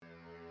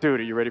Dude,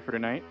 are you ready for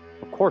tonight?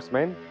 Of course,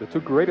 man. The two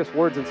greatest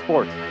words in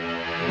sports.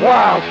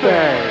 Wild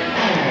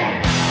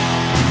thing!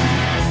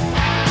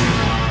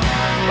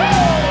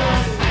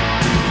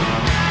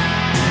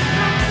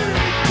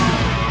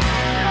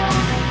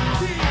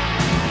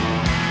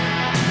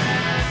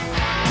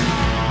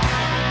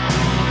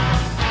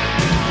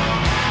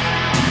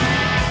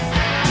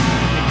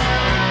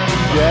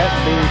 Get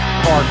me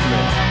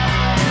Parkman.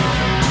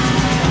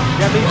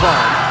 Get me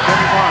Vaughn. Get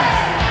me Vaughn.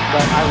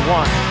 But I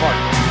want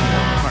Parkman.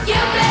 You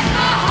make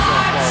my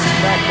heart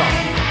Back sing. up.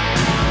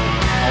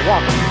 I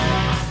want him.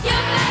 You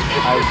make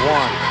it I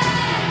want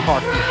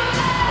Parkman.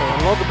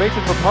 Unload the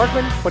bases for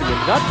Parkman? What are you,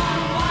 nuts?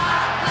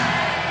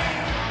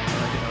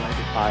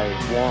 I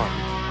want.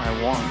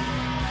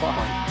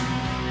 Fine.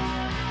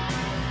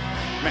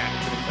 Man,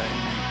 it's pretty exciting.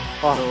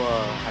 Oh. So,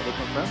 I think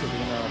my friends are going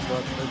to fill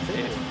out the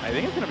table. I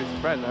think it's going to be a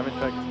surprise. I haven't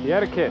checked. He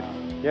had a kit.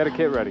 He had a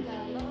kit ready.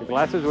 The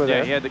glasses were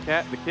Yeah, there. he had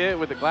the kid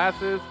with the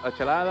glasses, a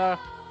chelada,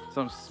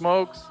 some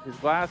smokes, his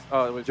glass.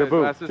 Oh, it was his Jabu.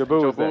 glasses.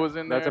 Jabu was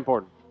in there. That's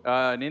important.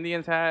 An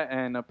Indians hat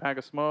and a pack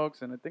of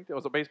smokes, and I think there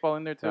was a baseball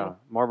in there too. Yeah.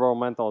 Marlboro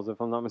Menthols, if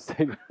I'm not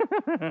mistaken.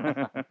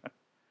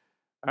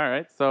 All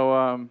right,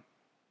 so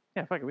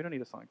yeah, fuck it. We don't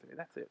need a song today.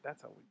 That's it.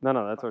 That's how we.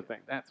 No, that's our fuck it. thing.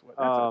 That's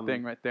our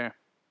thing right there.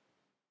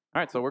 All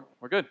right, so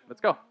we're good. Let's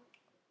go.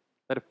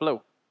 Let it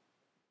flow.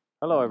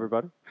 Hello,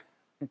 everybody.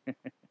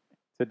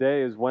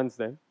 Today is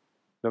Wednesday,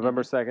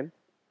 November 2nd,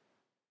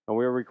 and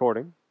we are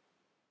recording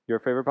your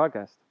favorite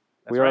podcast.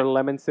 That's we are right.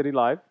 Lemon City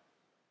Live.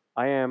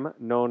 I am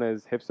known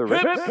as Hipster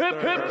Rick.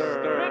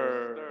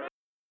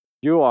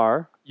 You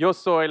are. Yo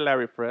soy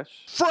Larry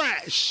Fresh.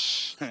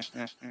 Fresh. All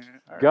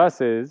right.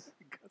 Gus is.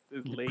 Gus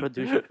is late.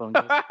 Produce your phone,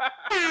 Gus.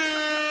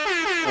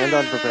 And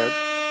unprepared.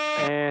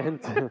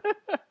 And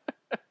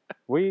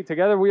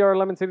we are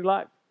Lemon City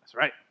Live. That's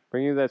right.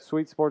 Bring you that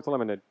sweet sports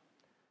lemonade.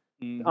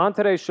 Mm, On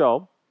today's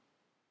show,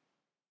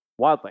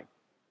 Wild Thing.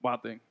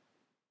 wild thing.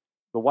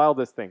 The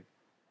wildest thing.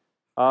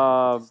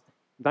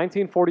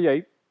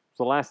 1948 was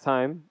the last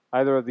time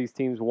either of these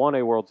teams won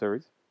a World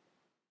Series.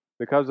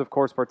 The Cubs, of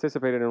course,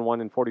 participated in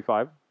one in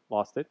 45,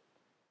 lost it.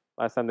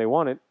 Last time they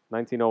won it,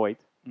 1908.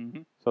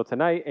 Mm-hmm. So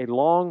tonight, a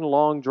long,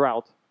 long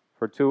drought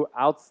for two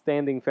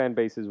outstanding fan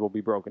bases will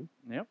be broken.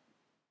 Yep.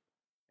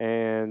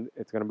 And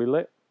it's going to be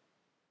lit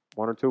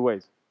one or two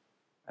ways.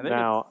 I think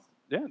Now,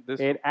 this.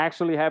 it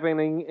actually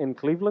happening in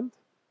Cleveland,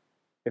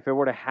 if it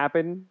were to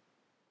happen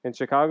in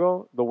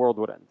Chicago, the world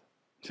would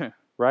end.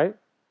 Right?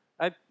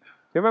 Do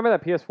you remember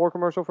that PS4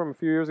 commercial from a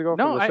few years ago?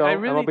 No, from the I show?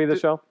 really MLB The do-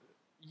 Show?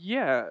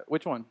 Yeah.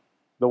 Which one?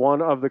 The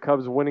one of the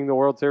Cubs winning the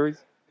World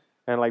Series?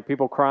 And, like,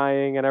 people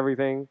crying and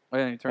everything. Oh,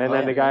 yeah, you turned And it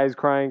then off. the guy's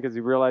crying because he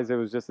realized it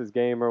was just his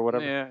game or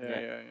whatever.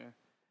 Yeah.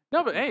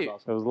 No, but hey,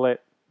 It was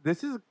lit.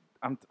 this is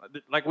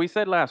like we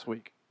said last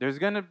week. There's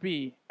gonna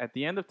be at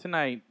the end of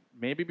tonight,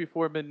 maybe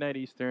before midnight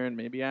Eastern,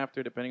 maybe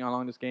after, depending on how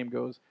long this game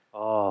goes.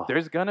 Oh.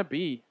 There's gonna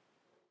be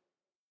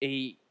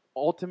a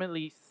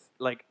ultimately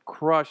like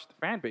crushed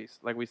fan base.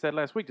 Like we said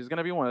last week, there's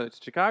gonna be one. It's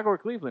Chicago or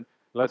Cleveland.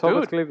 Let's But hope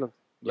dude, it's Cleveland.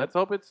 Let's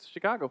hope it's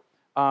Chicago.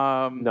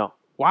 No.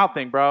 Wild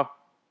thing, bro.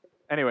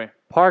 Anyway,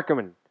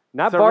 Parkman.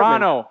 Not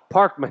Serrano.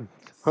 Bartman. Parkman.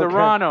 Okay.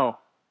 Serrano.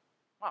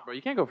 Come on, bro.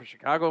 You can't go for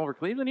Chicago over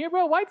Cleveland here,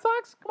 bro. White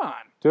Sox? Come on.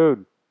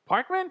 Dude.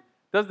 Parkman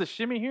does the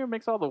shimmy here,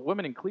 makes all the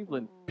women in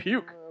Cleveland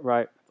puke.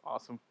 Right. That's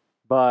awesome.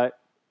 But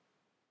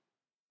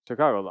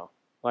Chicago, though.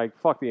 Like,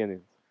 fuck the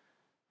Indians.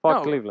 Fuck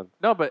No, Cleveland.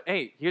 No, but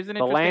hey, here's an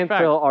The interesting landfill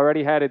fact.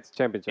 already had its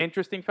championship.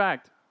 Interesting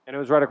fact. And it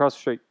was right across the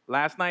street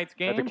Last night's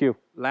game. at the Q.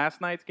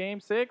 Last night's game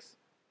 6,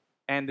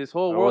 and this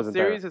whole I World wasn't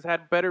there. Series has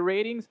had better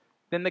ratings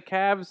than the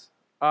Cavs.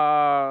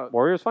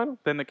 Warriors final?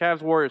 Than the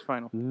Cavs Warriors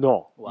final.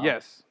 No. Wow.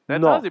 Yes, that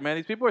No. tells you, man.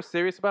 These people are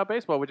serious about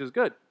baseball, which is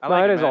good. I No,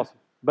 like it is man. awesome.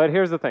 But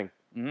here's the thing.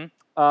 Mm-hmm.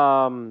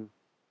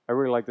 I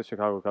really like the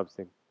Chicago Cubs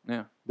team.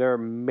 Yeah. They're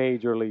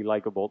majorly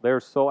likable. They're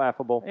so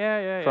affable.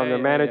 Yeah. From their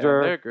yeah.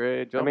 manager. They're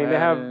great. Joe I mean, they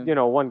have, Madden. you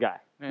know, one guy.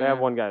 They Yeah. have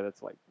one guy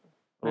that's like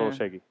a little Yeah.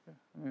 shaky.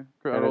 Yeah.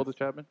 and Oldest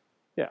it's- Chapman.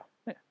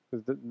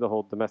 Because the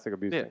whole domestic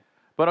abuse Yeah. thing.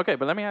 But okay,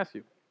 but let me ask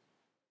you.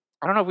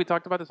 I don't know if we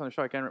talked about this on the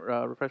show. I can't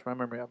refresh my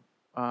memory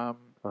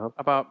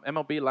about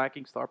MLB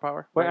lacking star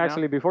power. Wait, right now.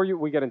 actually, before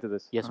we get into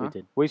this, Yes, Uh-huh. we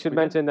did. we should We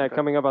did? mention that Okay.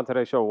 coming up on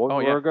today's show, we're, Oh,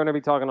 yeah. we're going to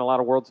be talking a lot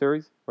of World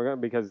Series.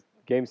 Because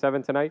Game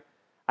 7 tonight.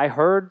 I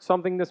heard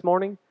something this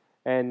morning,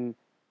 and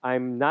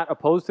I'm not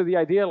opposed to the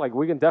idea. Like,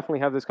 we can definitely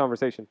have this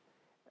conversation.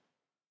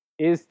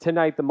 Is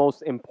tonight the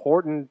most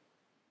important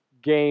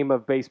game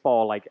of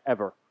baseball, like,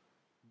 ever?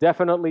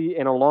 Definitely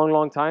in a long,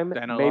 long time.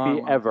 In a Maybe long,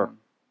 long ever. time.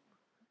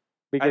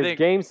 Because think-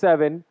 Game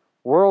 7,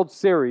 World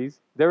Series,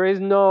 there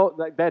is no,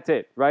 like, that's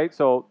it, right?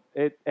 So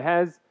it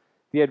has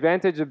the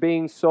advantage of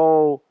being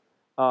so,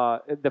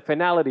 the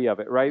finality of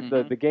it, right?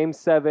 Mhm. The Game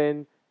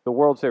 7, the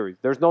World Series.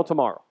 There's no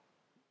tomorrow,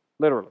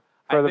 literally,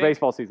 for I the think-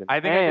 baseball season.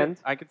 I think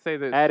and I could say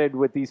this. added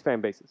with these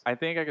fan bases. I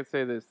think I could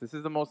say this. This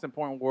is the most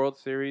important World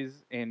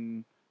Series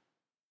in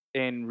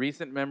in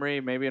recent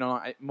memory, maybe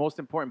most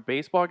important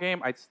baseball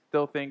game, I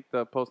still think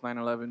the post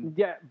 9/11.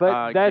 Yeah,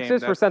 but that's game,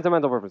 just for that's-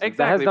 sentimental purposes.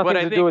 Exactly, That has but nothing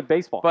I to do think- with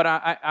baseball. But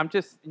I'm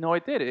just no,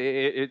 it did.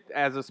 It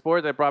as a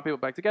sport that brought people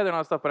back together and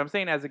all that stuff. But I'm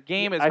saying as a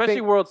game, I especially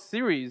think- World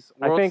Series.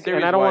 I World think, Series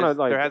and I don't want wise,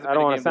 to like, there I hasn't don't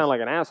been a want to game sound this-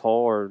 like an asshole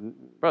or.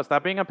 Bro,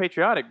 stop being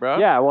unpatriotic, bro.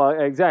 Yeah, well,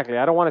 exactly.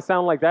 I don't want to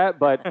sound like that,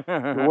 but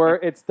where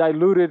it's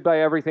diluted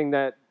by everything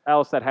that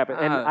else that happened.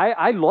 And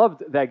I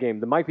loved that game,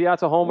 the Mike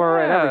Piazza homer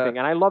and Yeah. everything.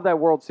 And I love that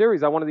World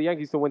Series. I wanted the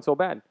Yankees to win so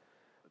bad.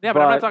 Yeah,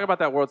 but I'm But- not talking about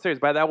that World Series.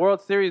 By that World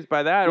Series,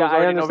 by that, it Yeah, was I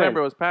already understand. November.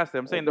 It was past it.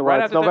 I'm saying the Well,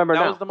 right it's after November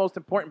that now. was the most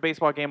important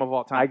baseball game of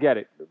all time. I get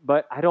it,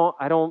 but I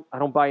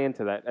don't buy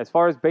into that. As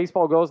far as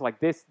baseball goes, like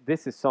this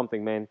is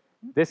something, man.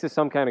 This is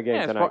some kind of game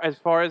Yeah, tonight. as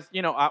far as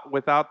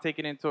without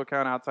taking into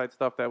account outside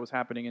stuff that was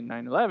happening in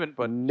 9/11,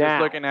 but Now.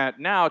 just looking at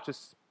now,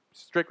 just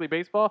strictly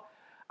baseball,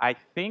 I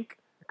think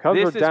Cubs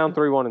this were is- down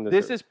 3-1 in this.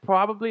 this series. is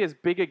probably as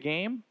big a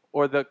game,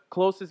 or the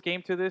closest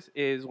game to this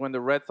is when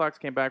the Red Sox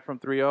came back from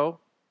 3-0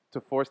 to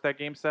force that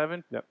Game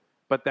 7. Yep.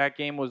 But that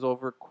game was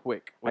over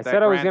quick. I with that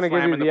said I was grand going to give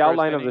slam you in the first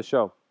outline of inning. the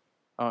show.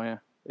 Oh yeah.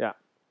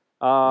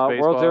 World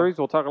baseball. Series.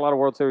 We'll talk a lot of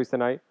World Series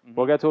tonight. Mhm.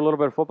 We'll get to a little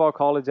bit of football,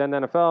 college, and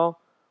NFL.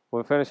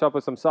 We'll finish up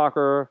with some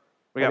soccer.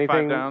 We got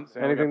anything 5 downs.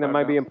 Yeah, we anything got that 5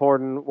 might be downs.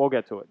 important, we'll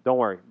get to it. Don't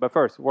worry. But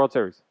first, World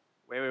Series.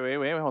 Wait.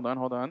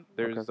 Hold on.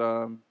 There's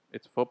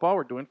it's football.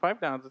 We're doing 5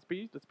 downs.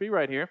 Let's be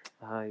right here.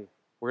 Aye.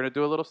 We're gonna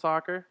do a little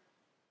soccer,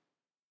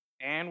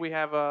 and we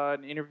have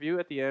an interview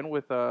at the end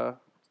with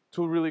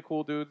 2 really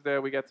cool dudes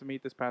that we got to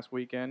meet this past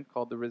weekend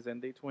called the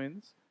Resende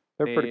Twins.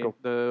 They're pretty cool.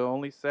 The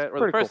only set, or the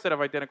Pretty first cool. set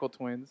of identical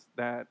twins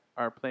that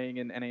are playing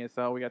in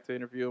NASL. We got to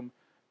interview them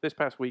this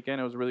past weekend.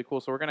 It was really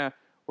cool. So we're gonna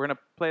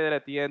play that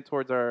at the end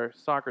towards our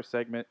soccer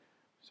segment.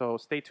 So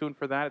stay tuned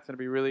for that. It's gonna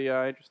be really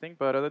interesting.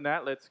 But other than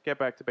that, let's get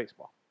back to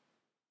baseball.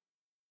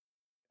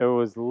 It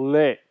was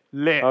lit.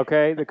 Lit.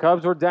 Okay, the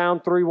Cubs were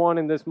down 3-1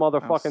 in this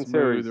motherfucking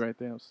series. Right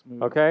there.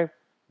 Smooth. Okay,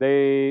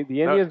 the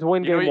Indians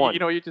win you know, game 1. You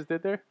know what you just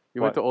did there?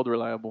 You What? went to Old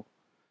Reliable.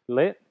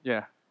 Lit.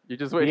 Yeah. You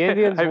just The went.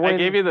 Indians I win-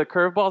 gave you the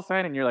curveball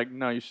sign, and you're like,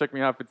 no, you shook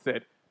me off and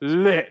said,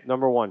 lit.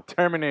 Number 1.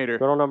 Terminator.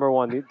 Good old number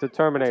 1. The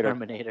Terminator.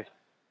 Terminator.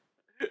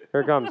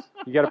 Here it comes.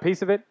 You got a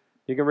piece of it?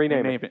 You can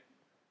rename Name it. it.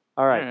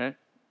 All right.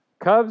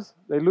 Cubs,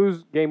 they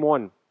lose game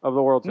 1 of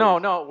the World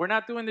Series. No, we're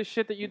not doing this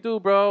shit that you do,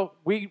 bro.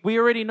 We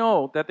already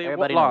know that they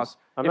Everybody lost.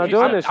 I'm If not you-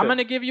 doing this I'm shit. going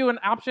to give you an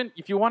option.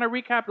 If you want to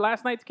recap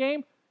last night's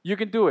game, you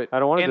can do it. I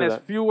don't wanna in do as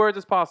that. few words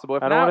as possible.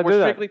 If I don't not, wanna we're do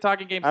that. strictly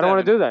talking game 7. I don't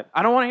want to do that.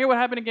 I don't want to hear what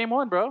happened in game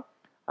 1, bro.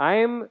 I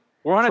am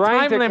We're on a trying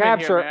time to limit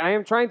capture. here, man. I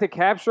am trying to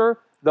capture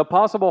the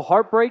possible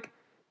heartbreak,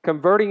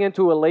 converting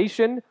into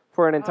elation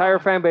for an entire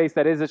fan base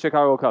that is the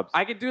Chicago Cubs.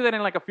 I could do that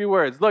in like a few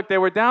words. Look, they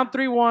were down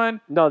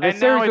 3-1. No, this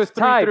and now series was it's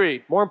tied.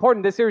 3-3. More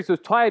important, this series was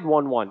tied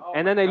 1-1, Oh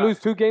and my then they God. lose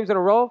 2 games in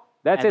a row.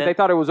 That's And it. then- They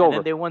thought it was And over.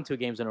 then they won 2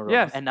 games in a row.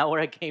 Yes. And now we're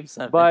at game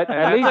 7. But at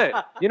That's least,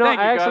 it. you know, Thank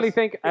you, I actually Gus.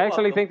 think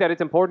welcome. that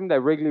it's important that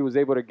Wrigley was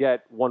able to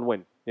get 1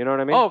 win. You know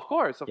what I mean? Oh, of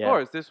course.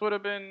 Yeah. This would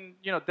have been,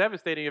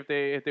 devastating if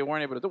they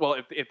weren't able to do. Well,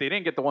 if they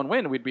didn't get the 1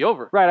 win, we'd be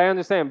over. Right, I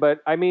understand,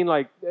 but I mean,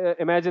 like,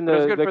 imagine But it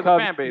was the good for the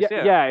Cubs. fan base,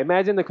 yeah. yeah,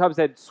 imagine the Cubs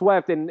had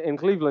swept in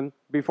Cleveland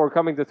before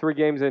coming to 3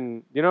 games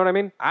in. You know what I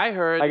mean? I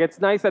heard Like,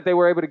 it's nice that they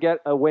were able to get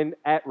a win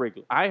at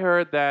Wrigley. I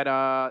heard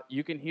that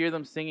you can hear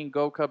them singing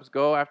 "Go Cubs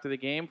Go" after the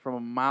game from a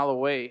mile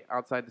away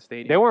outside the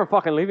stadium. They weren't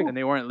fucking leaving. and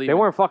they weren't leaving. They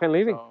weren't fucking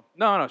leaving. So-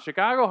 no,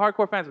 Chicago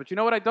hardcore fans. But you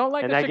know what I don't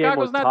like And that that game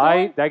Chicago's was not tight.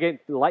 doing. That game,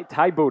 like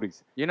tight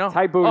booties. You know,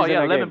 tight booties Oh in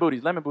yeah, that lemon game.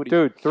 booties, lemon booties.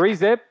 Dude,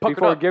 3-zip Puck it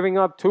before up. giving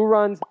up 2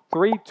 runs,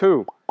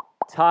 3-2.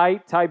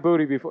 Tight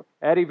booty before.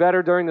 Eddie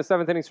Vedder during the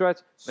 7th inning stretch,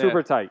 super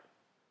Yeah. tight.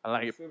 I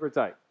like it. Super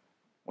tight.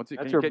 What's it,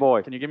 That's can your you,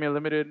 boy. Can you give me a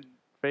limited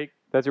fake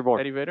That's your boy.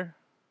 Eddie Vedder?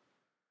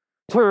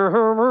 That's there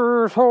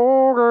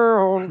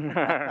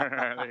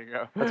you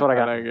go. That's what I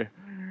got. like it.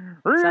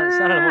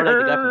 Sounded more like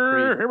the guy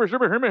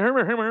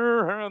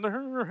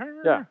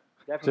Yeah.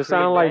 Guy from Just Creed,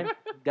 sound like- right?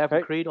 Guy from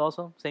Hey. Creed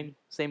also. Same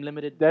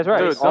limited. That's right.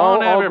 Dude, all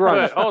don't ever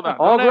grunge. put. Hold on.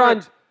 All don't ever-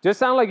 grunge. Just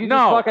sound like you No.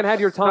 just fucking had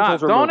your tonsils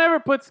Stop. removed. Don't ever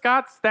put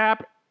Scott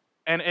Stapp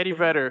and Eddie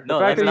Vedder. No,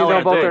 The fact that's that not you what know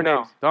I'm both doing. their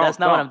names. That's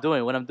not what Don't. I'm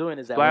doing. What I'm doing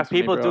is that Blasphemy,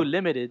 when people bro. do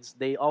limiteds,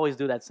 they always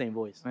do that same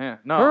voice. Yeah,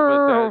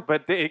 no,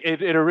 but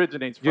it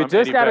originates from You just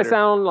Eddie gotta Vedder.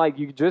 sound like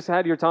you just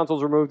had your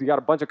tonsils removed. You got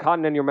a bunch of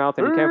cotton in your mouth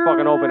and you can't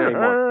fucking open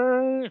anymore.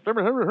 You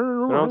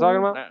know what I'm talking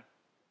about?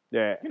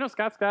 Yeah. You know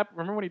Scott Stapp?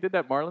 Remember when he did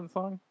that Marlin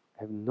song?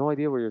 I have no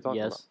idea what you're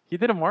talking Yes. He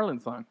did a Marlin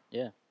song.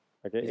 Yeah.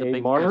 about. He's a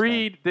big Marlin? Marlins fan.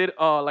 Creed did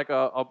like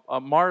a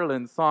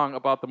Marlin song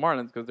about the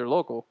Marlins because they're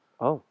local,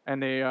 Oh,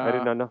 and they I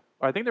did not know.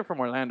 I think they're from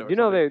Orlando. or You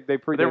know something. they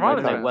predate they're my Marlins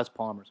It's fans. like time. West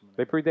Palm or something.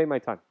 They predate my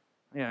time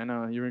Yeah, I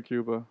know. You're in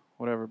Cuba.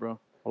 Whatever, bro.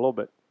 a little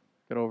bit.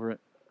 Get over it.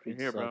 Creed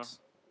You're here, bro. sucks.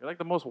 You're like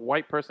the most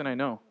white person I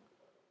know.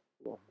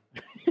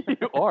 You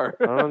are.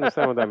 I don't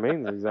understand what that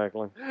means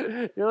exactly.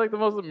 You're like the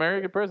most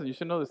American person. You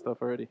should know this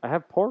stuff already. I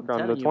have pork I'm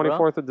on the telling you,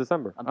 bro. 24th of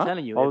December. I'm Huh?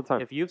 telling you, All if, the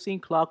time. if you've seen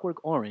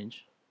Clockwork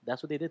Orange,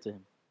 that's what they did to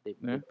him. They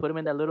Yeah. put him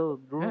in that little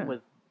room Yeah.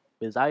 with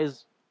his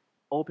eyes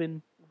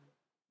open.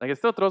 Like it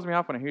still throws me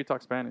off when I hear you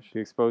talk Spanish. The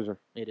exposure.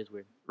 It is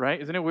weird. Right?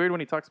 Isn't it weird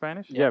when he talks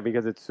Spanish? Yeah,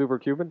 because it's super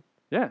Cuban.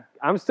 Yeah.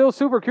 I'm still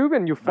super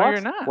Cuban, you No, you're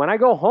fucks. not. When I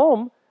go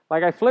home,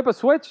 like I flip a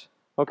switch,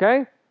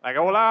 okay? Like,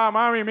 hola,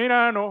 mami,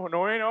 mira, no,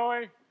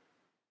 ¿qué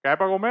hay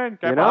para comer?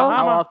 ¿Qué hay You para know? la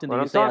How mama? often do When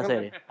you I'm say talking-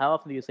 acere? How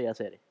often do you say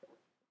acere?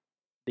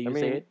 Do you I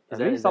mean, say it?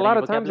 at Is least that a lot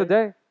in of your times a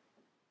vocabulary? day.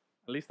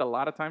 At least a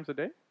lot of times a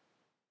day?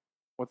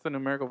 What's the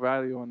numerical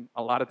value on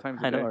a lot of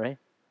times a I day? know, right?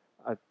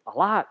 A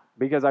lot,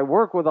 because I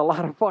work with a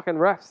lot of fucking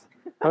refs,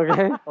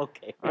 okay?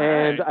 Okay.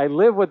 And Alright. I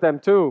live with them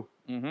too.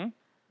 Mm-hmm. And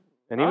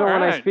even when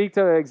I Alright. speak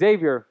to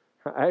Xavier,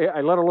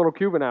 I let a little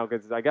Cuban out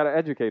because I got to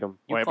educate him.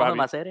 You Wait, call him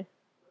Bobby. acere?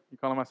 You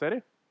call him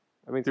acere?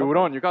 I mean,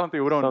 Tiburón. You call him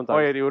tiburón. Sometimes.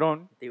 Oye,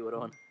 tiburón.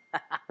 Tiburón.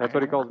 that's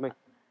what he calls me.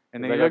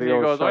 And 'Cause then I he got looks the and he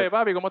old goes, Oye,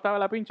 shark. papi, ¿cómo estaba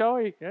la pincha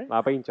hoy? ¿Qué?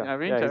 La pincha. La Yeah,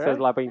 he pincha, says right?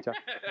 la pincha.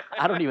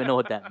 I don't even know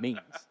what that means.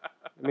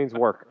 It means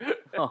work.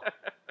 Oh,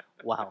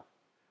 wow.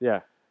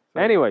 Yeah.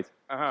 Anyways,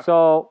 Uh-huh.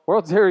 so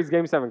World Series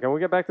Game 7. Can we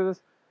get back to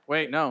this?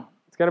 Wait, no.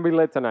 It's going to be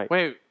lit tonight.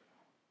 Wait.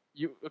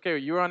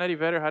 You were on Eddie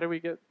Vedder. How did we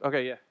get?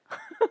 Okay, yeah.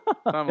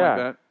 Something Yeah.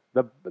 like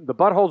that. The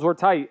buttholes were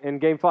tight in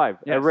Game 5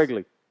 Yes. at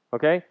Wrigley.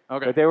 Okay?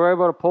 Okay. But they were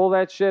able to pull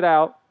that shit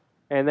out,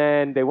 and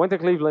then they went to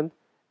Cleveland,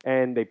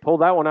 and they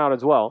pulled that one out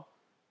as well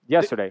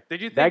yesterday.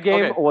 Did you think That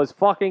game okay, was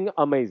fucking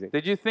amazing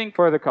Did you think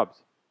for the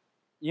Cubs.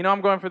 you know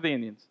I'm going for the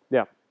Indians?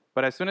 Yeah.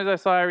 But as soon as I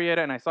saw Arrieta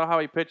and I saw how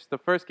he pitched the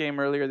first game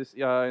earlier this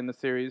in the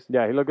series,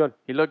 Yeah, he looked good.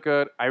 he looked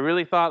good. I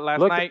really thought last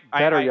Looked night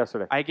better I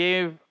yesterday. I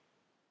gave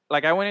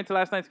I went into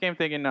last night's game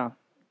thinking, no,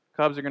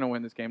 Cubs are gonna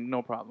win this game,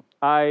 no problem.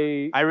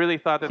 I really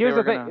thought that Here's they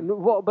were the thing. gonna.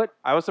 Well, but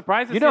I was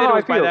surprised to You see know that how it I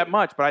was by feel. that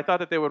much, but I thought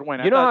that they would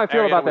win. you know how I thought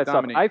feel Arrieta about would that stuff.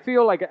 dominate. I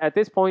feel like at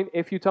this point,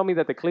 if you tell me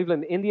that the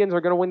Cleveland Indians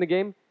are going to win the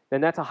game, then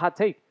that's a hot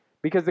take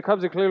because the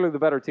Cubs are clearly the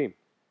better team.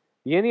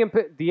 The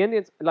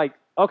Indians, like,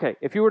 okay,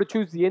 if you were to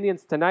choose the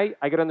Indians tonight,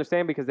 I could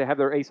understand because they have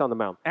their ace on the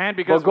mound. And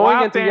because But going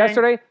Wild into Thing-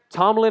 yesterday,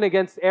 Tomlin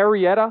against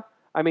Arrieta,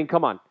 I mean,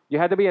 come on. You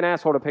had to be an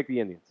asshole to pick the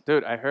Indians.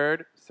 dude, I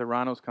heard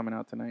Serrano's coming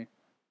out tonight.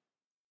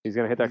 He's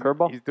going to hit that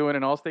curveball? He's doing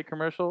an Allstate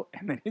commercial,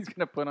 and then he's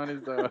gonna put on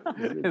his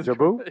Jabu? His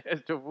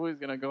Jabu. He's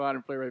gonna go out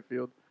and play right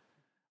field.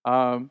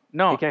 No,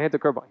 He can't hit the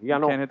curveball. You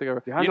got no, can't hit the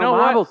cover. you have You no know what?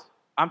 marbles.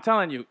 I'm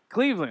telling you,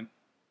 Cleveland.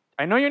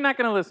 I know you're not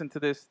gonna listen to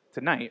this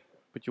tonight,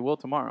 but you will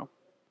tomorrow.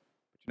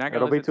 But you're not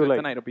gonna It'll be listen too to late. it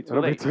tonight. It'll be too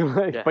It'll late. be too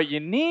late. Yeah. But you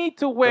need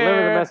to Deliver the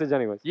wear. message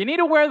anyways. You need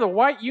to wear the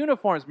white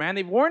uniforms, man.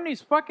 They've worn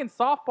these fucking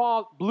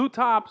softball blue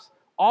tops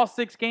all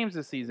 6 games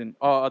this season,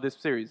 this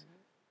series.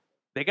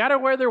 They gotta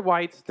wear their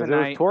whites Because it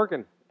was tonight,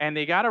 twerking. and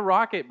they gotta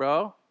rock it,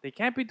 bro. They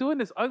can't be doing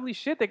this ugly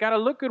shit. They gotta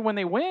look good when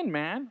they win,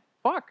 man.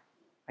 Fuck,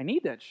 I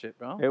need that shit,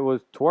 bro. It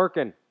was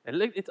twerking.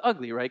 It's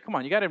ugly, right? Come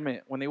on, you gotta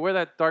admit when they wear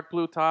that dark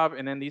blue top,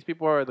 and then these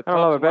people are the. I don't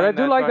love Cubs it, but I wearing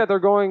do like that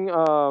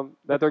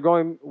dark- they're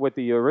going with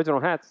the original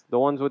hats, the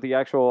ones with the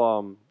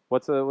actual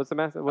what's the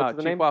mask? What's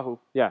the Chief name? Wahoo.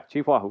 Yeah,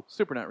 Chief Wahoo.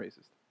 Super not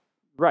racist.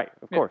 Right,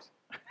 of Yeah. course.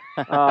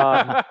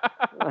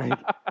 Like,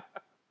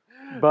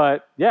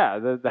 but yeah,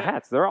 the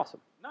hats they're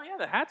awesome. No, yeah,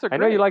 the hats are. I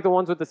Great. know you like the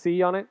ones with the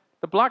C on it,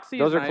 the block C.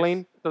 those is are nice.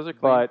 clean, Those are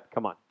clean. but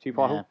come on, Chief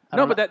Wahoo. Yeah. I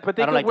No, don't but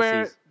they I don't could like the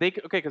wear. Cs.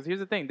 Okay, because here's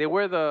the thing: they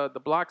wear the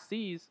block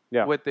C's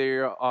Yeah. with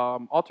their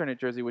alternate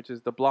jersey, which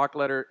is the block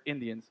letter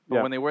Indians. But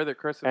Yeah. when they wear their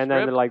cursive And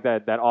script, then like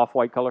that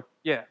off-white color,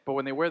 yeah. But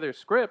when they wear their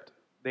script,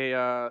 they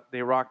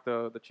rock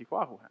the Chief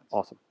Wahoo hats.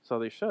 awesome. So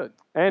they should.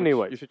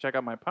 Anyway, you should check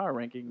out my power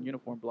ranking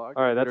uniform blog.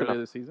 All right, that's earlier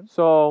enough. this season.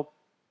 so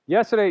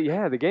yesterday,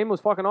 yeah, the game was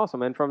fucking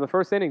awesome. And from the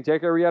first inning,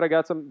 Jake Arrieta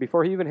got some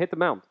before he even hit the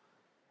mound,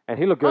 and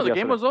he looked good. No, the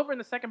yesterday. game was over in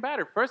the second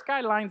batter. First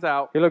guy lines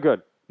out. He looked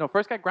good. No,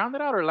 first guy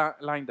grounded out or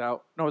lined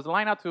out. No, it was a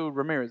line out to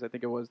Ramirez. I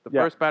think it was the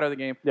Yeah. first batter of the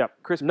game. Yeah.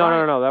 Chris No,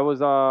 Bryant, That was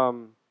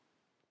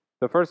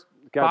the first.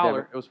 goddamn Fowler.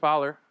 it. It was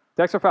Fowler.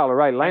 Dexter Fowler,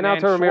 right? Line And out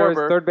to then Ramirez,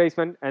 Schwarber. third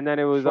baseman, and then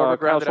it was Schwarber Kyle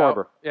grounded Schwarber.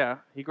 out. Yeah,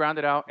 he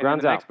grounded out. And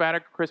Grounds then the out. next batter,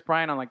 Chris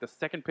Bryant, on like the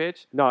second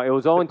pitch. No, it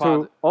was 0-2.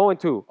 Deposit.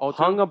 0-2. 0-2?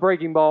 Hung a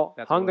breaking ball,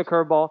 That's hung what the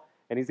it curveball,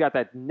 and he's got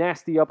that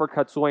nasty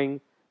uppercut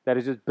swing that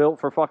is just built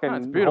for it's fucking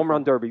beautiful. home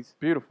run derbies.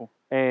 Beautiful.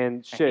 And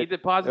And he shit.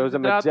 deposited it was a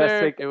it out there.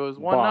 majestic It was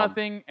bomb.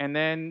 1-0, and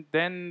then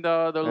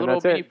the little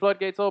that's mini it.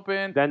 floodgates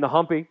open. Then the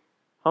Humpty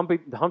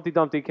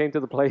Dumpty came to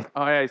the plate.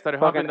 Oh yeah, he started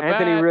Fucking humping the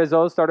Anthony bat.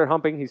 Rizzo started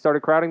humping. He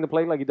started crowding the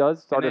plate like he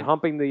does. Started then-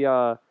 humping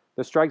the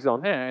strike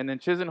zone. Yeah, and then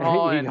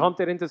Chisenhall he and humped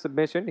it into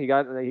submission. He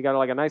got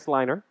like a nice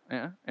liner.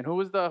 yeah. And who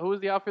was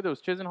the outfit? There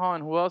was Chisenhall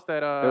and who else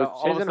that It was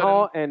all of a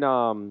Chisenhall sudden-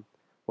 and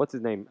what's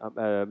his name?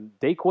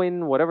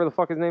 Daquin, whatever the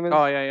fuck his name is.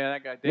 Oh yeah,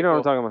 that guy. you know what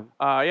I'm talking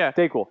about? Yeah,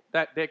 Dayquil.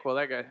 that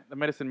that guy, the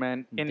medicine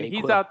man, and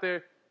he's Dayquil. out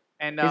there,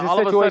 and He's a all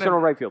of a situational sudden,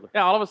 right fielder.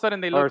 yeah, all of a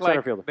sudden they Or look center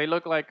like fielder. they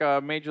look like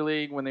Major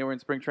League when they were in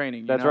spring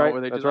training. You That's know, right,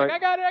 Where they're that's just like,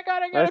 right. I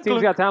got it. That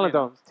team's got talent You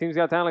know? though. Team's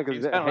got talent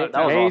because Team's got talent.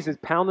 That was Hayes awesome. is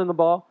pounding the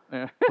ball.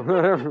 Yeah.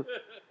 Whatever.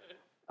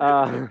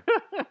 I'm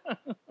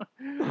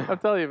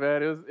telling you,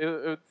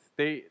 man,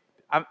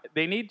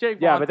 they need Jake.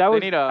 Yeah, Vaughn. but that was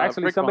they need a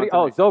actually Brick somebody.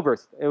 Vaughn Oh,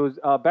 Zobrist. It was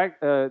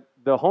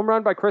the home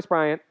run by Chris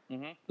Bryant,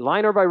 tonight.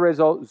 liner by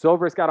Rizzo.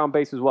 Zobrist got on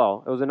base as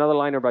well. It was another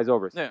liner by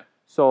Zobrist. Yeah.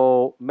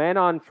 So man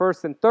on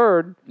first and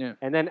third, Yeah.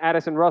 and then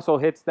Addison Russell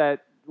hits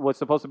that was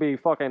supposed to be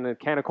fucking a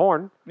can of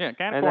corn. Yeah,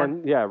 can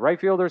And then right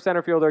fielder,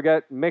 center fielder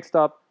get mixed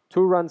up.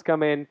 2 runs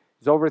come in.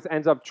 Zobrist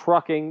ends up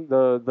trucking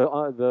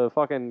the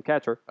fucking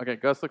catcher. Okay,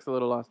 Gus looks a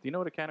little lost. Do you know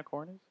what a can of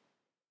corn is?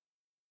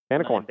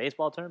 Can of corn. In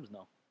baseball terms,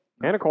 no.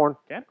 Can of corn.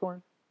 Can of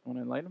corn. Want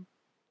to enlighten him?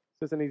 It's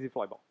just an easy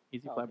fly ball.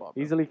 Easy Oh, fly okay. ball.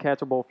 Bro. Easily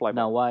catchable fly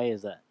Now, ball. why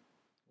is that?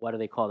 Why do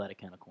they call that a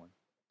can of corn?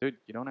 Dude,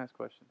 you don't ask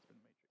questions.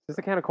 Just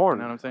a can of corn.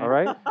 You know what I'm saying? All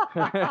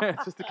right?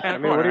 It's just a can I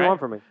of mean, corn. what do you right? want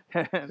from me?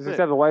 That's Just it.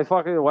 accept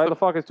it. Why the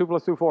fuck is 2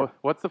 + 2 4?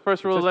 What's the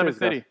first rule of just Lemon is,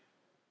 Gus. City?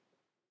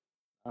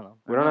 I don't know.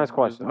 We don't ask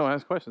questions. Don't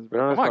ask questions. We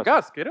Bro. don't Come ask on,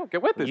 Gus,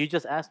 get with this. You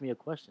just asked me a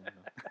question.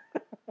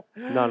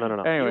 No.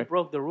 Anyway, You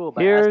broke the rule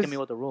by Here's- asking me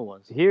what the rule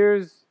was.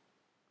 Here's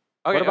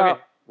okay, what about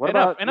okay. what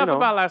enough about you know,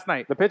 about last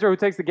night. the pitcher who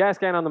takes the gas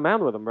can on the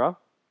mound with him, bro? All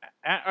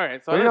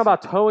right, so What do you know listen.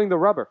 about towing the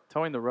rubber?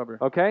 towing the rubber?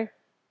 Okay,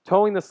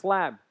 towing the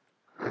slab.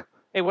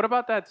 Hey, what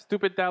about that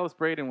stupid Dallas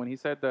Braden when he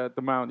said the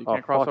mound? You Oh,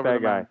 can't cross fuck over that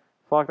the guy. mound.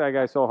 Fuck that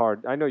guy so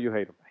hard. I know you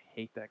hate him. I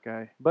hate that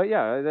guy. But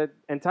yeah,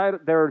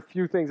 there are a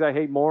few things I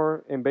hate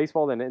more in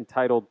baseball than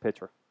entitled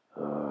pitcher.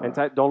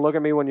 Don't look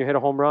at me when you hit a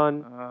home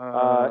run.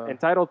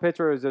 Entitled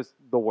pitcher is just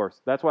the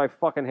worst. That's why I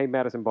fucking hate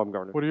Madison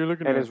Bumgarner what are you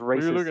looking and at? his What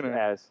are you looking racist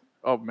at? ass.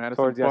 Oh, Madison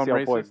towards the bum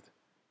SEL boys. racist.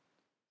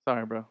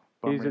 Sorry, bro.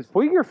 Bum He's racist. just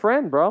Puig your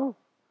friend, bro.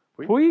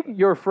 Puig? Puig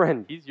your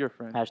friend. He's your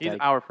friend. He's Hashtag.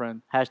 our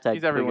friend. Hashtag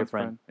He's Puig your everyone's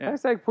friend. Yeah.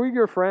 Hashtag Puig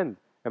your friend.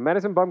 And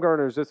Madison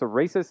Bumgarner is just a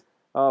racist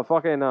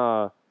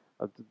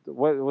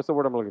what's the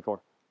word I'm looking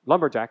for?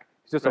 Lumberjack.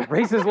 He's just a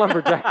racist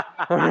lumberjack.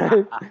 All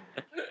right?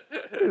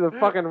 He's a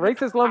fucking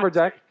racist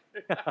lumberjack.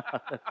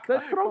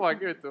 Come on,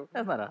 give it to him.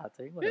 That's not a hot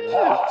take.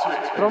 Whatever.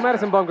 Throw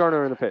Madison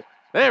Bumgarner in the pit.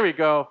 There we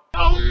go.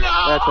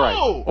 That's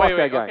right. Fuck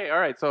that guy. Okay, all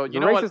right. So He's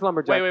you a know racist what?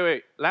 lumberjack.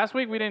 Wait. Last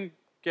week we didn't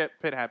get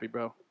pit happy,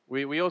 bro.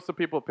 We owe some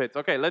people pits.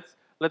 Okay, let's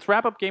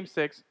wrap up Game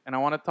 6, and I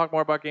want to talk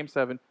more about Game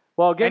 7.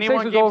 Well, Game Anyone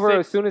 6 was Game over 6?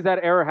 as soon as that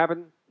error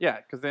happened. Yeah,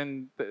 because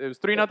then it was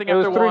 3-0 after It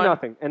was 1.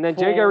 3-0. And then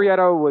Jay 4,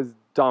 Garrietto was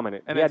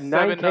dominant. and He had then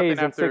 9 7-0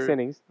 Ks in 6 after-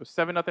 innings. It was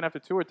 7-0 after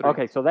 2 or 3.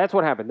 Okay, so that's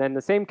what happened. Then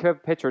the same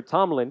pitcher,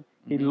 Tomlin,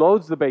 he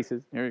loads the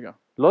bases. Here you go.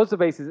 Loads the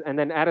bases, and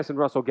then Addison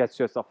Russell gets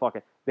just a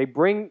fucking. They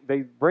bring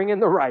in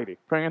the righty.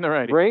 Bring in the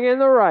righty. Bring in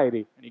the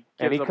righty. And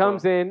he gives up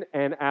comes a- in,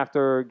 and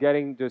after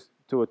getting just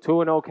to a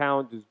 2-0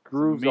 count, just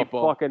grooves a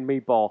meatball. fucking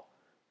meatball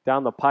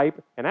down the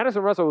pipe. And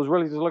Addison Russell was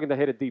really just looking to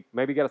hit it deep.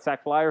 Maybe get a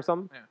sac fly or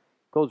something. Yeah.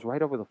 Goes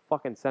right over the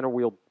fucking center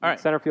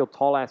right. field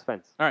tall ass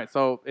fence All right,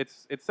 so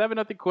it's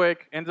 7-0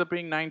 quick. Ends up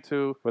being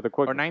 9-2 with a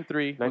quick. or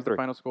 9-3 was the 9-3.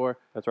 final score.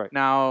 That's right.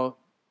 Now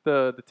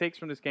the takes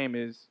from this game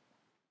is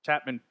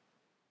Chapman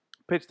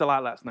pitched a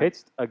lot last night.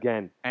 Pitched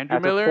again. Andrew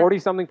After Miller.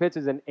 40-something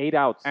pitches and 8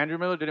 outs. Andrew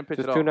Miller didn't pitch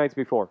Just at 2 all. nights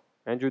before.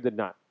 Andrew did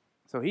not.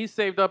 So he's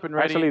saved up and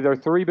ready. Actually, their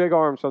 3 big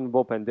arms from the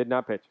bullpen did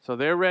not pitch. So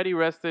they're ready,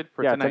 rested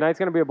for Yeah, tonight. tonight's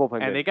going to be a bullpen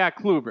And game. they got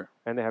Kluber.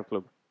 And they have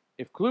Kluber.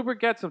 If Kluber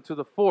gets them to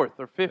the 4th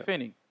or 5th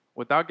inning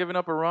without giving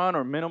up a run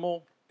or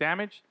minimal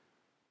damage,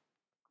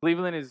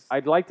 Cleveland is.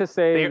 I'd like to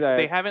say that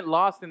They haven't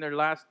lost in their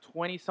last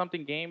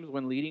 20-something games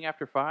when leading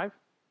after 5.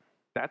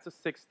 That's a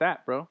 6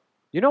 stat, bro.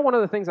 you know one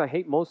of the things I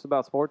hate most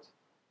about sports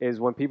is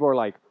when people are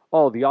like,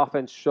 "Oh, the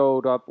offense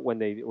showed up when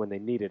they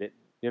needed it."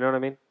 You know what I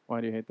mean?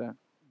 Why do you hate that?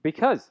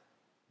 Because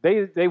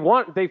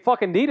they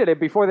fucking needed it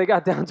before they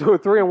got down to a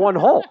 3-1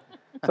 hole.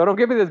 So don't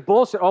give me this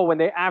bullshit. Oh, when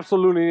they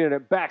absolutely needed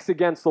it, backs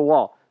against the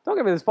wall. Don't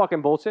give me this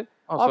fucking bullshit.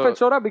 Oh, Offense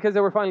showed up because they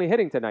were finally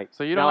hitting tonight.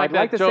 So you don't Now, like I'd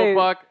that to Joe say-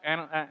 Buck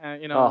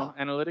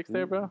analytics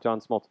there, bro?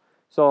 John Smoltz.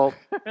 So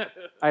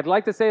I'd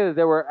like to say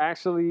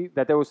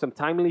that there was some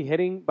timely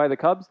hitting by the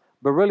Cubs,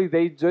 but really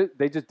they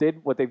just did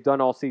what they've done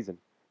all season.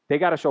 They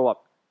got to show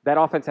up. That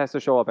offense has to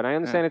show up. And I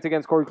understand Yeah. it's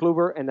against Corey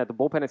Kluber and that the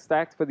bullpen is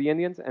stacked for the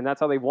Indians, and that's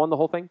how they won the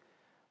whole thing.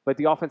 But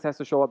the offense has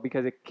to show up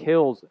because it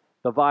kills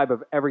the vibe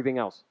of everything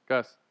else.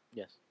 Gus,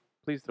 Yes.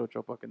 please throw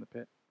Joe Buck in the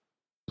pit.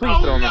 Please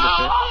throw him in the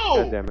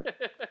God damn it.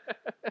 pit.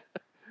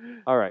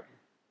 All right.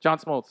 John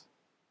Smoltz.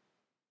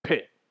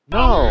 Pit.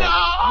 No.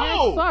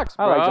 He sucks,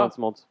 I bro. like John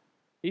Smoltz.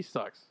 He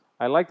sucks.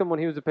 I liked him when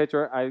he was a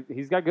pitcher.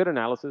 He's got good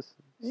analysis.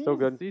 Still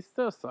good. He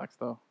still sucks,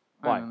 though.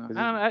 Why? I don't know. 'Cause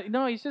I don't know.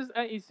 No,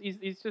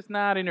 he's just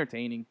not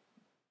entertaining.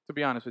 To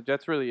be honest with you,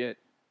 that's really it.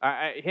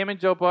 Him and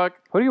Joe Buck.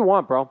 Who do you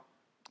want, bro?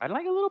 I'd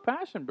like a little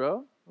passion,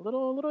 bro. A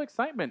little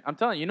excitement. I'm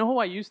telling you. You know who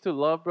I used to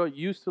love, bro?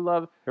 Used to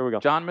love Here we go.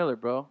 John Miller,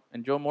 bro,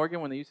 and Joe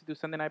Morgan when they used to do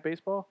Sunday Night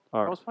Baseball. All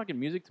right. That was fucking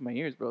music to my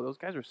ears, bro. Those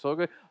guys were so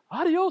good.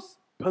 Adios,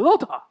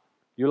 pelota.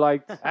 You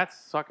liked?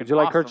 That's fucking. Did you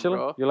like awesome, Kurt Schilling?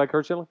 bro. You like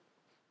Kurt Schilling?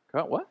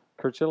 What?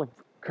 Kurt Schilling.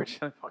 Kurt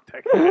Schilling, fuck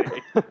that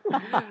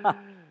guy.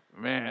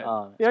 Man,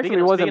 He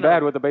actually wasn't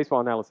bad with the baseball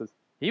analysis.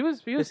 he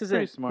was This is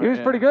pretty it. smart. He was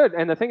yeah. pretty good.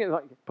 And the thing is,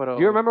 like, But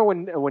do you remember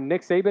when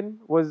Nick Saban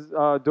was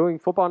doing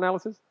football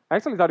analysis? I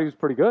actually thought he was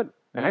pretty good.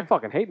 And I Yeah.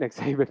 fucking hate Nick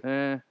Saban.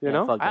 Eh, You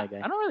know? Fuck I, that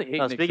guy. I don't really hate.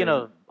 No, Nick speaking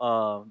Saban.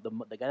 of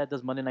the guy that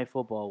does Monday Night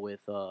Football with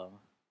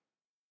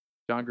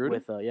John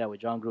Gruden. with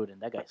John Gruden,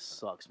 that guy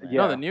sucks, man.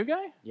 Yeah. No, the new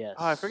guy. Yes.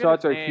 Oh, I forget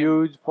Such his a name.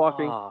 huge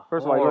fucking. Ah,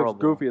 First of all, he looks horrible.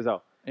 goofy as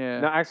hell. Yeah.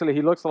 No, actually,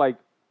 he looks like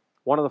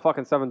one of the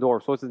fucking Seven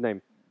Dwarfs. What's his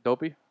name?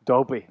 Dopey.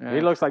 Dopey. Yeah.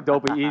 He looks like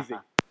Dopey easy.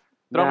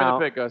 Throw him in Now-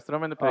 the pit, Gus. Throw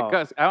him in the pit. Oh.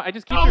 Gus, I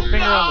just keep your finger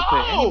on the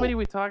pit. Anybody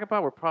we talk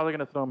about, we're probably going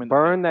to throw him in the pit.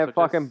 Burn that So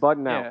fucking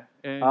button yeah.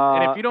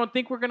 out. And if you don't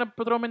think we're going to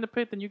throw him in the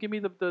pit, then you give me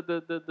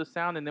the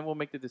sound, and then we'll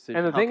make the decision.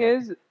 And the thing Okay.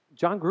 is,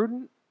 John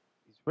Gruden,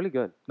 he's really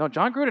good. No,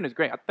 John Gruden is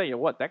great. I'll tell you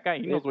what. That guy,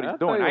 he knows what he's I'll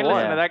doing. tell I you listen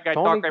what, to that guy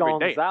Tony talk every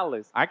day.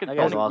 Gonzalez. I can That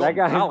Tony guy's awesome. That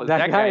guy- Gonzalez.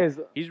 that guy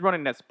is- He's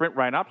running that sprint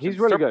right option. He's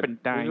really good.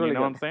 Serpentine, He's really you know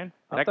good. what I'm saying?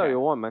 I'll That tell guy. you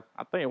what, man.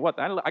 I'll tell you what.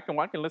 I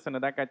can listen to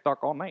that guy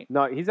talk all night.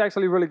 No, he's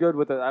actually really good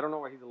with it. I don't know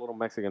why he's a little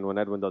Mexican when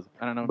Edwin does it.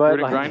 I don't know. But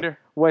Gruden like, Grinder.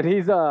 when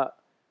he's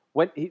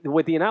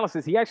with the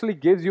analysis, he actually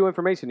gives you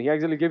information. He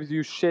actually gives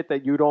you shit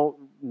that you don't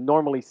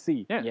normally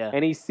see. Yeah. Yeah.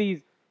 And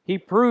he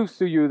proves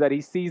to you that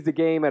he sees the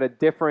game at a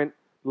different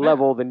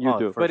level than you Oh,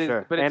 do. for But sure.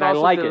 it's, but And it's I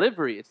also like it.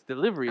 delivery. It's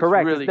delivery.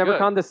 Correct. It's really It's never good.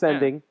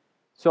 condescending.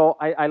 So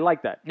I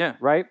like that. Yeah.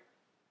 Right?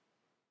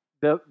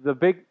 The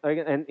big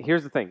and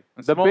here's the thing.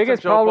 And The Smoltz and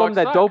biggest Joe problem Buck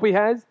that suck. Dopey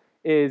has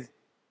is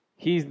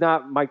he's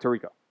not Mike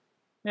Tirico.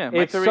 Yeah.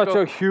 Mike It's Tirico, such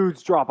a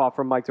huge drop off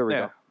from Mike Tirico.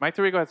 yeah. Mike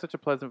Tirico has such a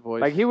pleasant voice.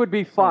 Like he would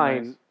be So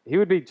fine. nice. He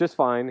would be just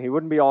fine. He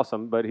wouldn't be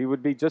awesome, but he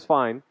would be just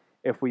fine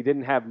if we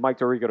didn't have Mike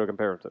Tirico to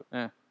compare him to.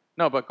 Yeah.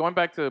 No, but going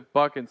back to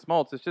Buck and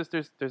Smoltz, it's just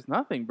there's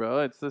nothing, bro.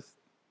 It's just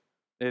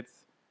come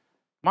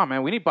on,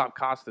 man. We need Bob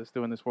Costas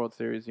doing this World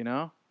Series. You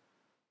know.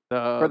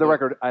 For the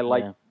record, I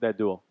like Yeah. that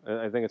duel.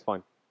 I think it's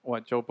fine.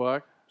 What, Joe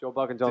Buck? Joe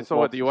Buck and John. So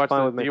what? Do Do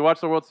you watch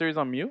the World Series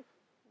on mute?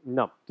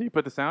 No, Do you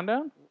put the sound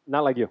down?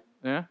 not like you.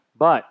 Yeah.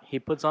 But He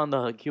puts on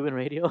the Cuban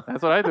radio.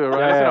 That's what I do, right?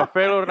 Yeah, I listen yeah. to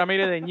Felo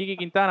Ramirez and Iggy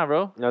Quintana,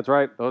 bro. that's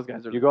right. Those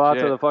guys are You go out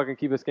legit. to the fucking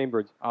Key Biscayne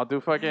Bridge. I'll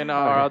do fucking or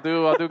I'll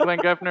do Glenn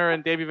Geffner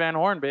and Davey Van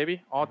Horn,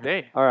 baby, all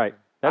day. All right,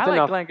 that's I like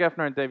enough. Glenn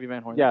Geffner and Davey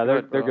Van Horn. Yeah,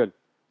 they're bro. good.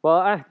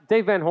 Well,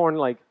 Dave Van Horn,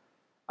 like,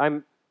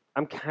 I'm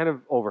kind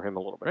of over him a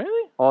little bit.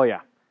 Really? Oh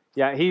yeah,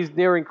 yeah. He's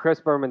nearing Chris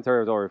Berman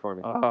territory for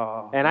me,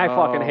 Oh. and I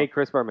fucking no. hate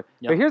Chris Berman.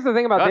 Yeah. But here's the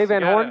thing about Gus, Dave you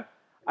Van gotta- Horn.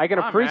 I can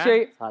Come on,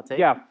 appreciate. Hot take.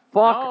 Yeah,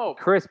 fuck No.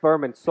 Chris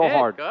Berman so Pit,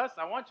 hard. Gus,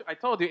 I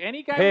told you,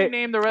 any guy Pit. you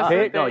name the rest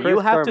Pit. of the No, day. Chris you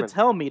have Berman. to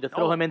tell me to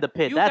throw No, him in the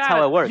pit. you That's how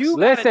gotta- it works. You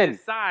Listen. gotta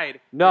decide.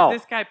 No.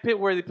 Is this guy pit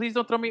worthy? Please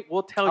don't throw me.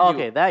 We'll tell you.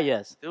 Okay, that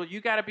yes. Still, you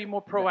got to be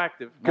more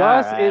proactive.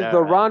 Gus All right, is all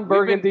the right. Ron We've been-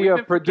 Burgundy we've of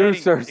been forgetting-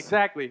 producers.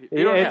 Exactly.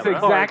 You don't It's have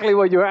exactly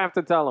what you have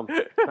to tell him.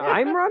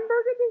 I'm Ron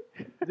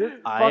Burgundy.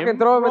 Just fucking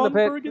throw him in the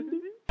pit. We've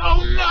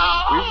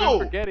been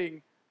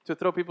forgetting to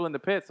throw people in the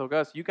pit. So,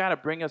 Gus, you got to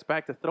bring us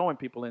back to throwing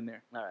people in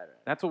there. All right, all right.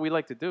 That's what we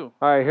like to do.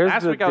 All right, here's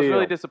Last the week I was deal.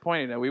 really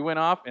disappointed that we went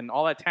off and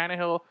all that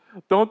Tannehill.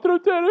 Don't throw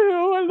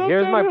Tannehill. I love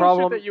Here's my Tannehill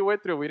problem. shit that you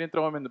went through. We didn't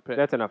throw him in the pit.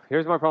 That's enough.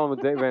 Here's my problem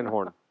with Dave Van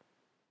Horn.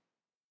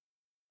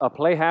 A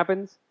play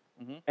happens,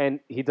 Mhm. and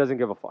he doesn't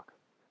give a fuck.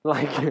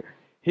 Like,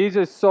 he's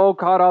just so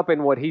caught up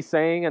in what he's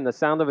saying and the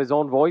sound of his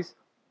own voice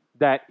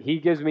that he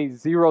gives me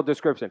zero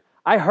description.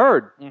 I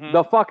heard Mhm.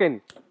 the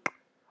fucking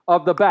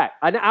of the bat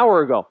an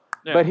hour ago.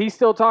 Yeah. But he's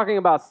still talking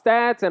about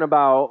stats and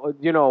about,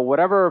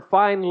 whatever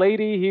fine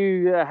lady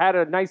he had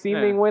a nice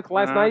evening Yeah. with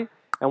last Uh-huh. night.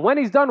 And when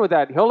he's done with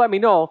that, he'll let me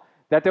know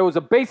that there was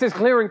a bases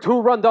clearing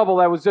 2-run double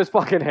that was just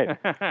fucking hit.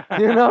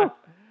 You know?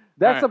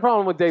 That's All the right.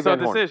 problem with Dave So Van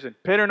Horn. decision: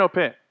 pit or no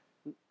pit?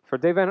 For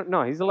Dave Van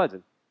no, he's a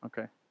legend.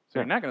 Okay. So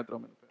Yeah. you're not gonna throw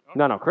him in the pit. Okay.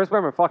 No, Chris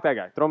Berman, fuck that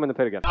guy. Throw him in the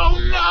pit again.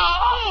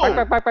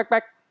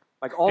 Back.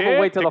 Like all the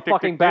way to Tick, the tick,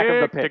 fucking tick, back of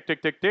the tick, pit.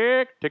 Tick, tick,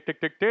 tick, tick,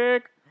 tick, tick,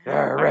 tick.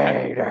 The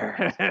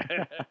Raiders.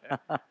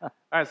 All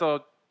right,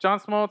 so John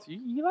Smoltz,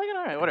 you like it?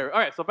 All right, whatever. All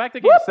right, so back to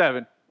Game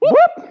 7.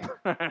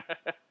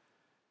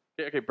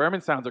 Okay,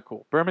 Berman sounds are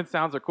cool. Berman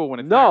sounds are cool when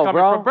it's No, not coming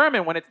bro. from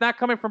Berman. When it's not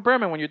coming from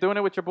Berman, when you're doing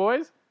it with your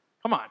boys,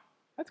 come on,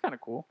 that's kind of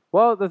cool.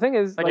 Well, the thing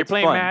is, Like, like, you're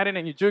playing fun. Madden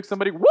and you juke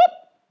somebody, whoop,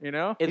 you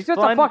know, It's he's just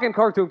fun. a fucking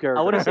cartoon character.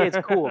 I wouldn't say it's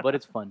cool, but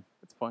it's fun.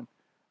 it's fun.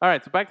 All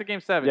right, so back to Game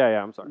 7.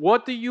 Yeah, I'm sorry.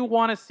 What do you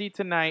want to see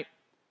tonight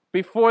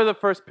before the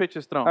first pitch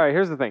is thrown? All right,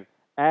 here's the thing.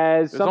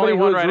 As There's somebody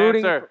only one who's right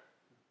rooting, answer.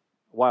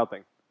 wild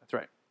thing. That's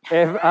right.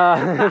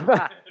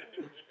 If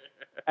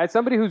as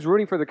somebody who's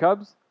rooting for the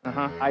Cubs,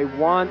 Uh-huh. I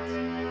want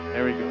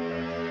There we go.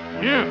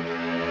 Yeah.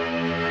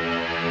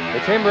 the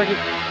chain breaking.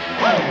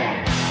 All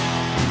right.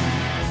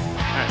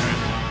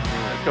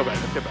 Let's go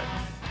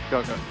back. Go.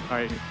 All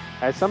right.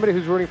 As somebody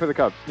who's rooting for the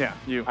Cubs, Yeah,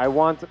 you. I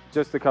want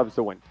just the Cubs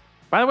to win.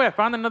 By the way, I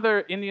found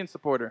another Indian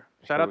supporter.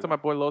 Shout Here out we to go. my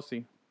boy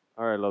Losi.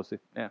 All right, Losi.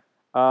 Yeah.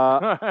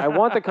 I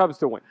want the Cubs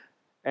to win,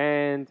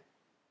 and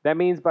that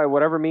means by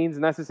whatever means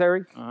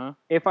necessary. Uh-huh.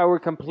 If I were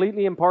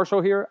completely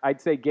impartial here, I'd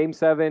say Game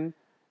 7,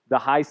 the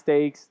high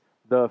stakes,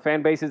 the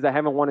fan bases that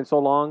haven't won in so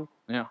long.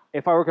 Yeah.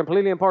 If I were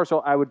completely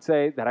impartial, I would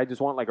say that I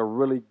just want like a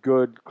really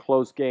good,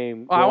 close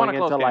game Oh, I want going a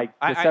close into game. like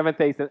the I- 7th,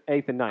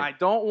 8th, and 9th. I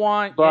don't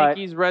want But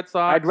Yankees, Red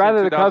Sox. I'd rather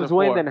in the Cubs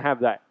win 2004. than have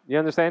that. You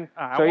understand?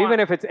 I So want- even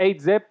if it's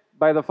 8-zip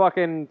by the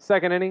fucking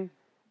second inning,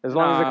 as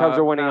long as the Cubs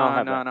are winning, I'll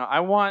have that. No.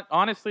 I want,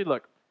 honestly,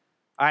 look,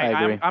 I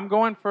agree. I'm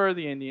going for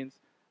the Indians,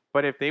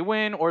 but if they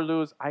win or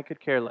lose, I could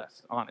care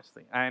less,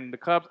 honestly. And the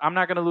Cubs, I'm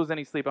not going to lose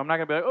any sleep. I'm not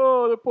going to be like,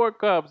 oh, the poor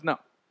Cubs. No.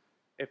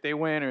 If they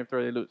win or if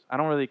they lose, I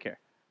don't really care.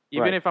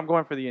 Even Right. if I'm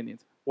going for the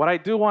Indians. What I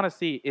do want to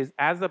see is,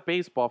 as a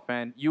baseball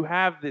fan, you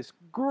have this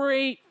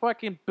great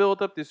fucking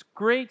build up, this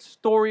great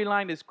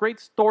storyline, this great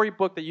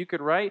storybook that you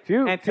could write.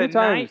 Few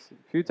tonight,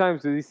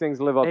 times do these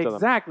things live up to them.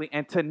 exactly.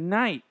 And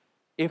tonight,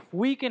 if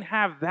we can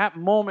have that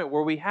moment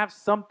where we have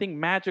something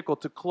magical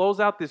to close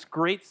out this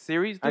great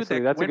series, dude, Actually,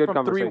 that that's a went good from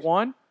conversation.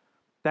 3-1,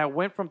 that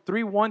went from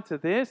 3-1 to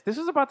this. This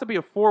is about to be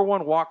a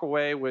 4-1 walk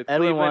away with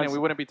Edwin Cleveland, and wants- we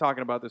wouldn't be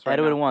talking about this right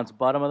Edwin now. wants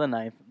bottom of the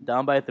ninth,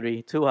 down by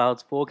 3, 2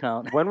 outs, full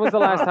count. When was the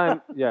last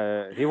time?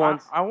 Yeah, he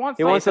wants. I want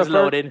He wants something- the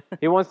Bases first, loaded.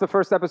 He wants the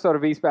first episode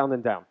of Eastbound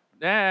and Down.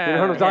 Yeah. You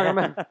know what I'm talking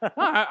about?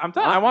 No, I'm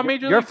telling you, I want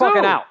Major You're League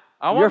fucking too. out.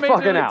 I You're want Major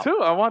fucking League out. too.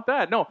 I want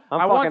that. No, I'm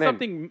I want fucking in.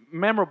 something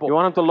memorable. You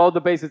want him to load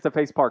the bases to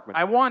face Parkman,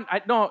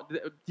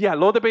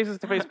 Load the bases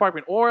to face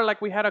Parkman, or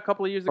like we had a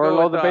couple of years ago. or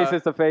load with, the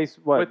bases to face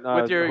what?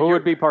 with your- who your-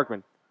 would be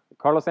Parkman?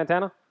 Carlos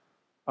Santana?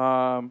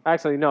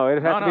 Actually, no.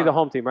 It has to be no. the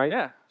home team, right?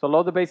 Yeah, So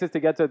load the bases to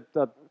get to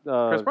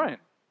Chris Bryant. no, He's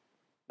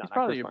not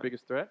probably Chris your Bryant.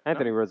 biggest threat.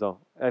 Anthony Rizzo.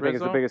 I think is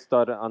the Rizzo? biggest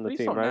stud on the He's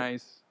team, so right?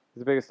 nice.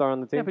 He's the biggest star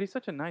on the team. Yeah, but he's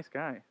such a nice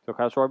guy. So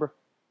Kyle Schwarber.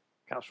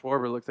 Kyle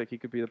Schwarber looks like he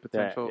could be the Yeah,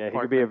 potential. he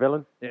could be a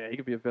villain. Yeah, he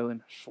could be a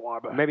villain.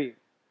 Schwarber. Maybe.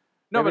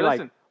 No, maybe but like,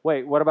 listen.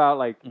 wait, what about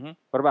Mhm.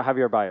 what about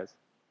Javier Baez?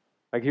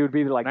 Like he would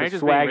be like Now the you're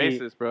just being swaggy.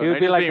 racist, bro. He Now would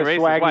be you're like just the being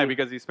racist. Why? swaggy.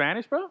 Because he's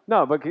Spanish, bro?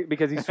 No, but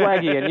because he's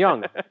swaggy and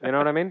young. You know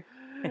what I mean?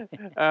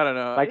 I don't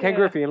know. Like Ken Yeah.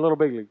 Griffey in Little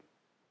Big League,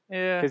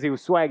 Yeah. because he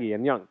was swaggy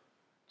and young.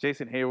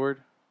 Jason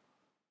Hayward.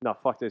 No,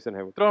 fuck Jason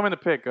Hayward. Throw him in the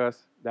pit,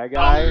 Gus. That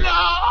guy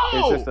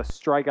is just a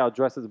strikeout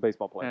dressed as a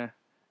baseball player. Yeah.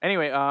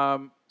 Anyway,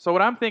 so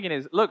what I'm thinking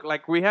is, look,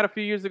 like we had a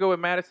few years ago with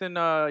Madison,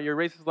 your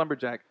racist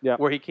lumberjack, Yeah.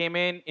 where he came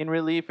in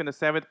relief in the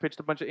 7th, pitched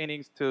a bunch of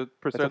innings to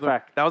preserve them.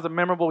 fact. That was a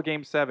memorable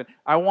Game 7.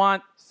 I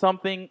want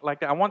something like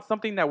that. I want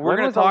something that we're When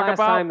going was to the talk last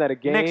about time that a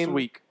next game-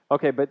 week.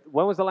 Okay, but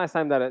when was the last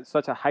time that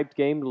such a hyped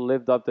game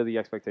lived up to the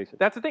expectations?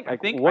 That's the thing. Like,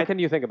 I think what can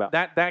you think about?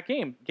 that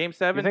game, Game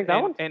 7, think that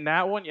one? and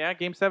that one, yeah,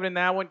 Game 7 and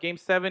that one, Game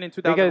 7 in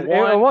Because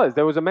 2001. it was.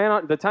 There was a man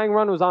on the tying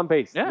run was on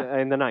base Yeah.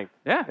 in the ninth.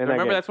 Yeah, in that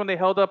remember game. that's when they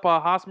held up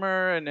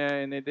Hosmer and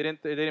they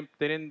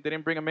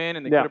didn't bring him in,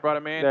 and they Yeah. could have brought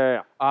him in.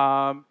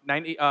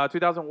 Yeah.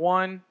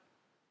 2001,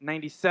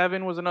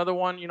 97 was another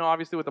one. You know,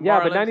 obviously with the Yeah,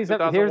 Marlins. but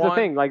 97. Here's the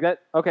thing, like that.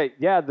 Okay,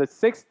 yeah, the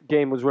sixth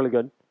game was really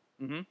good,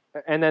 Mhm.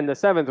 and then the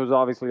seventh was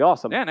obviously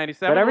awesome. Yeah,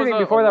 97. but everything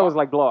was before that was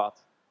like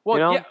blowouts. well,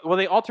 you know? yeah. Well,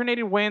 they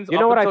alternated wins. You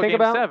up know what I until think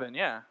Game about? 7.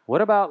 Yeah.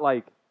 What about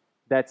like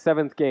that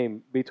seventh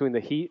game between the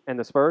Heat and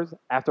the Spurs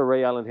after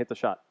Ray Allen hit the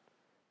shot?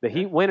 The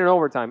Heat win in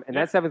overtime, and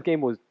Yeah. that seventh game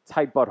was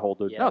tight butthole,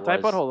 dude. Yeah, No, it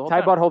tight was. butthole. the whole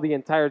Tight time. butthole the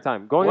entire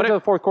time. Going What into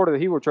if- the fourth quarter, the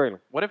Heat were trailing.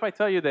 What if I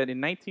tell you that in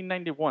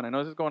 1991, I know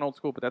this is going old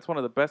school, but that's one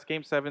of the best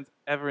Game 7s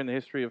ever in the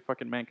history of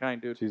fucking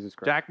mankind, dude. Jesus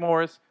Christ. Jack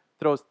Morris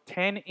throws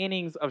 10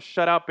 innings of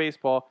shutout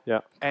baseball, Yeah.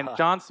 and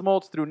John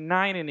Smoltz threw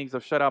 9 innings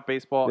of shutout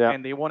baseball, Yeah.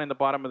 and they won in the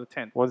bottom of the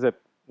 10th. 1-0.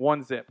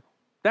 1-0.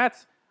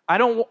 That's I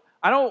don't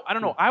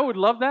know. I would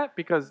love that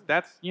because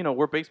that's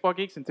we're baseball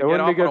geeks and to It get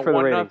wouldn't off be good on for a the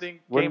 1 ratings. nothing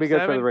Wouldn't Game be good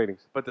 7, for the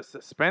ratings. but the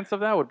suspense of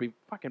that would be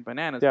fucking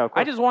bananas. Yeah, of I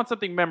course. just want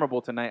something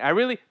memorable tonight.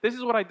 This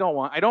is what I don't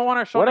want. I don't want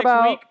our show What next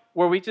about- week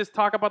where we just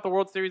talk about the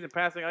World Series and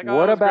passing like, oh,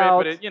 What it was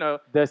about great,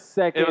 but The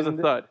second. it was a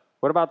thud.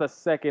 What about the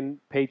second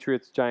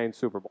Patriots Giants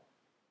Super Bowl?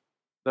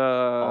 The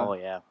Oh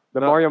yeah. The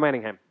The- Mario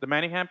Manningham. the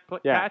Manningham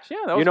Yeah. catch, yeah,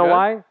 that was You know good.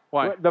 why?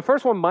 Why? The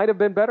first one might have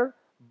been better,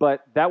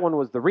 but that one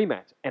was the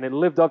rematch, and it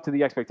lived up to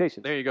the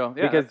expectations. There you go.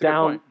 Yeah, because that's a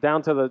good point.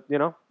 down to the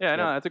Yeah,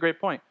 no, that's a great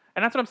point.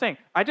 And that's what I'm saying.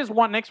 I just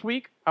want next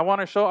week, I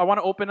want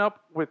to open up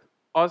with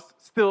us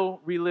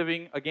still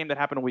reliving a game that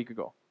happened a week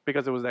ago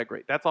because it was that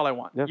great. That's all I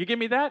want. Yeah. You give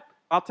me that,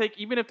 I'll take,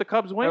 even if the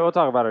Cubs win, Hey, we'll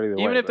talk about it either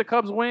way. even if the but-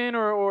 Cubs win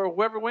or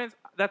whoever wins,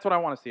 that's what I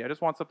want to see. I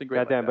just want something great.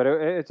 Goddamn, like but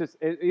it's just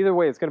either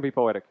way, it's going to be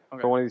poetic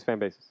Okay. for one of these fan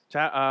bases.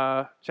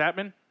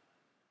 Chapman,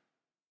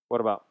 What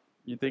about?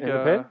 you think In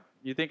the pit?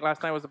 you think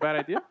last night was a bad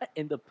idea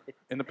In the pit.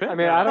 in the pit? I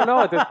mean, I don't know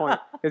at this point.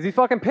 Is he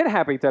fucking pit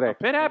happy today?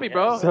 Pit happy,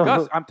 bro. So-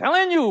 Gus, I'm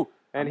telling you.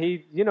 And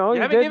he, You he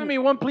haven't did- given me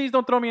one. Please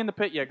don't throw me in the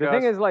pit yet, The Gus.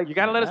 thing is, like, you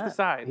got to let us Yeah.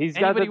 decide. He's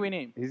got Anybody the- we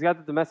name. He's got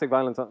the domestic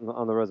violence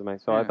on the resume,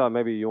 so I Yeah. thought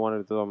maybe you wanted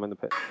to throw him in the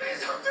pit.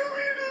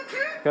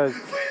 Because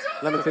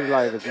Lemon City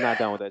Live is not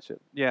down with that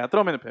shit. Yeah,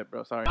 throw him in the pit,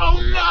 bro. Sorry.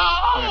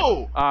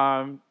 Oh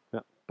no! Yeah.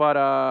 But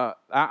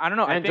I don't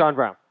know. I And think, John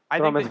Brown. I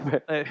Throw him think in the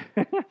pit.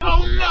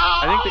 Oh no!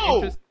 I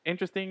think the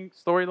interesting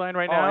storyline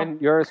right Oh, now,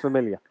 and yours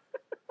familiar.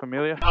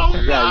 Familia. Oh,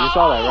 Yeah, you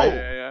saw that, right?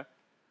 Yeah,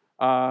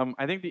 yeah.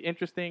 I think the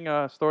interesting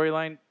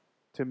storyline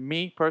to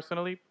me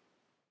personally,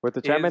 With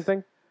the Chapman Is-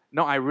 thing?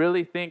 no, I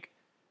really think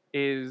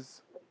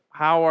is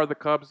how are the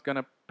Cubs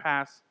gonna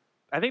pass?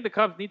 I think the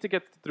Cubs need to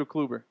get through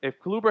Kluber. If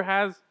Kluber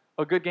has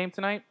a good game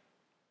tonight,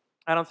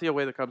 I don't see a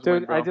way the Cubs win,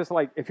 Dude, bro. I just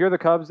like, if you're the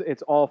Cubs,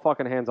 it's all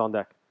fucking hands on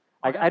deck.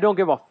 Like, Okay. I don't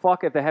give a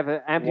fuck if they have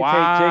to amputate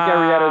Jake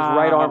Arrieta's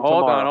right arm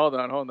Hold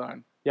tomorrow. hold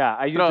on. Yeah,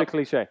 I use Throw- the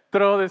cliche.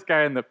 Throw this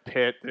guy in the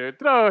pit, dude.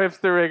 Throw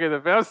hipster Rick in the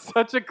pit. That was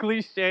such a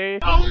cliche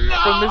Oh from no!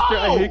 Mr.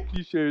 I hate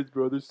cliches,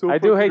 bro. They're so I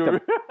do fucking hate them.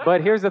 over-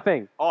 But here's the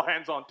thing. All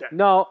hands on deck.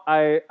 No,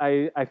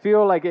 I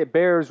feel like it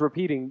bears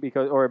repeating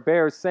or it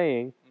bears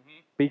saying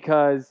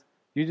because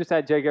you just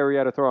had Jake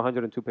Arrieta throw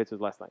 102 pitches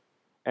last night.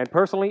 And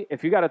personally,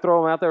 if you got to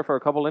throw him out there for a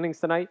couple innings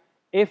tonight,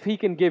 if he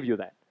can give you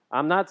that.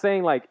 I'm not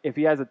saying like if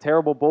he has a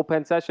terrible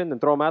bullpen session, then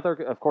throw him out there.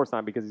 Of course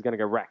not, because he's going to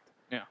get wrecked.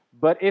 Yeah.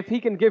 But if he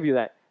can give you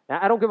that,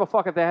 I don't give a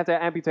fuck if they have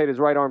to amputate his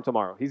right arm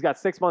tomorrow. He's got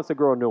 6 months to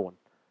grow a new one.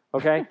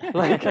 Okay?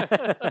 Like,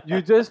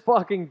 you just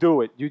fucking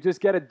do it. You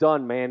just get it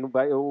done, man,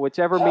 by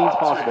whichever means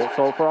possible.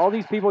 So for all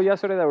these people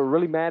yesterday that were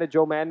really mad at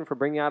Joe Madden for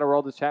bringing out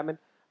Aroldis Chapman,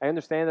 I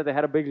understand that they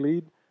had a big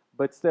lead,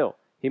 but still,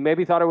 he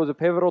maybe thought it was a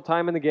pivotal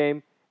time in the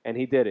game, and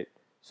he did it.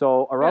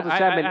 So Aroldis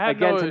Chapman, I have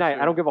again no tonight,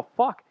 issue. I don't give a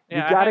fuck.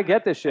 Yeah, You got to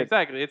get this shit.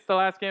 Exactly. It's the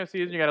last game of the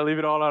season. You got to leave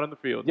it all out on the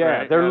field. Yeah,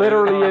 right? there Yeah,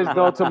 literally is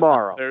no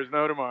tomorrow. There's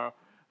no tomorrow.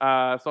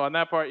 So on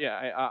that part,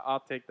 yeah, I'll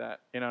take that.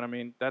 You know what I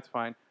mean? That's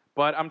fine.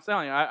 But I'm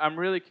telling you, I'm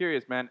really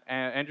curious, man.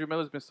 Andrew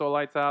Miller's been so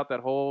lights out, that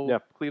whole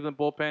Yep. Cleveland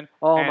bullpen.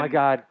 Oh, And- my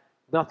God.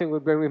 Nothing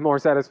would bring me more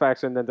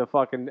satisfaction than to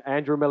fucking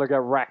Andrew Miller get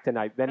racked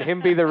tonight, than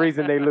him be the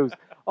reason they lose.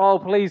 Oh,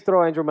 please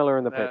throw Andrew Miller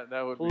in the pit.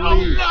 That would be.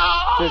 Please.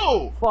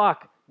 No! Just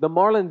fuck. The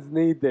Marlins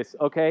need this,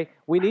 okay?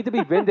 We need to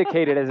be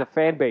vindicated as a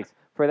fan base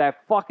for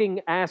that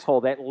fucking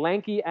asshole, that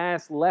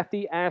lanky-ass,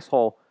 lefty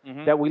asshole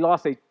Mhm. that we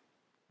lost a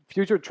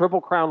future Triple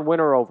Crown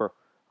winner over,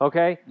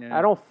 okay? Yeah.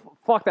 I don't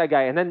fuck that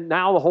guy. And then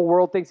now the whole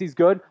world thinks he's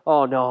good?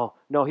 Oh, no.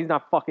 No, he's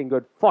not fucking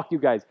good. Fuck you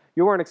guys.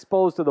 You weren't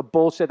exposed to the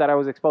bullshit that I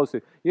was exposed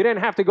to. You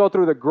didn't have to go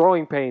through the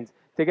growing pains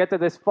to get to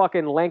this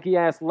fucking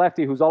lanky-ass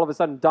lefty who's all of a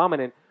sudden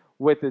dominant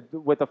with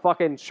the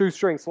fucking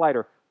shoestring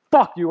slider.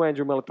 Fuck you,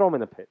 Andrew Miller. Throw him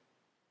in the pit.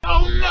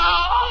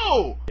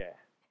 Oh no!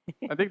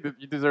 I think that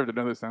you deserved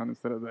another sound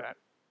instead of that.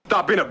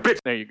 Stop being a bitch.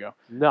 There you go.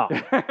 No.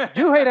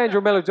 You hate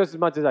Andrew Miller just as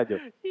much as I do.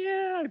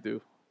 Yeah, I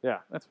do. Yeah.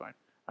 That's fine.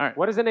 All right.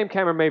 What does the name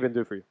Cameron Maven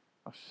do for you?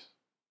 Oh,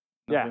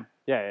 Yeah.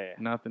 Yeah.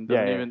 Nothing.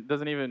 Yeah,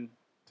 Doesn't even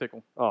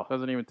tickle. Oh.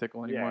 Doesn't even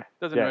tickle anymore. Yeah.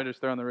 Doesn't Yeah.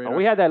 register on the radar.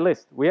 We had that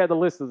list. We had the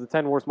list of the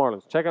 10 worst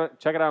Marlins. Check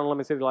it out on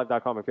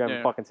lemoncitylive.com if you haven't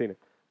Yeah. fucking seen it.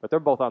 But they're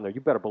both on there. You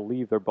better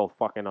believe they're both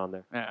fucking on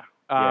there. Yeah.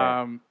 Yeah.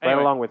 Right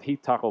Anyway. along with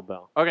Heat Taco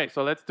Bell. Okay,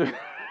 so let's do.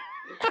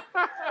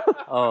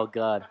 Oh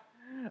God.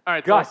 All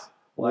right, Gus, So,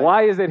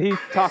 why is it Heat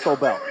Taco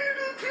Bell?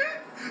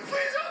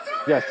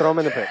 Yes, throw him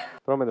in the pit.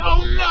 Throw him in the pit.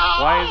 Oh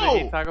no! why is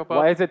it Heat Taco Bell?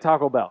 Why is it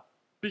Taco Bell?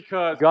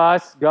 Because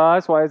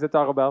Gus, why is it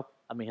Taco Bell?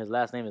 I mean, his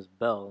last name is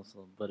Bell,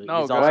 so, but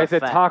No, he's Gus. also Why is it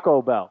fat.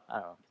 Taco Bell? I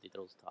don't know. 'Cause he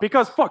throws tacos.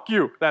 because fuck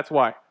you. That's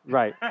why.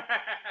 Right.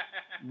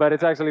 But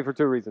it's actually for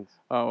two reasons.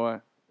 Oh,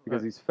 what?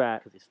 Because he's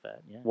fat, 'Cause he's fat.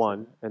 Yeah.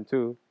 one, and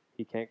two,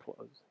 he can't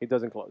close. He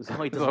doesn't close. No,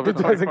 he He's doesn't. always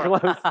He doesn't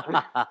open.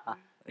 close.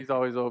 He's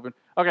always open.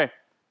 Okay,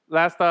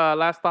 last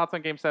thoughts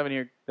on Game 7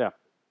 here. Yeah.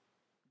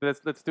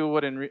 Let's do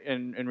what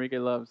Enrique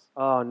loves.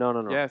 Oh,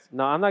 no. Yes.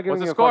 No, I'm not giving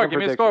What's you the a score? fucking Give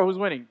me a prediction. score. Who's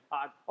winning?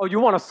 Oh, you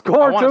want a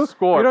score I want too? a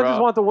score, You don't bro.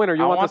 just want the winner.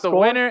 You I want want the the score?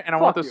 winner and I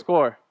want the Fuck you.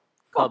 score.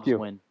 Cubs you.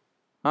 win.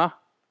 Huh?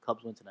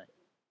 Cubs win tonight.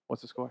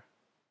 What's the score?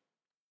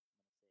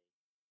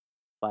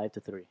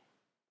 5-3.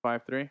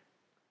 5-3.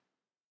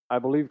 I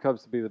believe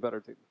Cubs to be the better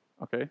team.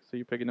 Okay, so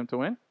you picking them to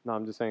win? No,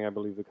 I'm just saying I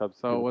believe the Cubs.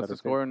 to be So the what's better the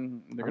score?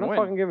 team. And they're I'm gonna not win.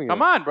 fucking giving you. Come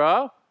that. on,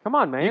 bro. Come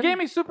on, man. You gave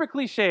me super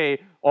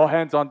cliche. All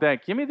hands on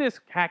deck. Give me this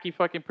hacky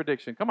fucking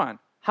prediction. Come on.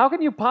 How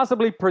can you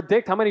possibly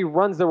predict how many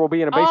runs there will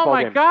be in a baseball Oh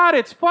my game? God!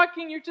 It's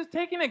fucking. You're just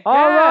taking a guess. All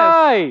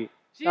right.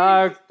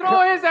 Jeez,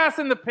 throw his ass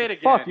in the pit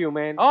again. Fuck you,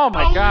 man. Oh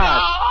my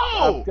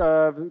God.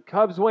 No!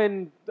 Cubs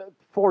win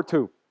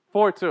 4-2.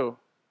 4-2. You're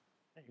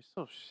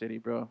so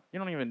shitty, bro. You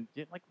don't even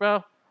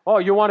bro. Oh,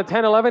 you want a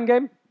 10-11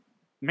 game?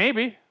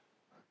 Maybe.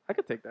 I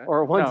could take that.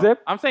 Or one No,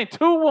 zip? I'm saying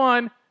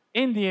 2-1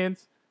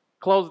 Indians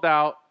closed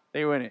out.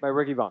 They win it. By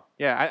Ricky Vaughn.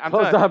 Yeah, I'm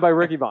Closed telling out by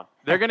Ricky Vaughn.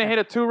 they're gonna hit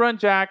a 2-run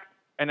jack,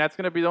 and that's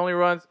gonna be the only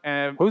runs.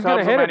 And Who's Cubs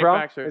going to will hit it, bro?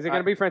 manufacture. Is it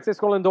going to be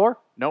Francisco Lindor?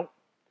 Nope.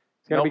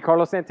 It's going to be Nope.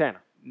 Carlos Santana.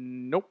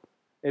 Nope.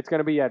 It's going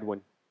to be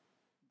Edwin.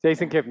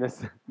 Jason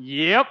Kipnis.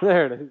 Yep.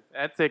 There it is.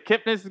 That's it.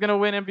 Kipnis is gonna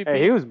win MVP.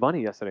 Hey, he was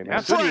money yesterday, man.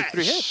 yeah, dude, he was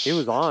 3 hits. He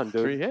was on,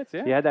 dude. 3 hits.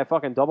 Yeah. He had that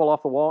fucking double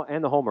off the wall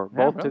and the homer,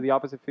 Yeah, both bro. to the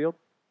opposite field.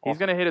 He's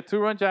gonna hit a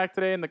 2-run jack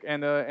today, and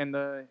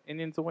the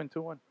Indians will win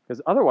 2-1.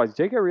 Because otherwise,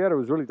 Jake Arrieta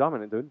was really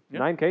dominant, dude. Yeah.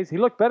 9 Ks. He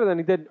looked better than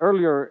he did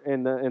earlier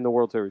in the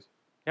World Series.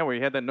 Yeah, where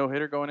he had that no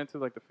hitter going into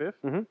like the 5th.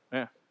 Mhm. Yeah.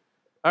 All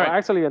Well, right.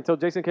 actually, until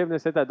Jason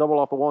Kipnis hit that double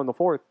off the wall in the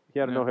 4th, he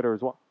had a Yeah. no hitter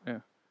as well. Yeah.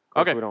 Of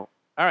course Okay. We don't.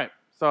 All right.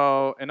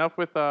 So enough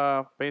with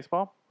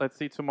baseball. Let's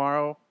see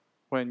tomorrow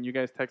when you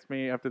guys text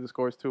me after the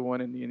score is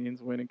 2-1 and the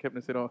Indians win and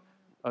Kipnis hit a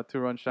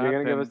 2-run shot. You're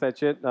gonna give then- us that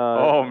shit?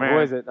 Oh, man. Who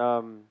is it?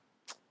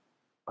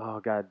 Oh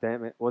god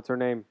damn it! What's her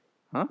name?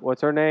 Huh?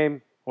 What's her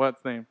name?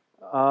 What's name?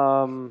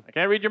 Um, I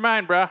can't read your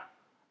mind, bruh.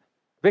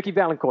 Vicky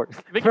Valancourt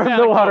Vicky from the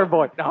Valancourt. Water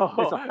Boy.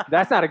 No.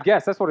 That's not a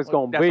guess. That's what it's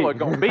gonna That's be. what it's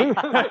gonna be.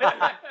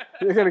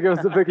 You're gonna give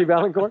us the Vicky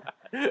Valancourt?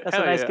 That's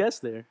Hell a nice yeah. guess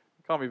there.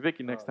 Call me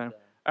Vicky next Oh, time. okay.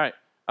 All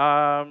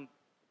right.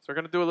 So we're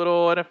gonna do a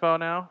little NFL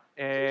now.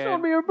 She And showed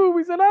me her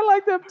boobies, and I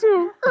like them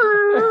too.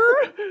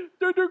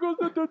 there goes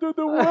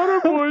the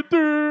water boy.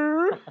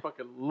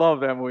 Fucking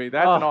love that movie.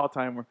 That's an Oh.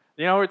 all-timer.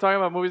 You know, we're talking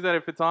about movies that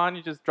if it's on,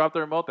 you just drop the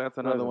remote. That's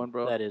another Listen, one,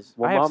 bro. That is.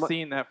 Well, I have Mama-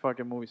 seen that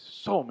fucking movie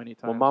so many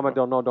times. Well, Mama bro.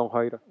 don't know, don't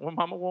hate her. When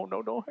Mama won't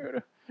know, don't hurt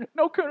her.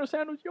 No, Colonel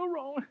Sanders, you're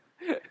wrong.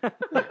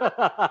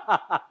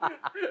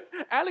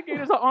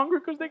 Alligators are hungry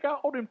because they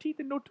got all them teeth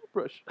and no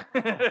toothbrush.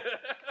 I fucking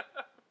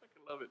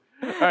love it.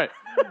 All right.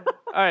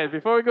 All right,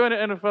 before we go into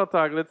NFL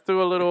talk, let's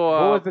do a little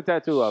Who was the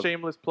tattoo of?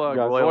 shameless plug.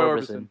 Gus. Roy Roy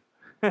Orbison.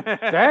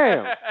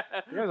 Damn.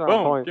 You guys are on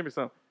Boom. point. Give me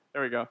some.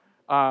 There we go.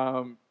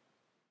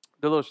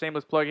 The little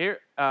shameless plug here.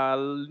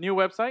 New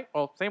website.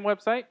 Well, same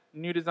website.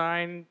 New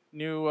design.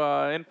 New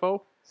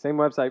info. Same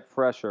website,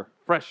 fresher.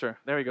 Fresher.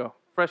 There we go.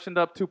 Freshened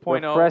up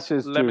 2.0. The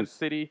freshest Lemon juice.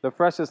 City. The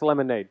freshest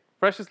lemonade.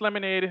 Freshest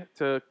lemonade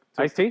to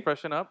Iced tea?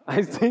 freshen up.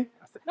 Iced tea?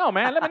 No,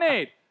 man,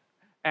 lemonade.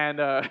 And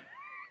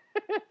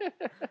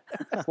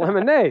It's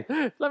lemonade.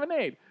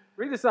 lemonade.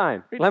 Read the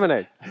sign. Read the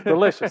Lemonade.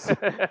 Delicious. I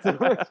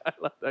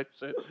love that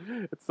shit.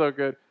 It's so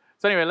good.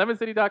 So anyway,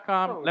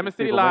 lemoncity.com, Oh, these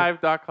people, man.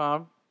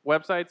 lemoncitylive.com.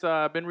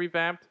 Website's been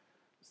revamped.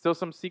 Still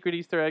some secret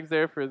Easter eggs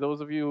there for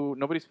those of you who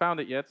nobody's found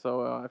it yet.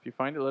 So if you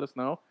find it, let us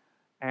know.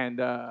 And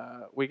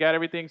we got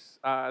everything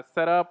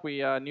set up.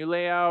 We new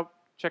layout.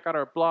 Check out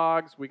our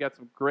blogs. We got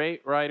some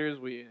great writers.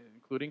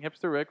 Including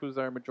Hipster Rick, who's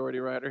our majority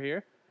writer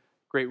here.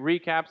 Great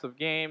recaps of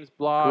games,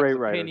 blogs, Great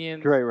writers.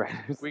 opinions. Great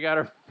writers. We got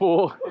our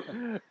full.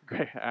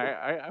 Great.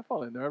 I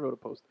fall in there. I wrote a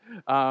post.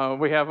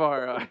 We have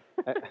our.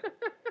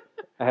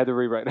 I had to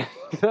rewrite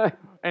it.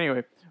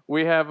 Anyway,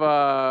 we have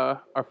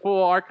our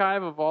full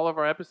archive of all of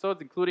our episodes,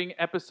 including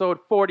episode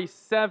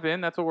 47.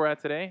 That's what we're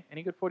at today.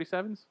 Any good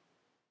 47s?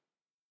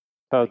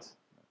 Totes.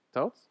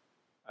 Totes?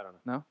 I don't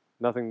know. No?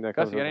 Nothing that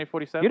Gus, comes you got up. any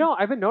 47? You know,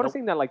 I've been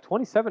noticing that like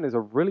 27 is a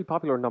really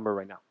popular number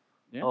right now.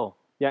 Yeah. Oh,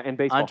 Yeah, in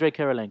baseball. Andre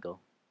Karolinko.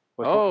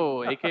 What's it?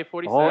 Oh,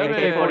 AK-47. Oh,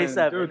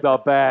 AK-47. Dude, the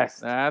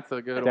best. That's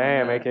a good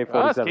Damn, one. AK-47.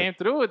 Gus came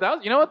through with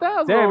that. You know what that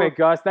was? Damn it,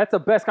 Gus. That's the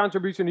best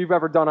contribution you've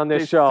ever done on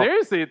this Dude, show.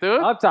 seriously,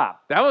 dude. Up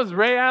top. That was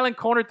Ray Allen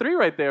corner 3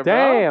 right there, bro.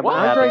 Damn, What?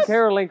 Andre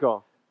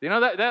Karolinko. You know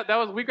that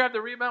was we grabbed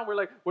the rebound. We're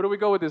like, where do we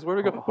go with this? Where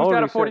do we go? Who's Holy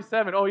got a shit.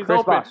 47? Oh, he's Chris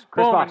open. Bosh.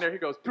 Chris Boom, Bosh. and there he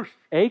goes.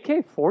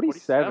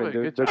 AK-47, dude.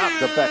 good The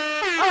job. best.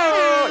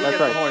 Oh, he That's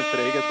gets right. the horns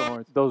today. He gets the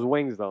horns. Those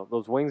wings, though.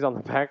 Those wings on the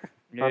back.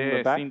 Yeah, on the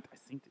I back. seen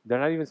it. They're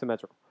not even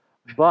symmetrical.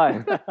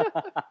 But,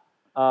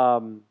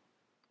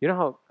 you know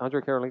how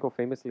Andre Karolinko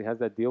famously has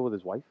that deal with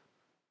his wife?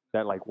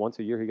 That, like, once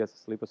a year he gets to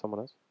sleep with someone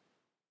else?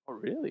 Oh,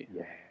 really?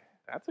 Yeah.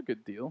 That's a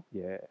good deal.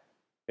 Yeah.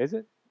 Is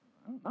it?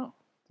 I don't know.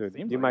 Dude,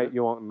 Seems you like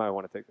might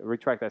want to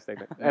retract that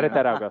statement. Edit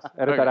that out, Gus.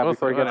 Edit Okay, that out we'll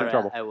before he see. gets in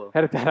Whatever. trouble. I will.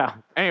 Edit that out.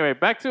 Anyway,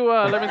 back to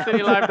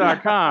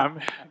lemoncitylive.com.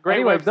 Great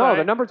Anyways, website. no,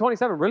 the number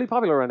 27, really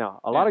popular right now.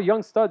 A lot Yeah. of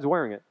young studs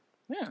wearing it.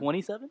 Yeah.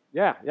 27?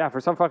 Yeah, for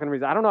some fucking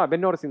reason. I don't know. I've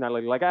been noticing that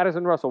lately. Like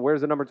Addison Russell, where's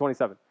the number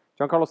 27?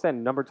 Giancarlo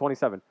Stanton, number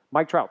 27.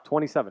 Mike Trout,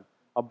 27.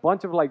 A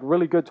bunch of like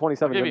really good I'll 27s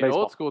give in you an baseball.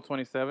 old school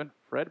 27.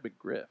 Fred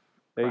McGriff.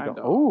 There you Crime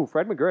go. dog. Ooh,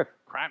 Fred McGriff.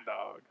 Crime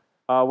dog.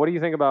 What do you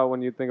think about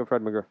when you think of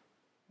Fred McGriff?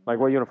 Like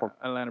what uniform?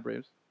 Atlanta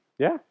Braves.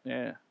 Yeah?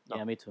 Yeah. No.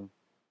 Yeah, me too.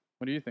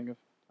 What do you think of?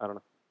 I don't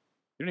know.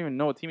 You don't even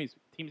know what teams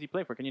he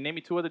played for. Can you name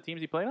me 2 other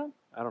teams he played on?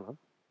 I don't know.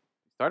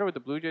 Started with the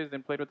Blue Jays,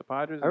 then played with the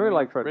Padres. I and really then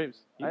like Fred. Braves.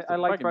 He's I a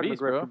like fucking Fred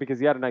beast, McGriff bro. because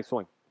he had a nice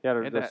swing. He had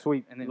Had the that-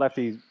 sweet and then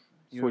lefty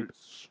He sweep. would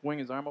swing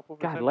his arm up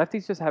over God, his head.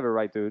 lefties just have it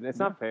right, dude. It's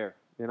Yeah. not fair,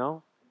 you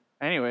know?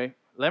 Anyway,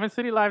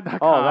 lemoncitylive.com.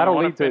 Oh, that'll I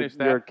wanna lead to finish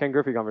that. your Ken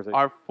Griffey conversation.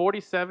 Our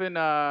 47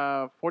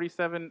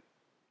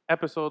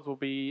 episodes will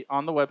be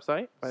on the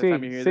website by the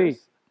time you hear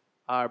this.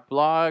 Our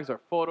blogs, our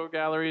photo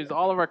galleries,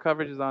 all of our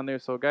coverage is on there.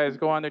 So, guys,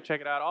 go on there,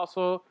 check it out.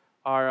 Also,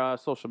 our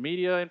social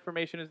media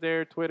information is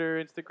there: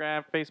 Twitter,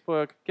 Instagram,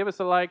 Facebook. Give us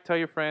a like, tell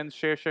your friends,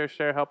 share,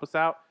 help us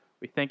out.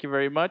 We thank you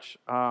very much.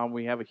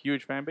 We have a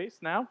huge fan base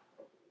now.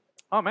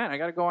 Oh, man, I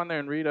got to go on there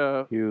and read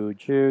a...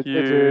 Huge. It's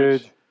Huge.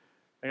 huge.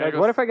 I gotta Like, go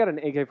what if I got an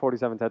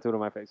AK-47 tattooed on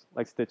my face?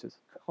 Like stitches.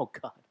 Oh,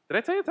 God. Did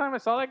I tell you the time I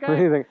saw that What do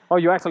guy? you think? Oh,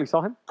 you actually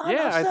saw him?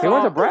 Yeah, I He saw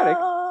went to Braddock.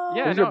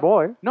 Yeah, He's no, your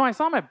boy. No, I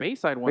saw him at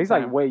Bayside one He's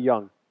time. like way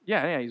young.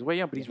 Yeah, he's way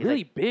young, but he's He's really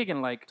like- big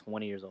and like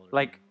 20 years old.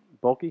 like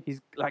Bulky?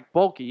 he's like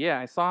bulky. Yeah,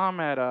 I saw him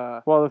at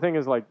Well, the thing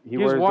is, like, he He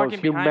was wears those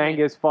walking behind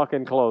me. humongous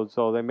fucking clothes,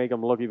 so they make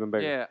him look even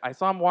bigger. yeah, I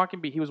saw him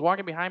walking. He was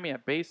walking behind me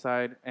at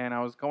Bayside, and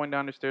I was going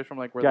down the stairs from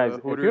like where Guys, the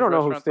if Hooters you don't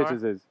know who restaurants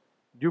Stitches are. is,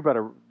 you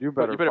better You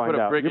find put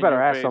a out. brick You in better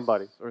your ask face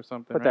somebody. or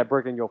something. Put right? that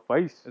brick in your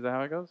face. Is that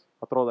how it goes?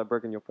 I'll throw that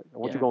brick in your face.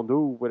 What Yeah. you gonna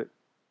do with it?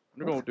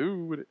 What are you gonna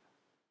do with it?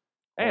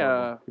 Hey,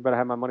 You better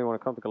have my money when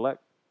it comes to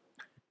collect.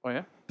 oh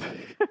yeah.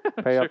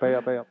 Pay Sure. up, pay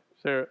up, pay up.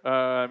 Sure.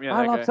 Yeah, I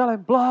that love guy.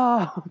 selling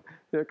blah.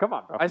 Yeah, come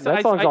on, bro. I,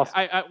 That song's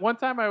awesome. one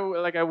time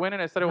I went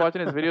and I started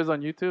watching his videos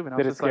on YouTube, and I was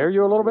Did it just scare like,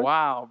 you a little bit?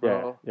 Wow,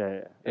 bro. Yeah.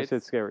 That It's-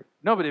 shit's scary.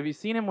 No, but have you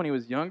seen him when he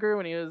was younger?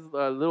 When he was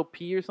Little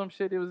P or some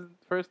shit? It was his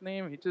first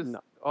name. He just. No.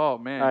 Oh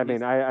man. I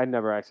mean, I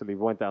never actually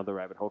went down the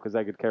rabbit hole because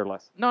I could care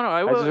less. No.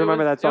 I just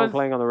remember that song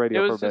playing on the It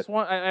radio for was a bit. just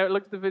one. I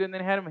looked at the video and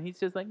then had him, and he's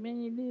just like,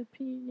 man, you Little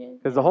P.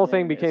 Because the whole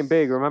thing became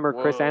big. Remember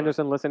Chris Whoa.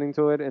 Anderson listening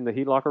to it in the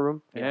Heat locker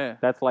room? Yeah.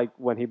 That's like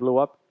when he blew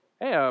up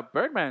Hey,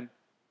 Birdman,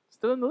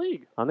 still in the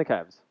league. on the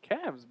Cavs.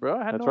 Cavs, bro.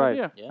 I had That's no right.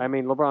 idea. Yeah. I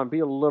mean, LeBron, be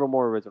a little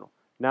more original.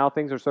 Now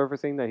things are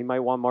surfacing that he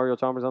might want Mario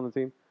Chalmers on the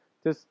team.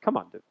 Just come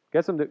on, dude.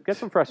 Get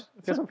some fresh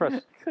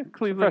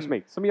Cleveland.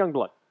 meat, some young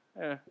blood.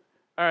 Yeah.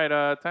 All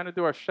right. Time to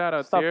do our shout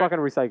outs Stop here. fucking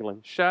recycling.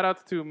 Shout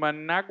outs to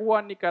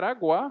Managua,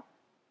 Nicaragua,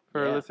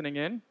 for Yeah. listening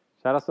in.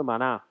 Shout out to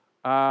Mana.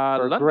 For a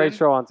London. great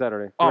show on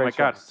Saturday. Oh Great my show.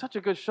 God, such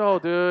a good show,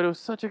 dude. It was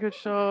such a good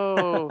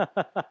show.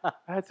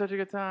 I had such a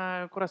good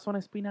time. Corazón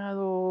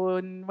Espinado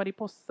and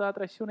Mariposa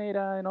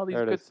Traicionera and all these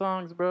There it good is.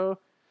 songs, bro.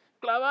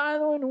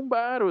 Clavado en un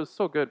bar. It was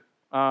so good.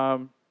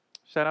 Shout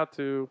out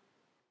to.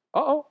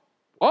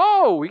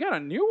 Oh, we got a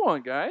new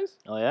one, guys.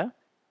 Oh yeah.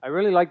 I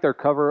really like their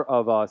cover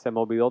of Se Me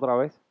Olvidó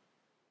Otra Vez.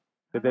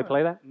 Did they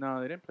play that?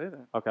 No, they didn't play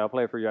that. Okay, I'll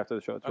play it for you after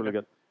the show. It's really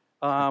Okay.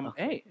 good.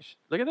 Hey,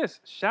 look at this.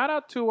 Shout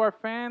out to our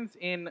fans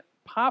in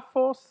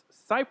Paphos,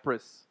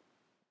 Cyprus.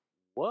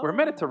 What? We're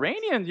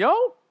Mediterranean, yo.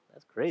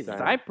 That's crazy. Sorry.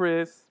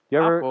 Cyprus, You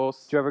ever-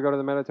 Paphos. Did you ever go to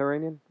the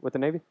Mediterranean with the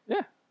Navy?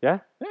 Yeah. Yeah?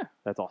 Yeah.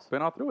 That's awesome.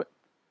 Been all through it.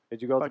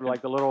 Did you go Fucking- through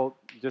like the little,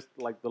 just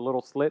like the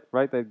little slit,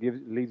 right, that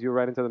leads you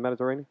right into the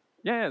Mediterranean?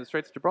 Yeah, the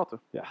Straits of Gibraltar.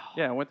 Yeah.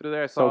 Yeah, I went through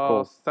there. I So saw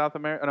cool. South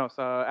America, no,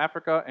 saw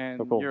Africa and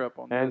So cool. Europe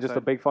on the And other just the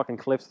side. big fucking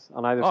cliffs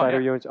on either Oh, side yeah.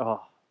 of you. And,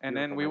 And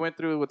then beautiful, we man. went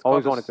through what's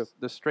Always called wanted to.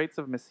 the Straits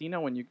of Messina.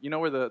 When you know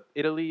where the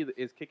Italy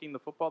is kicking the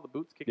football, the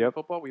boots kicking Yep. the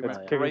football. We It's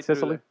went kicking right through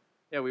Sicily? there.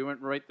 Yeah, we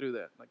went right through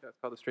that. Like that's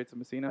called the Straits of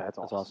Messina. That's That's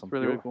awesome. awesome. It's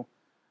really, really Beautiful.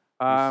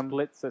 cool. You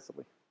split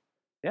Sicily.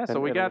 Yeah, so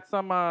and we Italy.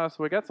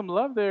 got some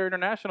love there,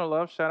 international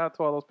love. Shout out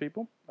to all those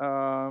people.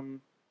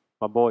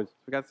 My boys.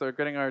 We got started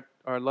getting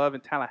our love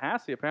in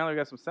Tallahassee. Apparently, we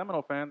got some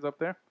Seminole fans up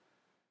there,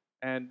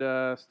 and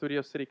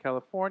Studio City,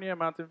 California,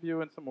 Mountain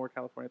View, and some more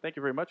California. Thank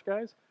you very much,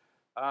 guys.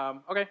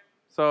 Okay,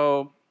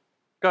 so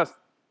Gus,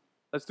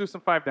 let's do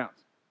some 5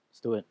 downs. Let's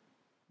do it.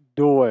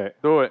 Do it.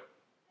 Do it.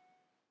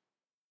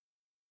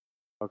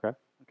 Okay.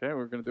 Okay,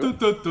 we're gonna do it.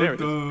 There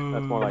it is.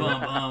 That's more like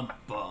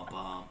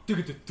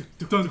it.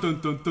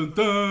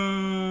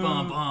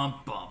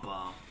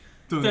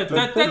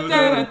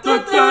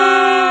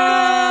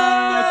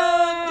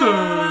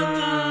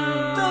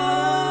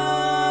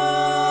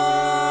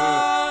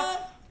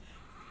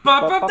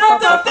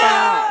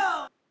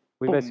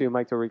 We miss you,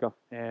 Mike Tirico.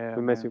 Yeah,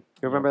 We miss man. you.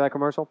 You remember that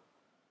commercial?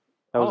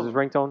 That was Oh. his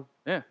ringtone?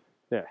 Yeah.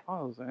 Yeah.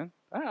 Oh, man.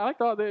 I like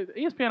the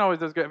ESPN always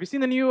does good. Have you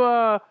seen the new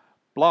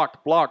blocked?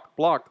 Oh,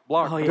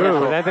 Dude, yeah.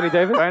 with Anthony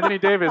Davis? Anthony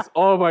Davis.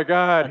 Oh my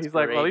God. That's He's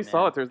like, well, at great, least man.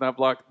 solitaire's not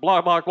blocked.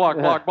 Block, block,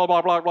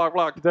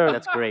 block. Dude,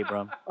 That's great,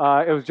 bro.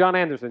 it was John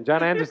Anderson.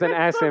 John Anderson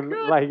asked so him,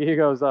 good. like, he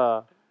goes,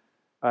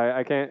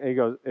 I can't, he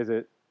goes,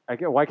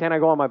 why can't I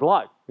go on my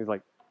blog? He's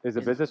like, is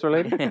it business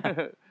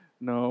related?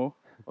 No.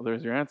 Well,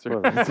 there's your answer.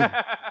 Well,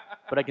 that's-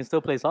 But I can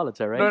still play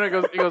solitaire, right? No, he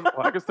goes,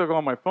 well, I can still go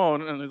on my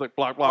phone. And he's like,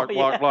 block. Oh,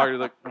 yeah. He's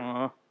like,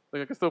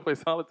 like I can still play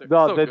solitaire.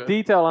 No, So the good.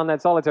 detail on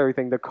that solitary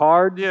thing, the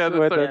cards Yeah,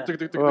 with that's the,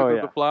 like, oh,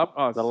 yeah. the flop.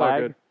 Oh, it's the so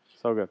lag. good.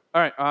 So good.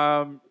 All right.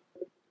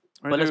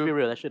 But let's be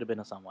real. That should have been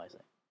a Samwise.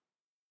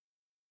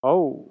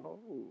 Oh,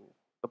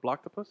 The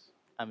Blocktopus?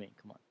 I mean,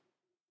 come on.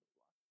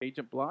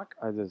 Agent Block?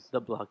 I just,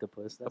 The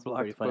Blocktopus. That's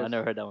pretty Blocktopus. funny. I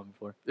never heard that one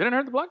before. You didn't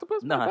heard the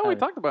Blocktopus? No, I I thought we haven't.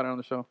 talked about it on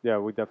the show. yeah,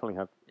 we definitely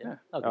have. Yeah.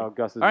 Okay. Oh,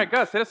 Gus is. All right,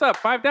 Gus, hit us up.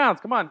 5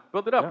 downs. Come on,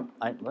 build it up.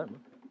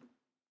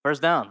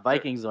 First down.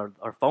 Vikings are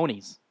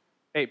phonies.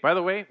 Hey, by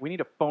the way, we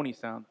need a phony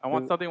sound. I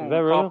want Is- something is when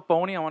that we call really?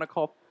 phony. I want to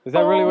call. Is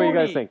that really what you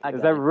guys phony. think? I Is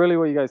got that it. really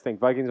what you guys think?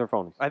 Vikings are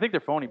phonies. I think they're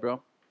phony,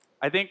 bro.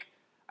 I think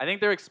they're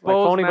Like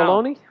exposed. phony now.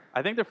 baloney?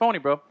 I think they're phony,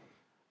 bro.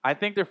 I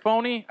think they're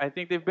phony. I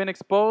think they've been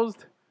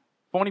exposed.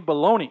 Phony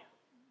baloney.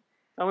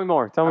 Tell me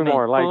more. Tell me I mean,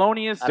 more. Like,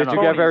 Felonious. I did don't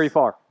you know. get very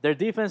far? Their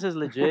defense is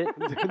legit.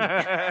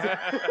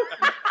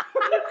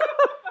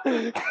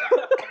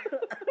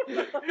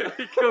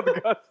 He killed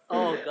Gus.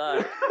 Oh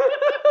God,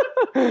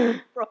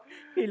 bro,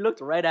 he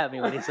looked right at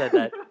me when he said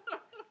that.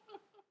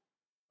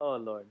 Oh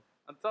Lord.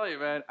 I'm telling you,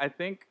 man.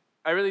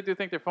 I really do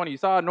think they're phony. You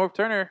saw Norv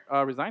Turner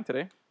resign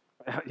today.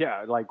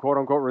 Yeah, like quote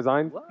unquote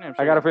resigned. What? Yeah, I'm I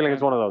sure got a that's feeling fine.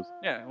 it's one of those.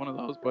 Yeah, one of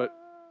those. But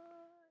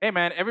hey,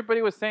 man,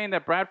 everybody was saying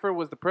that Bradford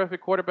was the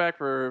perfect quarterback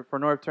for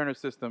Norv Turner's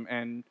system,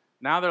 and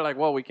now they're like,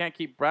 well, we can't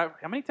keep Brad.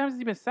 How many times has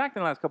he been sacked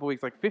in the last couple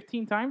weeks? Like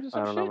 15 times or I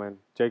some don't shit? know, man.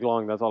 Jake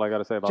Long, that's all I got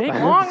to say about Jake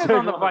that. Long is Jake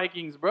on the Long.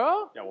 Vikings,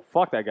 bro. Yeah, well,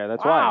 fuck that guy.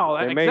 That's Wow,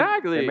 why.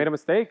 exactly. They made a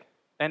mistake.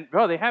 And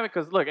bro, they have it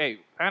because look, hey,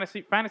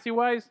 fantasy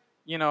wise,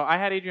 you know, I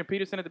had Adrian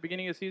Peterson at the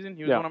beginning of the season.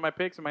 He was Yeah. one of my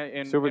picks in Super one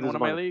of my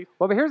disappointing. leagues.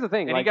 Well, but here's the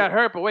thing. And like, he got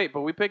hurt, but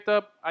we picked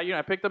up.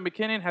 I picked up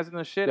McKinnon, hasn't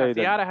done shit. Yeah, he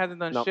did. Asiata hasn't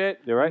done No, shit.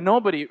 you're right.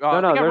 Nobody. No,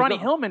 they got there's Ronnie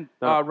no- Hillman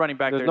no. running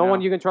back There's there no now.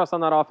 one you can trust on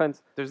that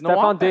offense. There's no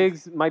Stephon offense.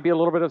 Diggs might be a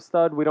little bit of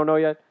stud. We don't know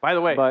yet. By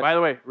the way, but-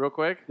 real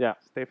quick. Yeah.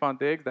 Stephon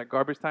Diggs, that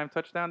garbage time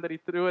touchdown that he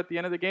threw at the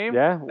end of the game.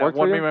 Yeah, that worked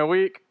won for me you? my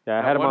week. Yeah,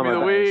 I That had him won on me my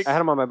the bench. week. I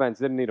had him on my bench.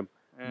 Didn't need him.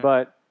 Yeah.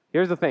 But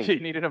here's the thing. He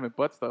needed him in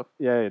butt stuff.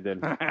 Yeah, he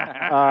did.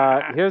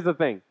 Here's the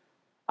thing.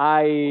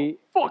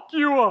 Fuck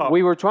you up.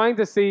 We were trying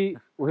to see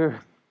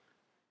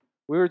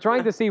we were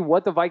trying to see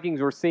what the Vikings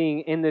were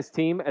seeing in this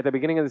team at the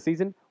beginning of the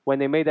season when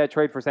they made that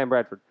trade for Sam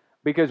Bradford,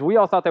 because we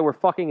all thought they were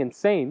fucking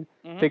insane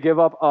to give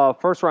up a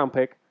first round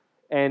pick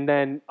and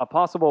then a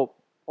possible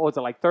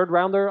third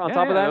rounder on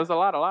top of that There was a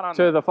lot on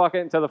to the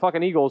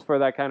fucking Eagles for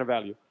that kind of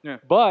value. Yeah.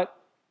 But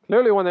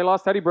clearly, when they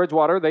lost Teddy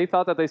Bridgewater, they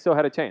thought that they still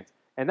had a chance,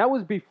 and that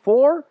was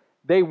before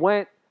they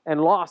went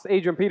and lost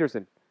Adrian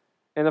Peterson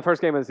in the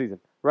first game of the season,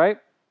 right?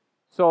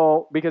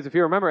 So, because if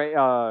you remember,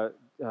 Hill.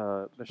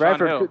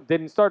 Bradford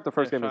didn't start the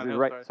first Yeah, game of the Sean season, Hill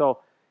right? started. So,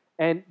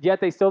 And yet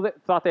they still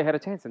thought they had a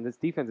chance, and this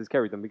defense has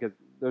carried them because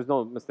there's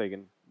no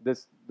mistaking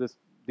this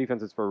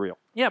defense is for real.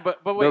 Yeah,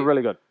 but wait. They're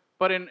really good.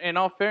 But in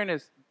all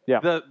fairness, Yeah.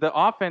 the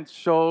offense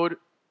showed,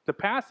 the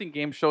passing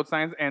game showed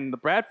signs, and the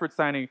Bradford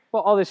signing,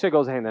 Well, all this shit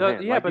goes hand in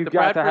hand. yeah, Like, but you the got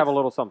to have a Bradford's-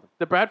 little something.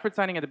 the Bradford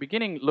signing at the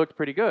beginning looked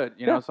pretty good.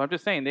 You know, Yeah. so I'm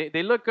just saying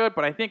they look good,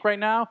 but I think right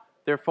now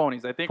they're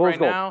phonies. I think Fool's right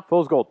gold. now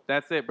Fool's gold.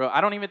 that's it, bro.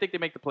 I don't even think they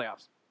make the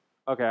playoffs.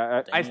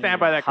 Okay. I stand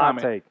by that Hot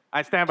comment. take.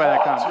 I stand by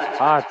that comment.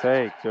 Hot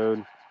take,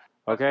 dude.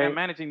 Okay. I'm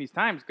managing these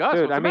times, Gus.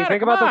 Dude, what's I the mean, matter? think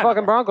Come about the on.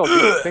 fucking Broncos.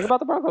 Dude. Think about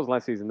the Broncos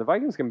last season. The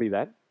Vikings can be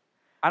that.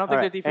 I don't think All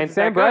their right. defense And is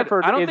Sam that good.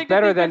 Bradford I don't is think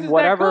their better defense than is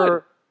that good.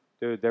 whatever.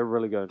 Dude, they're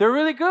really good. They're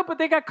really good, but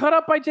they got cut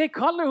up by Jay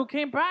Cutler, who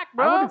came back,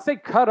 bro. I wouldn't say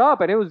cut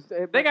up, and it was.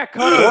 They got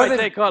cut up more by than-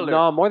 Jay Cutler.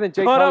 No, more than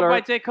Jay cut Cutler. up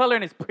by Jay Cutler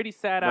and his pretty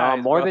sad No,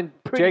 eyes. more bro. than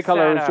Pretty Jay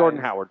Cutler sad is Jordan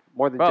eyes. Howard.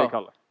 More than Bro. Jay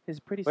Cutler. His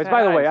pretty Which, sad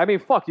by the way, eyes. I mean,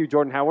 fuck you,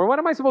 Jordan Howard. What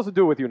am I supposed to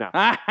do with you now?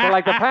 For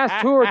like the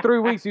past 2 or 3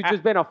 weeks, you've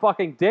just been a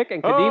fucking dick,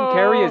 and Kadeem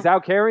Carey is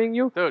out carrying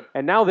you. Dude.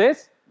 And now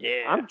this?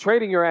 Yeah. I'm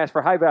trading your ass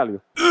for high value.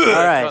 All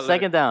right, Cutler.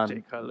 second down.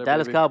 Jay Cutler,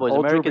 Dallas baby. Cowboys,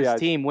 Old America's droopy eyes.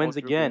 team wins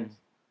Old again. Droopy.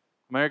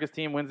 America's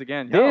team wins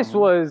again. This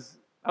was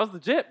That was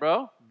legit,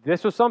 bro.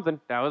 something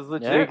That was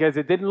legit. Yeah. because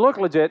it didn't look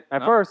legit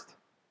at No. first.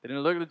 It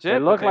didn't look legit. It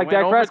but looked they like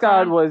went Dak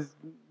Prescott overtime. was,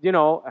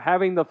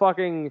 having the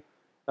fucking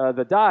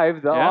the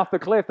dive, Yeah. off the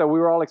cliff that we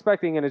were all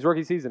expecting in his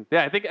rookie season.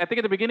 Yeah, I think at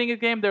the beginning of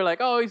the game they're like,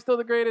 oh, he's still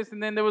the greatest,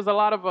 and then there was a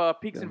lot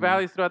of peaks and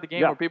valleys throughout the game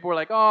Yeah. where people were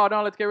like, oh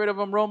no, let's get rid of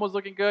him. Romo's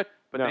looking good,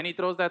 but Yeah. then he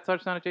throws that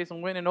touchdown to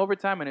Jason Witten in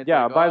overtime, and it's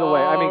Yeah, like, by the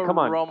way, I mean, oh, come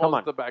on, Romo's come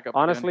on. the backup.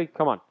 Honestly,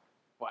 come on.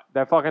 What?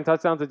 That fucking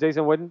touchdown to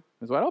Jason Witten?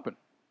 it's wide open.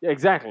 Yeah,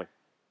 exactly.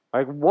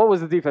 Like, what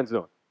was the defense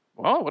doing?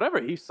 Well, whatever.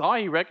 He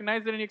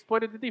recognized it, and he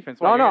exploited the defense.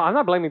 No, Why, no, you're- I'm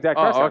not blaming Dak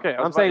Oh, Prescott. okay. I was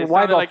I'm about- saying it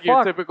why sounded the like your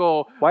fuck?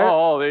 typical. Why-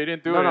 Oh, they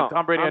didn't do No, it.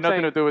 Tom Brady I'm had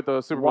nothing saying, to do with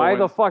the Super Bowl. Why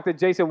the wins. fuck did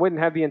Jason Witten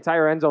have the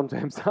entire end zone to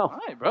himself? All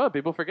right, bro.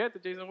 People forget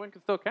that Jason Witten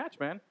can still catch,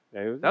 man.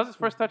 Yeah, he was- That was his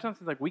first touchdown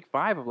since like week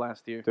 5 of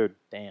last year. Dude,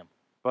 Damn.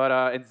 But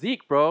and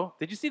Zeke, bro,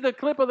 did you see the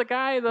clip of the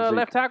guy, the Zeke.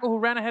 left tackle who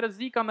ran ahead of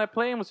Zeke on that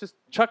play and was just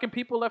chucking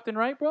people left and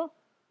right, bro?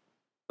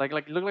 Like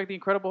looked like the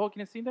Incredible Hulk. You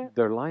didn't see that?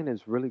 their line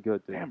is really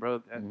good, dude. Damn,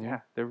 bro. Yeah,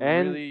 they're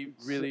And- really,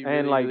 really,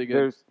 and really, like, really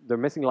good. they're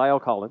missing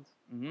Lyle Collins,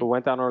 Mhm. who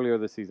went down earlier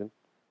this season,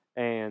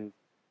 and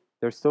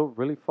they're still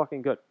really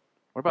fucking good.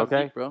 What about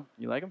okay. Zeke, bro?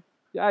 You like him?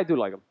 Yeah, I do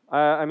like him.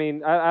 I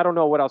mean, I don't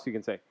know what else you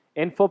can say.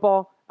 In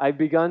football, I've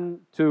begun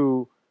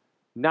to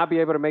not be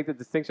able to make the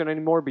distinction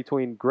anymore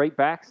between great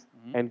backs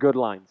Mhm. and good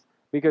lines.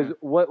 Because Yeah.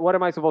 what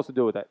am I supposed to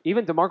do with that?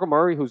 Even DeMarco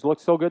Murray, who's looked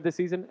so good this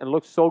season and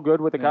looks so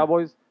good with the Yeah.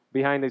 Cowboys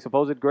behind a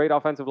supposed great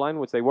offensive line,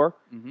 which they were,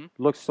 Mm-hmm.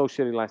 looks so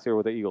shitty last year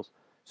with the Eagles.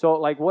 So,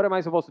 like, what am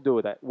I supposed to do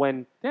with that?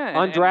 When Yeah,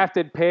 and-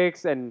 undrafted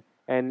picks and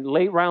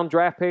late round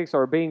draft picks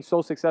are being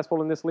so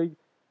successful in this league,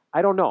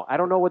 I don't know. I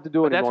don't know what to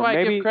do But that's anymore. why I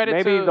give maybe credit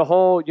maybe to- the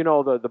whole,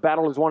 the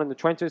battle is won in the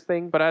trenches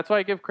thing. But that's why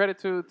I give credit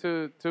to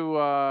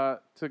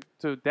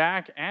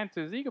Dak and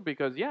to Zeke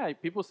because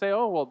people say,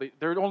 oh well,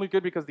 they're only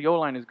good because the O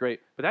line is great,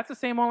 but that's the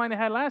same O line they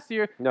had last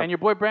year. No. And your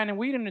boy Brandon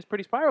Whedon and his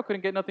pretty spiral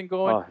couldn't get nothing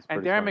going, Oh, his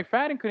and pretty Darren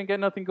McFadden couldn't get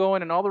nothing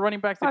going, and all the running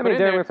backs they I put mean,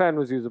 in Darren there. McFadden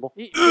was usable.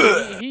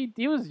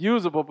 He was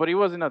usable, but he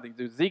wasn't nothing.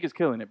 Dude, Zeke is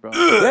killing it, bro.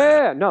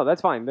 Yeah, no,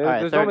 that's fine. All right,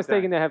 There's no third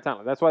mistaking they have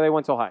talent. That's why they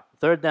went so high.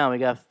 Third down, we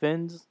got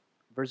Finns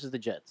versus the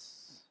Jets.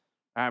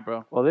 All right,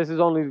 bro. Well, this is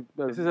only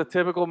This is a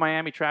typical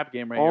Miami trap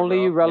game right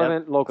only here, bro.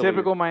 relevant locally.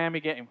 Typical Miami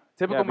game.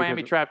 Typical Yeah, Miami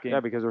because- trap game. Yeah,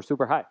 because we're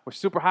super high. We're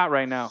super hot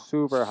right now.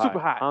 Super high. Super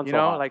hot. On You so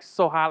know, hot. like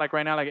so hot. Like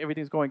right now, like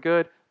everything's going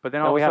good. But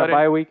then all And of we a had a sudden,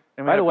 bye week.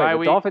 and we By had the a way, bye the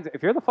week. Dolphins,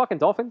 if you're the fucking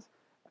Dolphins,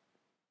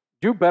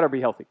 you better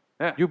be healthy.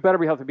 Yeah. You better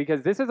be healthy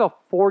because this is a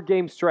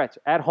 4-game stretch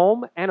at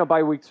home and a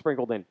bye week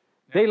sprinkled in.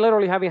 They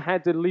literally haven't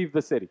had to leave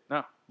the city.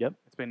 No. Yep.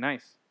 It's been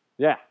nice.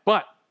 Yeah.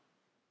 But,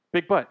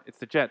 big but, it's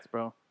the Jets,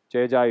 bro.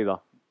 Jay Ajayi,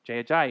 though.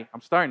 Jay Ajayi,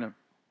 I'm starting him.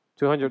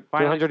 200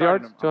 Finally starting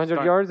yards? him. I'm 200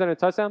 starting. yards and a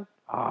touchdown?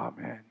 Oh,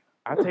 man.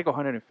 I'll take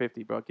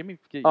 150, bro. Give me.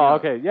 Oh,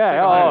 okay. Yeah.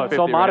 take Oh, 150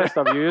 so right modest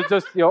now. of you.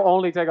 You'll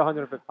only take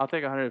 150. I'll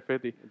take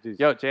 150. Jeez.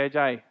 Yo, Jay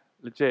Ajayi,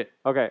 legit.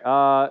 Okay.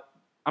 I'm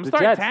The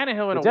starting Jets-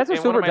 Tannehill in, The Jets are in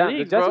one super of my down.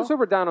 leagues, The Jets bro. are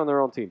super down on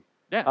their own team.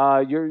 Yeah.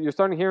 You're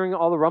starting hearing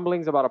all the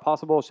rumblings about a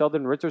possible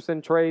Sheldon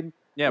Richardson trade.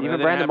 Yeah, but that Even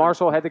didn't Brandon happen.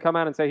 Marshall had to come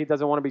out and say he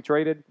doesn't want to be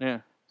traded. Yeah.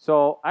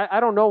 So I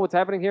don't know what's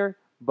happening here,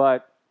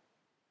 but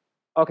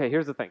okay,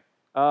 here's the thing.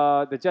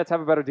 The Jets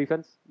have a better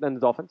defense than the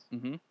Dolphins,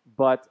 Mm-hmm.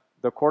 but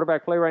the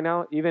quarterback play right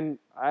now, even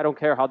I don't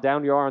care how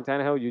down you are on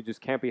Tannehill, you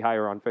just can't be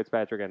higher on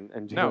Fitzpatrick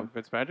and Geno. No,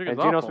 Fitzpatrick is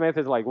and Geno awful. Smith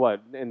is like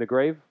what, in the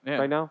grave Yeah.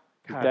 right now?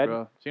 He's God, dead.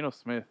 bro. Geno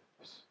Smith.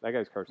 That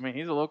guy's cursed. I mean,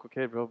 he's a local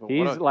kid, bro. But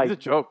He's like- he's a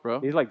joke, bro.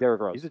 He's like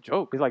Derrick Rose. He's a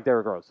joke. He's like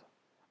Derrick Rose.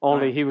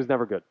 Only Right. he was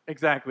never good.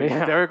 Exactly.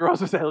 Yeah. Derrick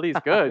Rose was at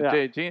least good.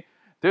 Yeah.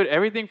 Dude,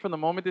 everything from the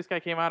moment this guy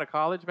came out of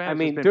college, man, I it's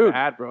mean, just been dude.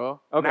 bad, bro.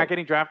 Okay. Not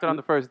getting drafted on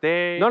the first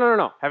day.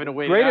 No. Having to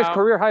wait Greatest out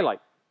career highlight.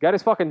 Got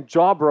his fucking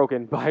jaw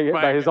broken by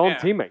his own yeah.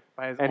 teammate.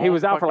 by his And he own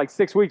was out for fucking- like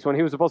 6 weeks when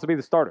he was supposed to be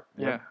the starter.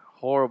 Yeah.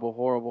 Horrible,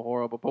 horrible,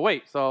 horrible. But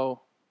wait, so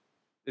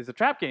it's a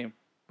trap game.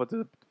 But do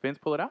the Finns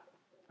pull it out?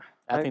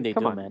 I think they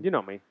Come do, on, man. You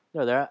know me.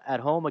 No, they're at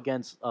home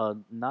against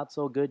not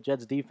so good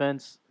Jets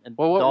defense, and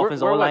Well,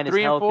 Dolphins O line is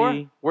 3 and 4?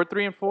 healthy. We're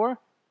 3 and 4.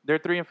 They're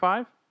 3 and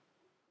 5.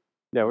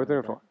 Yeah, we're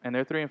 3-4. and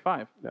they're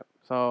 3-5. Yep.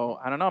 So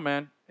I don't know,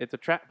 man. It's a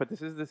trap, but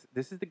this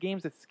is the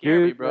games that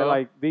scare me, Dude, bro.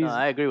 like these. No,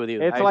 I agree with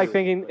you. It's I like do,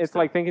 thinking. but It's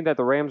still. like thinking that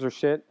the Rams are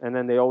shit, and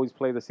then they always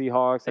play the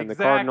Seahawks and the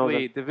Cardinals.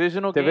 Exactly.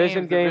 Divisional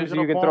Division games,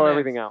 divisional you can throw opponents.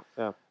 everything out.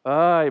 Yeah.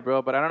 Aye,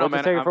 bro. But I don't know, We'll man.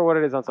 just take it for what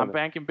it is on I'm Sunday.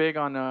 banking big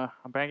on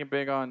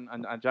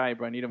Ajayi,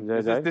 bro. I need him.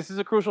 Ajayi? This is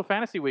a crucial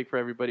fantasy week for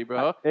everybody,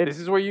 bro. It's- This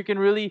is where you can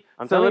really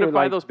I'm telling you, solidify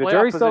like, those the playoff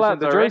jury's still out. positions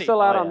The jury's already.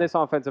 still out Oh, on yeah. this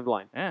offensive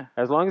line. Yeah,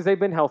 As long as they've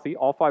been healthy,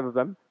 all 5 of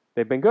them,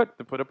 they've been good.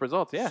 to put up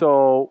results. Yeah,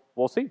 So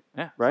we'll see.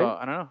 yeah. right? So,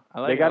 I don't know. I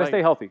like They it. got to I like stay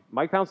it. healthy.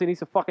 Mike Pouncey needs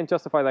to fucking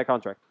justify that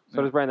contract. So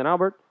Yeah. does Brandon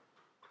Albert.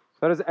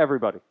 So does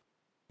everybody.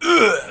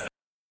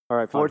 All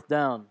right, fine. Fourth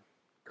down.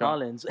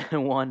 Collins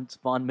wants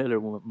Von Miller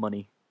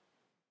money.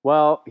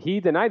 Well, he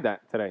denied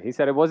that today. He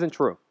said it wasn't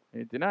true.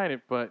 He denied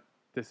it, but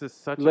this is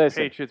such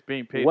Listen, a Patriots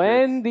being Patriots.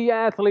 When the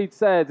athlete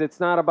says it's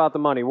not about the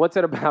money, what's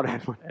it about,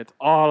 Edwin? it's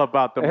all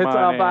about the It's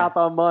money. about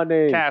the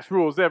money. Cash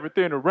rules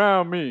everything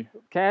around me.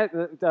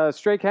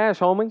 Straight cash,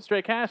 homie.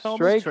 Straight cash, homie.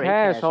 Straight Straight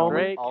cash, cash, homie.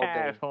 Straight all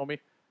cash, day. homie.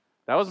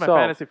 That was my So-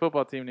 fantasy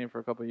football team name for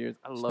a couple of years.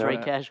 I love Straight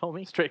that. cash,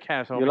 homie. Straight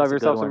cash, homie. You love a good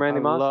yourself some one. Randy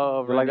I Moss?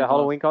 love You like Randy that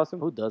Halloween Moss. costume?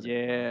 Who doesn't?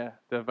 Yeah,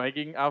 the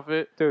Viking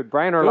outfit. Dude,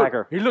 Brian Dude,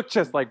 Urlacher. he looked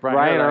just like Brian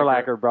Brian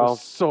Urlacher, Urlacher, bro.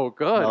 Was so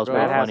good, That was bro.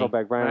 Matt pretty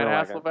funny. Hasselbeck, Brian Matt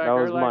Urlacher. Hasselbeck, That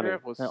was Urlacher money.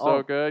 was Yeah, so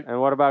oh. good. And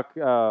what about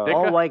Dick- All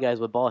got- white guys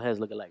with bald heads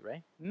look alike,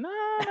 right? No,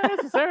 not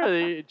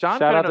necessarily. John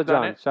shout out couldn't to have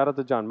done John. it. Shout out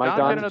to John. Mike John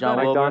Dunn. couldn't have done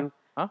Mike it. Dunn.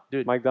 Huh?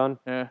 Dude, Mike Dunn.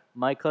 Yeah.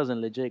 my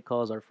cousin legit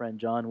calls our friend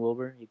John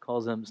Wilbur. He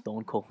calls him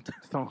Stone Cold.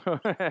 So-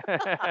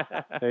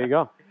 There you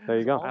go. There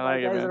you go. All I like white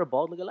it, guys man. that are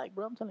bald look alike,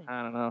 bro. I'm telling you.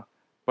 I don't know,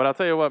 but I'll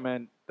tell you what,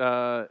 man.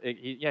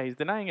 He's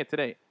denying it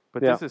today.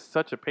 But Yeah. this is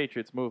such a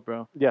Patriots move,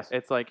 bro. Yes.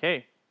 It's like,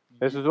 hey,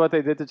 This is what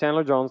they did to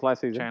Chandler Jones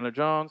last season. Chandler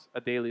Jones,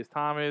 Adalius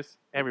Thomas,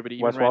 everybody,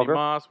 even Wes Randy Welker.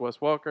 Moss, Wes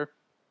Welker.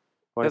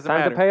 When it's Doesn't time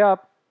matter. to pay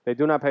up, they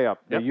do not pay up.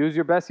 Yep. They use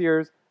your best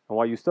years, and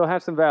while you still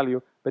have some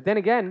value, but then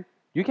again,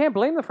 you can't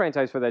blame the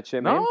franchise for that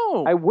shit, man.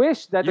 No. I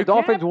wish that the You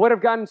Dolphins can't. would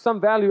have gotten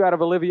some value out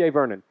of Olivier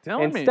Vernon. Tell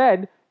me.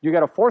 Instead, you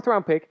got a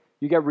 4th-round pick,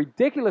 you get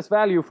ridiculous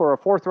value for a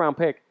 4th-round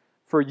pick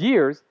for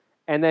years,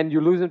 and then you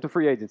lose him to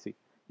free agency.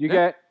 You Yeah.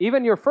 get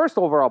even your 1st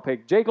overall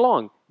pick, Jake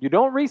Long. You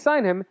don't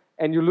re-sign him,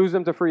 and you lose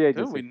him to free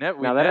agency. Dude, we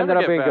never now that never ended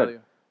up get being value.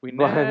 good. We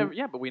But- never,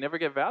 yeah, but we never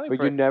get value But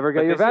for you it. never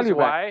get But your this is value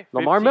why back.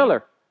 Lamar 15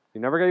 Miller,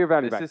 you never get your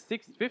value This back.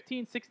 is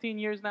 15, 16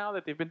 years now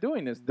that they've been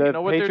doing this. The They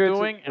know what Patriots, they're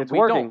doing, and it's we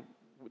working.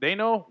 don't. They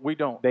know, we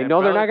don't. They And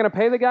know they're Belichick- not going to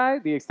pay the guy.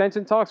 The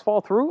extension talks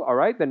fall through. All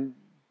right, then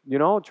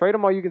trade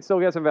him while you can still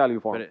get some value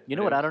for but him. You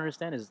know what I don't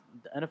understand is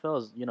the NFL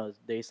is,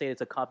 they say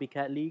it's a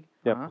copycat league.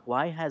 Yep. Uh-huh.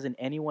 Why hasn't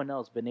anyone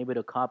else been able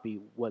to copy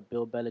what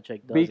Bill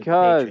Belichick does? Because with the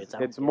Patriots? I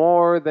don't it's get it.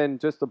 more than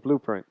just a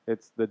blueprint.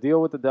 It's the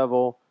deal with the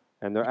devil,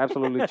 and they're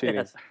absolutely cheating.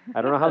 Yes.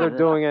 I don't know how they're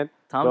doing it.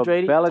 Tom but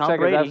Brady. Belichick Tom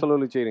Brady. is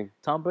absolutely cheating.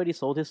 Tom Brady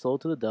sold his soul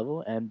to the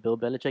devil, and Bill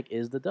Belichick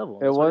is the devil.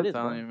 It That's what was- it is,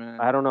 I'm telling bro. you,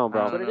 man. I don't know,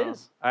 bro. That's what don't it know.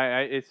 is.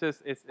 It's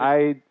just, it's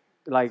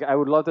I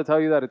would love to tell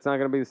you that it's not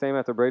going to be the same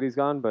after Brady's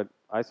gone, but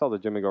I saw the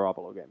Jimmy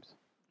Garoppolo games.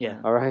 Yeah.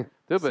 All right.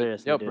 dude, but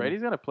Seriously, yo, dude.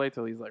 Brady's gonna play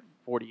till he's like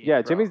 48.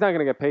 Yeah, bro. Jimmy's not going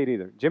to get paid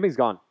either. Jimmy's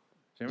gone.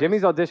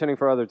 Jimmy's auditioning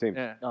for other teams.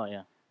 Yeah, Oh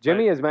yeah.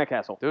 Jimmy is Matt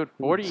Castle. dude,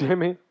 40.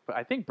 Jimmy. But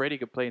I think Brady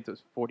could play until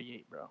he's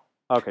 48, bro.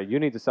 Okay, you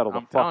need to settle the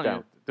I'm fuck telling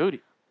down. you, dude.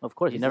 Of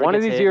course, he He's never one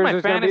of gets these hit. years My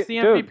there's gonna be- fantasy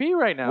dude, MVP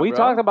right now. We bro.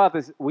 talked about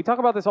this. We talk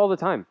about this all the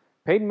time.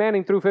 Peyton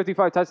Manning threw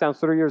 55 touchdowns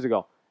 3 years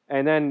ago,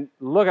 and then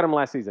look at him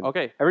last season.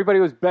 Okay, Everybody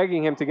was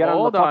begging him to get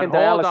on the fucking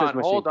dialysis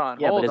machine. hold on,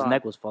 Yeah, hold but his on.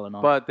 neck was falling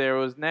off. But there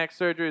was neck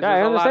surgeries. Yeah, I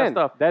There's a lot of understand.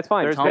 stuff. That's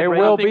fine. There's There no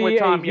will nothing be with a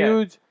Tom yet.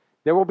 huge.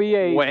 There will be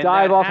a When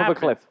dive that off happens,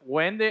 of a cliff.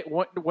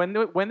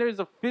 when there's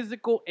a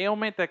physical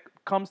ailment that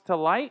comes to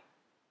light,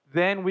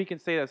 then we can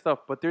say that stuff.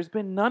 But there's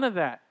been none of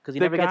that. because he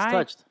The never gets guy-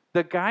 touched.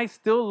 The guy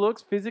still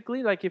looks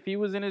physically like if he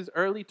was in his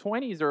early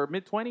 20s or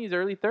mid 20s,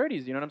 early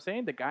 30s. You know what I'm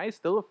saying? The guy is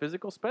still a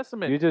physical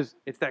specimen. You just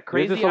It's that you're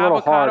crazy just a little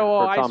hard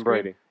avocado for ice Tom cream.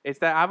 Brady. It's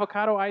that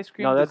avocado ice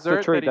cream No, that's dessert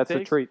the treat. that he That's the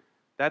takes. treat.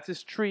 That's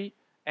his treat.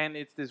 And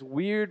it's this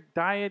weird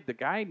diet. The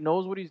guy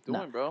knows what he's doing,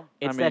 No, bro.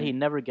 It's that he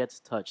never gets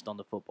touched on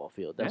the football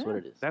field. That's Yeah, what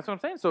it is. That's what I'm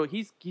saying. So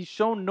he's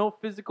shown no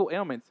physical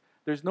ailments.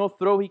 There's no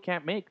throw he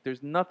can't make.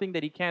 There's nothing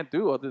that he can't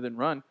do other than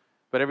run.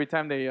 But every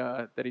time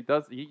that he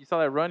does, you saw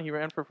that run he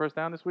ran for first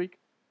down this week.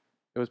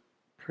 It was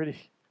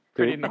pretty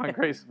Dude.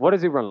 non-grace. What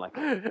does he run like?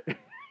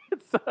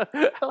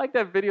 I like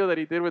that video that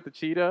he did with the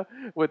cheetah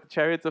with the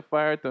chariots of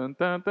fire. Dun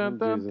dun dun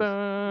dun Jesus.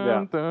 dun,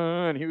 Yeah. dun.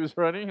 And he was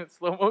running in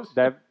slow motion.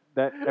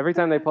 That every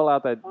time they pull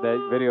out that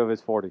video of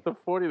his 40. the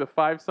 40, the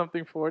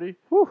 5-something 40.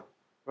 Whew.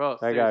 Bro,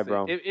 That guy, seriously.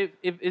 bro.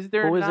 If is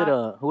there Who is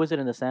not, it? Who is it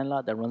in the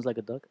Sandlot that runs like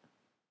a duck?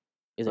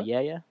 Is What? it Yeah?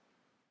 Yeah,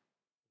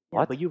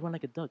 What? but you run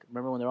like a duck.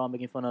 Remember when they're all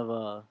making fun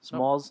of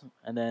Smalls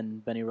and then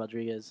Benny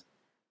Rodriguez?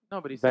 No,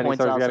 but he's Benny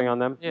points starts out getting some- on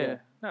them. yeah.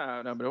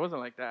 No, but it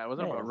wasn't like that. It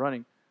wasn't Yeah. about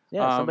running.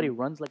 Yeah, somebody Um,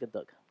 runs like a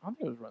duck. I don't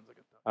think it was runs like a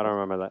duck. I don't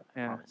remember that.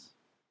 Yeah. Promise.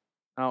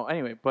 Oh,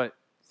 anyway, but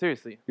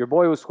seriously, Your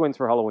boy was Squints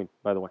for Halloween,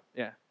 by the way.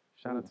 yeah.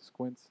 Shout out to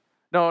Squints.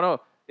 No.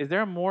 Is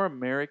there a more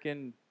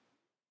American,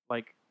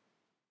 like,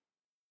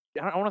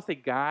 I don't want to say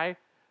guy,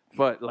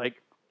 but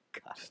like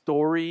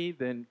story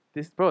than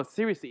this, bro?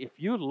 Seriously, if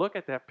you look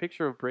at that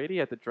picture of Brady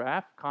at the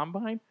draft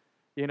combine,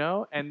 you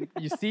know, and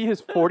you see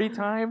his 40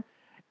 time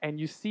and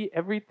you see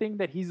everything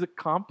that he's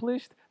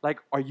accomplished. Like,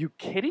 are you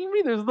kidding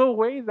me? There's no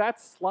way that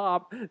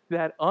slob,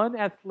 that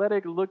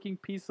unathletic looking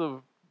piece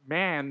of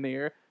man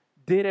there,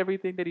 did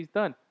everything that he's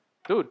done.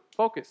 Dude,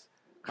 focus.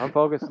 I'm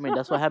focused. I mean,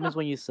 that's what happens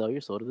when you sell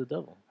your soul to the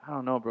devil. I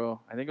don't know, bro.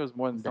 I think it was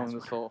more than selling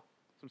That's the soul.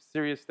 Some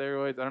serious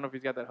steroids. I don't know if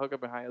he's got that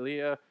hookup in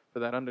Hialeah for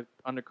that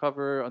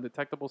undercover,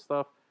 undetectable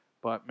stuff.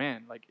 But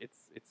man, like it's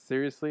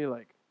seriously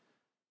like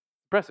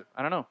impressive.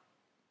 I don't know.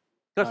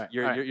 Gus, All right,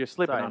 you're all right. you're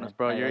slipping Sorry, on man. us,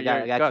 bro. I You're,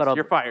 got Gus, caught up.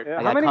 you're fired. Yeah, I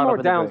how got many caught more up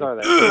in the downs break. are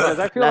there? Because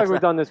I feel like That's we've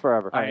not- done this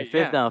forever. All right,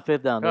 fifth down.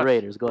 The Gus,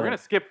 Raiders. Go We're ahead. gonna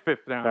skip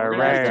fifth down. The We're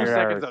gonna have 2 Raiders.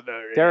 seconds of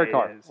the Derek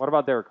Carr. Raiders. What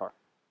about Derek Carr?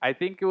 I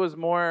think it was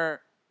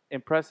more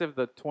impressive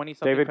the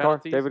 20-something David Carr.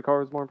 penalties. David Carr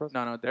was more impressive.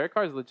 No, Derek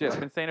Carr is legit. I've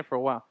been saying it for a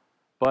while.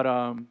 But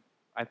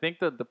I think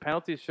the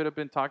penalties should have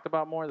been talked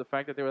about more. The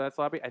fact that they were that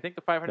sloppy. I think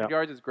the 500 Yeah.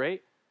 yards is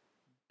great,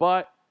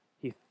 but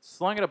he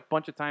slung it a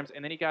bunch of times,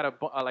 and then he got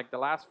like the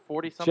last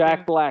 40-something.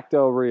 Jack Black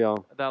Del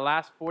Rio. The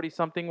last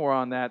 40-something were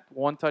on that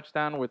one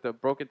touchdown with the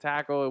broken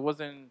tackle. It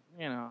wasn't,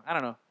 I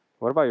don't know.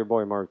 What about your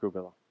boy Mark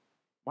Cupilla?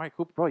 Mike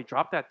Cooper, bro, he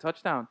dropped that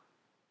touchdown.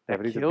 Yeah, That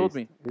but he's a killed beast.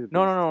 me. He's a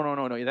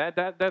No.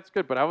 beast. That's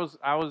good. But I was.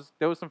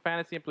 There was some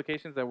fantasy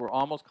implications that were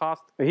almost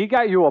cost. He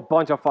got you a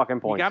bunch of fucking He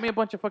points. got me a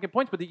bunch of fucking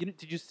points. But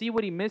did you see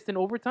what he missed in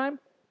overtime?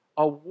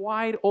 A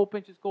wide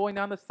open, just going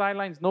down the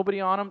sidelines, nobody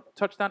on him,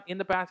 touchdown in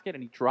the basket,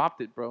 and he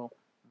dropped it, bro.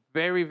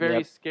 Very, very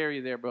Yep. scary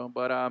there, bro.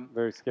 But Very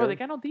bro, scary. they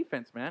got no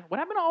defense, man. What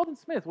happened to Alden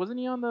Smith? Wasn't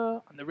he on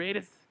the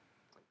Raiders?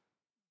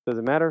 Does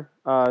it matter?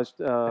 guy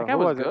Who was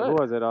was it? good. Who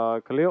was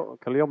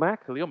it? Khalil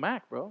Mack? Khalil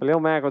Mack, bro. Khalil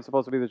Mack was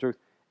supposed to be the truth.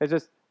 It's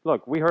just,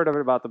 look, we heard of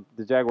it about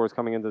the Jaguars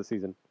coming into the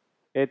season.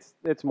 It's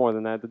more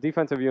than that. The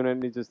defensive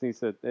unit just needs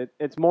to.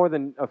 It's more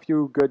than a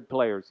few good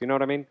players. You know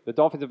what I mean? The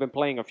Dolphins have been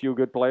paying a few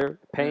good players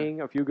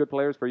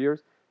for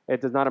years. It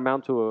does not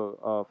amount to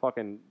a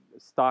fucking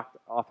stocked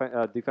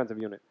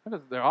defensive unit.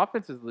 Because their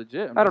offense is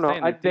legit. I'm I don't just know.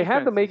 saying, their They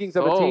have the defense makings is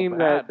of a so team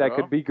bad, that bro.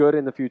 could be good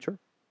in the future.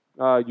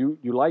 You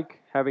like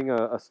having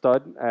a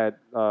stud at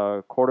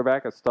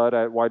quarterback, a stud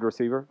at wide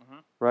receiver, Mhm.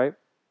 right?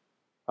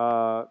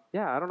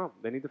 Yeah, I don't know.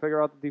 They need to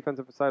figure out the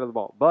defensive side of the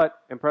ball. But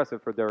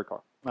impressive for Derek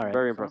Carr. All right.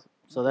 Very impressive.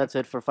 So that's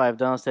it for 5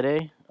 downs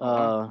today.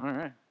 All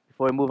right.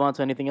 Before we move on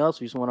to anything else,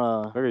 we just want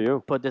to Look at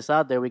you. put this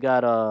out there. We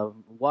got a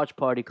watch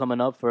party coming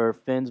up for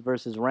Finns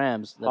versus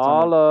Rams. That's on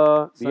All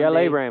the Sunday.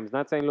 LA Rams,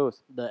 not St.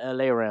 Louis. the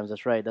LA Rams.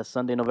 That's right. That's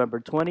Sunday, November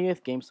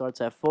 20th. Game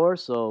starts at 4,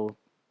 so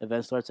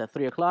event starts at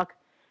 3 o'clock,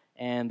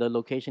 and the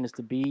location is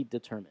to be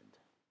determined.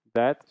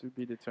 That To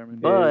be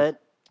determined.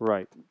 But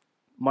right.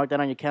 mark that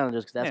on your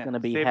calendars because that's Yeah, going to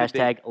be save the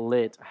date.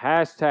 #lit.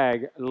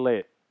 Hashtag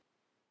lit.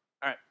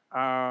 All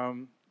right.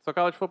 So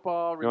college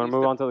football You want released. to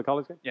move on to the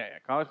college game? Yeah.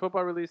 College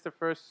football released their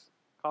first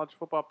college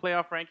football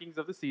playoff rankings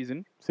of the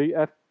season,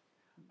 CF.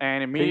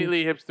 and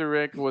immediately Hipster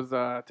Rick was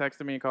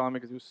texting me and calling me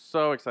because he was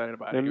so excited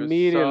about it. He was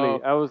Immediately.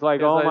 so- I was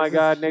like, he was oh like, my "This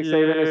God, is Nick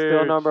Saban is still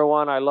huge." number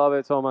one. I love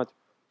it so much.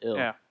 Ew.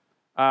 Yeah.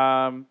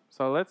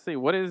 So let's see.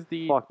 What is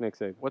the Fuck Nick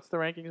Saban. what's the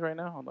rankings right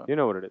now? Hold on. You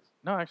know what it is.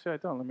 No, actually, I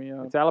don't. Let me.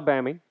 It's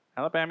Alabama.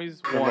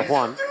 Alabama's Number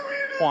one.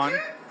 one. One.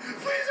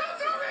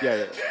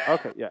 Yeah.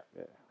 Okay, yeah.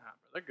 Nah, bro,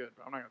 they're good,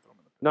 bro. I'm not gonna throw them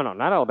in the. No,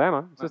 not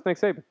Alabama. It's just Nick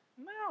Saban.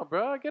 No,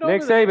 bro. Get over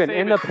Nick there, Saban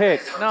in the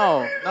pit.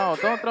 No,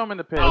 don't throw him in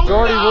the pit.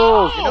 Majority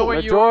rules. You know what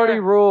Majority you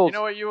are? rules. You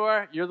know what you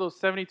are? You're those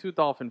 72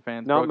 Dolphin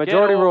fans. No, bro.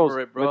 majority Get over rules.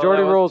 It, bro.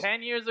 Majority That was rules.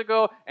 10 years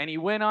ago, and he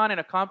went on and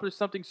accomplished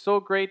something so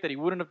great that he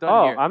wouldn't have done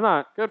Oh, here. I'm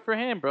not. Good for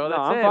him, bro. No,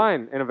 That's I'm it.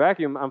 fine. In a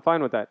vacuum, I'm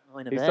fine with that. Oh,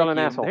 in a He's still an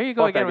vacuum. asshole. There you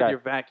go Fuck again that with guy. your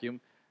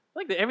vacuum.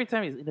 Like every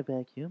time he's in a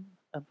vacuum,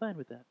 I'm fine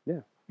with that. Yeah.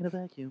 In a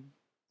vacuum.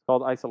 It's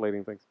called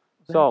isolating things.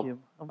 So, Vacuum.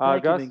 I'm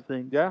Gus, vacuuming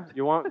things. yeah,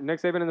 you want Nick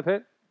Saban in the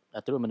pit?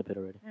 I threw him in the pit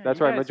already. Yeah, That's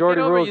you right. guys, Majority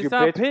get over rules, it. you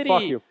sound bitch. Pity.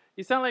 Fuck you.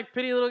 You sound like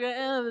pity little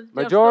guy.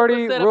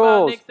 Majority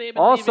rules.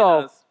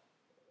 Also-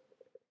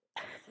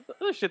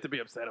 There's shit to be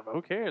upset about.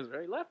 Who cares,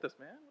 right? He left us,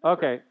 man.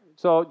 Okay,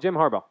 so Jim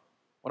Harbaugh.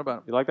 What about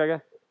him? You like that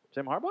guy?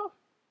 Jim Harbaugh?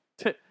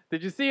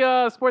 Did you see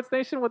Sports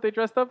Nation what they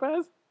dressed up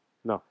as?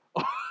 No.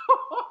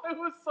 It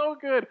was so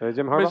good.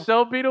 Jim Harbaugh?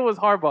 Michelle Beadle was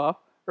Harbaugh,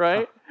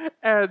 right?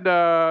 And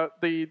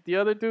the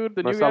other dude,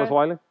 the Marcellus new guy,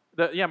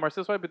 Wiley?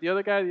 Marcellus Wiley, but the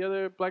other guy, the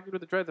other black dude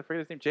with the dreads, I forget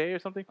his name, Jay or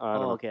something. I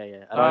don't Oh, know. okay,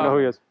 yeah. I don't know who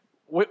he is.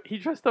 He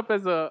dressed up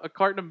as a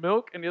carton of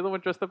milk, and the other one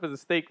dressed up as a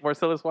steak.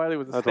 Marcellus Wiley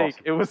was a That's steak.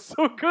 awesome. It was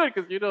so good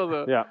because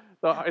Yeah.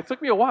 it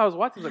took me a while. I was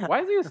watching, I was like,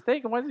 why is he a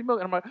steak and why is he milk?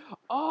 And I'm like,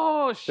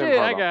 oh shit,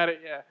 I Harbaugh. got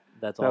it. Yeah,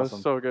 That's that awesome.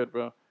 was so good,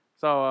 bro.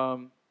 So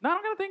no, I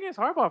don't gotta think it's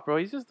Harbaugh, bro.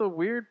 He's just a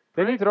weird.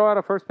 Didn't he prick. throw out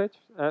a first pitch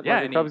at Yeah,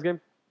 like, and the Cubs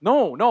game?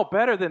 No,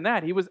 better than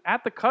that. He was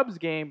at the Cubs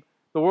game,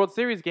 the World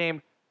Series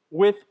game,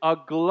 with a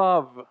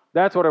glove.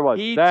 That's what it was.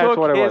 He That's took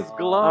what it his was.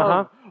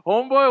 glove. Uh-huh.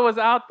 Homeboy was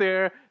out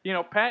there,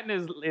 patting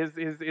his thigh He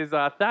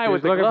with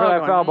was the looking for glove, that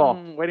going, foul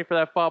ball. waiting for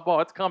that foul ball.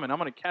 It's coming. I'm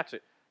gonna catch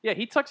it. Yeah,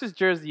 he tucks his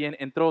jersey in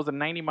and throws a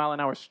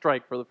 90-mile-an-hour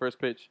strike for the first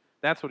pitch.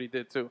 That's what he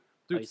did too.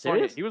 Are you Dude, swung it.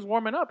 serious? He was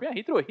warming up. Yeah,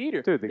 he threw a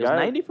heater. Dude, the It was guy.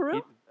 90 for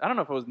real? I don't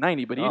know if it was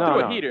 90, but he No,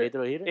 threw no. a heater. They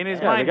threw a heater? In his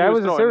Yeah, mind, the guy he was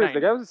a throwing serious. 90.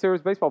 The guy was a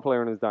serious baseball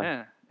player in his time.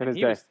 Yeah. In his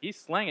he day. he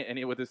slang it and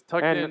it with his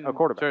tucked And in a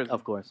quarterback. jersey.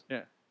 Of course.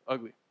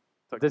 Ugly.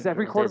 Does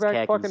every Says quarterback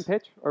khakis. fucking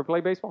pitch or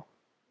play baseball?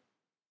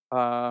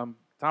 Tom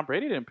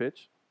Brady didn't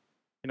pitch.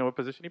 You know what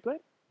position he played?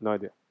 No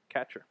idea.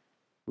 Catcher.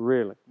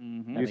 Really? Mm-hmm.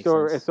 That You makes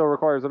still sense. it still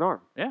requires an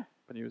arm. Yeah,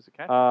 but he was a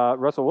catcher.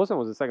 Russell Wilson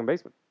was a second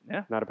baseman.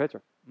 Yeah. Not a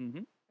pitcher.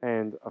 Mm-hmm.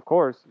 And of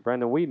course,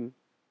 Brandon Whedon,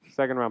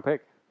 second round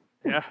pick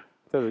Yeah.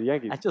 to the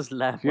Yankees. I just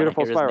laugh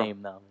Beautiful when I hear spiral. his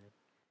name now,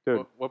 man.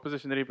 Dude, What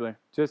position did he play?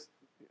 just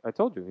I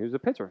told you he was a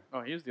pitcher.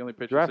 Oh, he was the only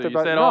pitcher. Drafted so you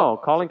by said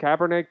Colin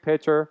Kaepernick,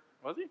 pitcher.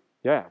 Was he?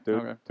 Yeah, dude,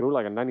 Okay. threw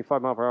like a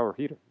 95 mile per hour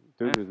heater.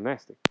 Dude Yeah. was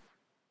nasty.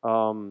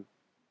 So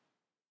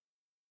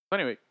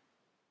anyway,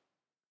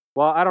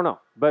 Well, I don't know,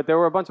 but there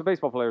were a bunch of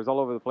baseball players all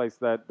over the place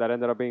that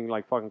ended up being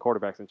like fucking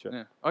quarterbacks and shit.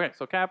 yeah. Okay,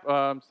 so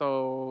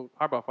so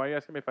Harbaugh, why are you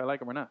asking me if I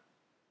like him or not?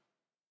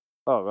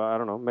 Oh, I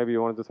don't know. Maybe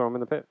you wanted to throw him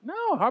in the pit. No,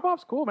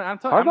 Harbaugh's cool, man. I'm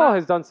telling you. Harbaugh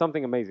has done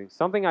something amazing.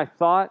 Something I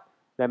thought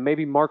that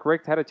maybe Mark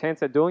Richt had a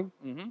chance at doing,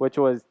 Mm-hmm. which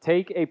was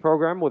take a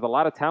program with a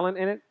lot of talent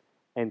in it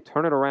and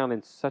turn it around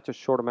in such a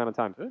short amount of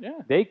time. Good, yeah.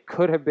 They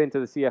could have been to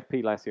the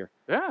CFP last year.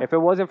 Yeah. If it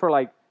wasn't for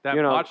like that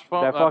you know botched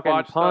that fucking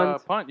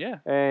botched, punt, yeah.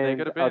 and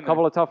could have been a in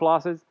couple of tough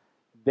losses,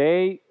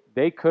 they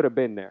could have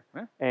been there.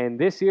 Yeah. And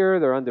this year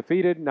they're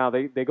undefeated. Now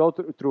they go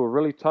through a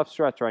really tough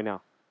stretch right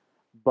now,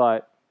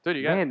 but Dude,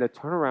 you got man, the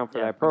turnaround for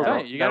Yeah, that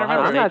program. Hey, you gotta Ohio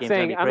remember. I'm State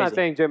not game's gonna be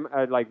saying crazy.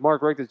 Jim like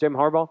Mark Richt is Jim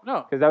Harbaugh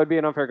No, because that would be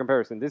an unfair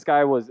comparison. This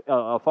guy was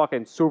a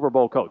fucking Super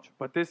Bowl coach,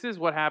 but this is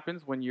what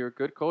happens when you're a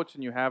good coach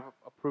and you have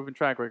a proven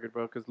track record,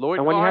 bro. Because Lloyd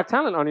and when Carr, you have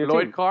talent on your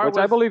Lloyd team, Carr which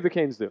I was- believe the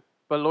Canes do.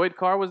 but Lloyd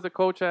Carr was the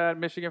coach at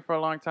Michigan for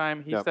a long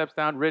time. He Yep. steps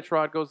down. Rich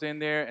Rod goes in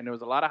there, and there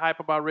was a lot of hype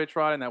about Rich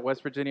Rod and that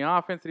West Virginia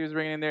offense that he was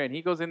bringing in there. And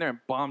he goes in there and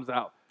bombs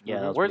out. Yeah,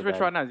 that was Where's pretty Rich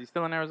bad. Rod now? Is he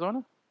still in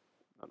Arizona?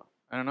 don't know.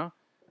 I don't know.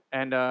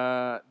 And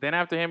then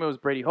after him, it was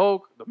Brady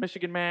Hoke, the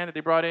Michigan man that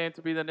they brought in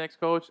to be the next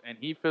coach, and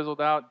he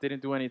fizzled out,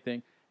 didn't do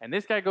anything. And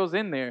this guy goes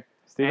in there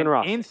Stephen and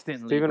Ross.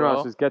 instantly, Stephen bro,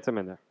 Ross just gets him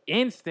in there.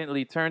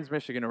 instantly turns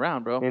Michigan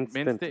around, bro.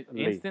 Instantly.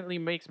 Instantly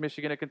makes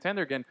Michigan a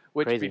contender again.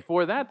 Which Crazy.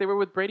 before that, they were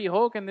with Brady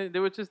Hoke, and they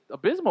were just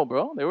abysmal,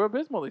 bro. They were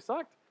abysmal. They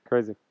sucked.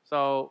 Crazy.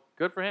 So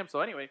good for him.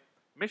 So anyway,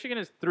 Michigan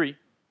is 3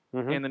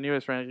 Mhm. in the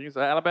newest rankings.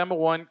 Alabama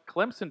 1,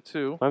 Clemson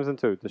 2, Clemson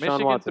 2. Deshaun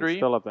Michigan Watson 3.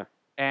 still up there.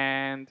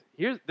 and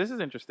this is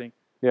interesting.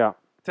 Yeah,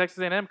 Texas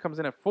A&M comes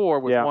in at 4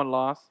 with Yeah. 1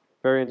 loss.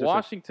 very interesting.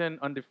 Washington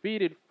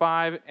undefeated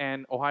 5,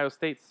 and Ohio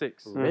State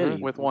 6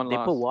 Really? with 1 They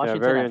loss. put Washington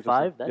very at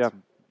interesting. 5?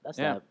 That's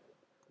Yeah. not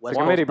It's West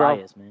a committee, Coast bro.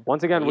 bias, man.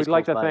 Once again, East we'd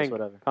like Coast to bias, thank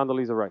whatever.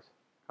 Condoleezza Rice.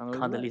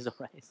 Condoleezza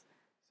Rice.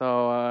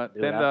 So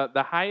Dude, then I-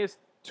 the highest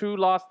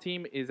 2-loss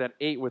team is at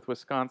 8 with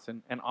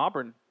Wisconsin, and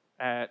Auburn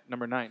at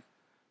number 9.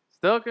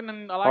 Still can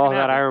a lot Oh, can that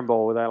happen. Iron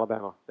Bowl with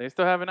Alabama. They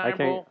still have an I Iron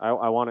Bowl. can't.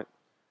 I want it.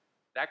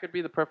 That could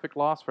be the perfect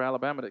loss for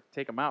Alabama to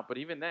take them out. But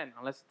even then,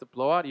 unless it's a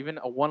blowout, even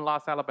a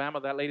 1-loss Alabama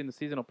that late in the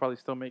season will probably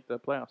still make the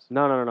playoffs.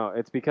 No.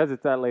 It's because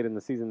it's that late in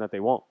the season that they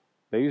won't.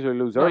 They usually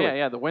lose Oh early.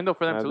 yeah. The window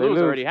for them to they lose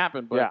lose. already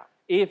happened. But Yeah.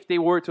 if they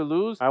were to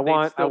lose, I they'd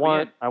want still be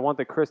in.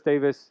 the Chris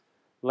Davis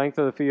length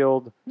of the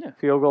field, Yeah.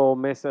 field goal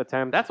miss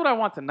attempt. That's what I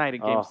want tonight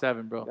in Game Oh,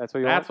 7, bro. that's what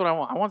you That's what I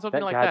want. I want something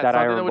That- like God, that. that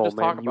Something Iron that we Bowl, just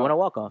man. talk You want to about.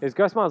 walk off? Is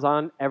Gus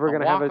Malzahn ever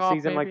going to have a walk-off,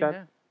 season like maybe,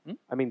 that? yeah.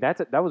 I mean,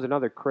 that was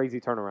another crazy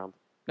turnaround,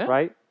 Yeah.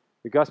 right?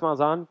 The Gus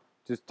Malzahn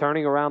just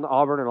turning around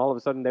Auburn, and all of a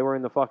sudden they were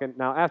in the fucking.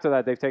 Now after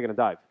that, they've taken a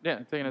dive, Yeah,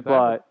 taking it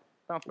but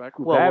bounce back.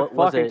 Well, that what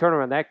was fucking it-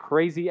 turnaround, that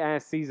crazy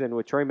ass season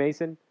with Trey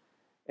Mason,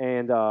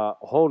 and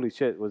holy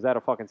shit, was that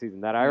a fucking season?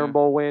 That Iron Yeah.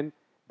 Bowl win,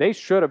 they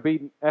should have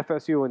beaten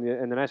FSU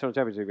in the national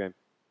championship game.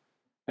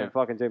 Yeah. And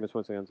fucking Jameis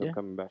Winston ends up Yeah.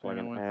 coming back like Fucking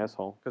an Winston.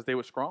 asshole. Because they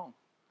were strong.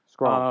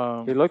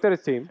 Strong. He looked at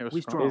his team. They were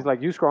We strong. He's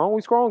like, "You strong?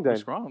 We strong, We then."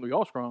 strong. We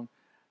all strong.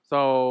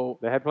 So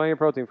They had plenty of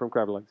protein from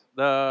crab legs.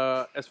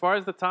 as far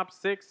as the top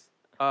 6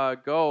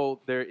 go,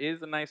 there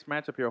is a nice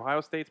matchup here.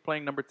 Ohio State's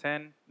playing number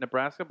 10,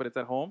 Nebraska, but it's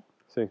at home.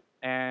 See,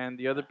 And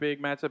the other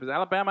big matchup is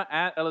Alabama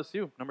at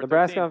LSU, number 13.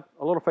 Nebraska,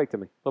 a little fake to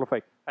me. A little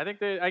fake. I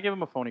think I give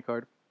them a phony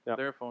card. Yep.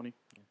 They're a phony.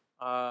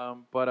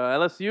 But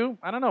LSU,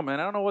 I don't know, man.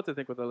 I don't know what to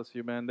think with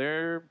LSU,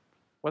 man.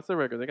 What's their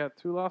record? They got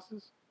 2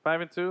 losses,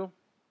 5-2.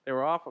 They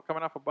were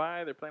coming off a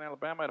bye. They're playing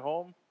Alabama at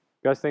home.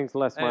 Gus thinks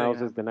Les There you Miles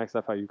go. is the next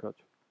FIU coach.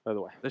 By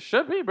the way. This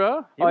should be,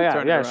 bro. He Oh would yeah,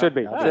 turn yeah, it it should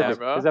be. around. Should Yeah, be.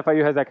 bro. Because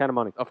FIU has that kind of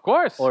money. Of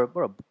course. Or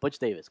bro, Butch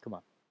Davis, come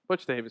on.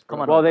 Butch Davis. bro.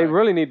 Come on, Well, they Right.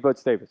 really need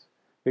Butch Davis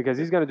because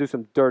he's going to do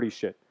some dirty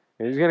shit.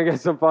 And he's going to get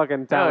some fucking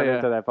Hell talent yeah.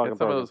 into that fucking Get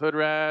some program. of those hood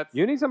rats.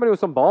 You need somebody with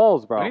some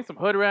balls, bro. We need some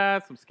hood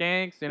rats, some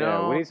skanks, you Yeah,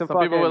 know. we need some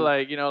people with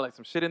fucking- like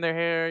some shit in their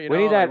hair. You We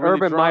know, need that like really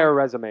Urban drunk. Meyer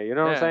resume. You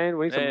know what I'm Yeah. saying?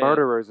 We need some Yeah.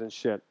 murderers and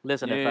shit.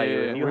 Listen, Yeah, FIU,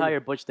 yeah, if you yeah. hire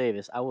Butch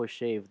Davis, I will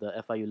shave the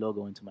FIU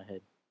logo into my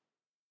head.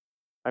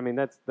 I mean,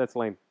 that's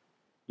lame.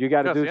 You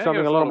got to Yes, do yeah, something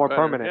give a us little more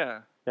better.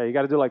 permanent. Yeah, You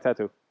got to do like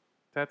tattoo.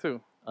 tattoo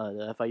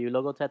The FIU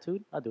logo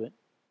tattooed? I'll do it.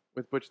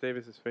 with Butch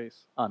Davis's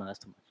face. Oh, no, that's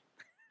too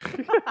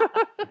much.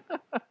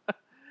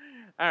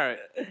 All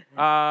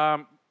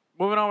right.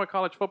 Moving on with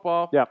college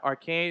football. Yeah. Our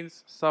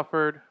Canes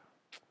suffered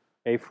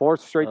A 4th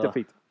straight Ugh.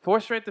 defeat. 4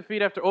 straight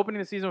defeat after opening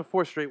the season with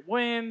 4 straight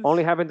wins.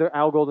 Only happened to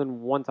Al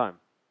Golden one time.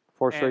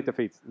 4 straight And-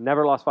 defeats.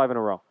 Never lost 5 in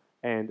a row.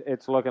 And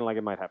it's looking like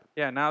it might happen.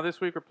 Yeah. Now this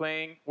week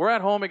we're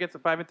at home against a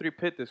 5-3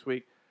 Pitt this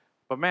week.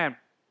 But man,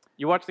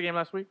 you watched the game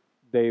last week?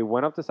 They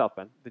went up to South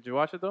Bend. Did you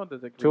watch it though?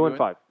 Did it, 2-5.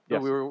 No,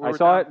 Yes, we I were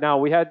saw down it. Now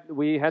we had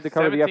to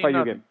cover the 17-0.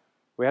 FIU game.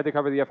 We had to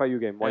cover the FIU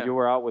game while Yeah. you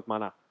were out with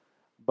Mana.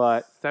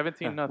 But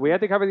 17-0. we had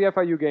to cover the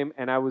FIU game,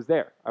 and I was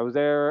there. I was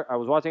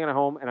watching it at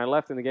home, and I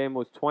left, and the game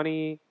was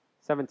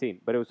 20-17.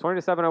 But it was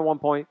 20-7 at one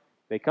point.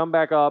 They come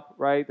back up,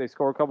 right? They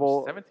score a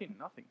couple. 17-0.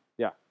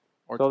 Yeah.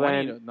 Or So 20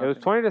 then to it nothing. was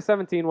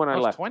 20-17 when I No,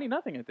 it was left.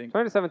 20-0, I think.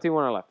 20-17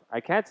 when I left.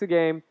 I catch the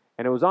game,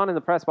 and it was on in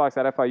the press box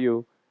at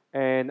FIU,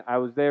 and I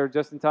was there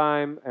just in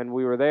time, and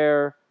we were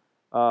there.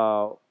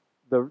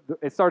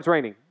 It starts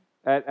raining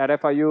at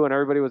FIU, and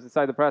everybody was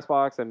inside the press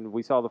box, and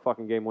we saw the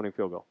fucking game-winning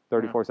field goal.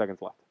 34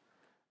 seconds left.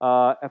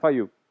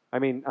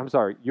 I'm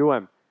sorry,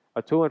 UM,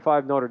 a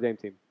 2-5 Notre Dame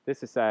team.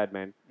 This is sad,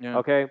 man. Yeah.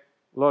 Okay,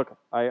 look,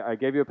 I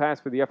gave you a pass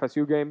for the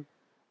FSU game.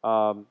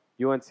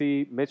 UNC,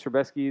 Mitch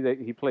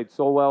Trubisky, he played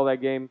so well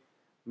that game.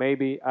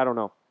 Maybe, I don't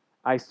know.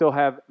 I still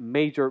have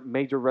major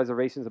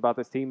reservations about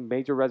this team,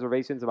 major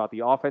reservations about the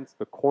offense,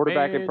 the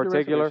quarterback in Major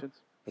particular.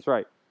 reservations. That's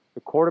right.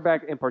 The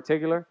quarterback in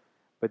particular,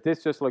 but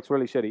this just looks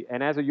really shitty.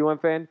 And as a UM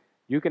fan,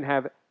 you can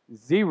have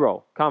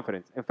zero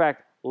confidence. In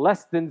fact,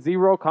 less than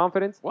zero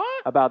confidence What?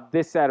 about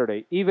this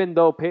Saturday, even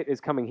though Pitt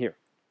is coming here.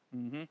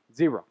 Mm-hmm.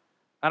 Zero.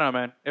 I don't know,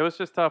 man. It was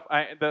just tough.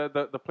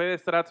 The play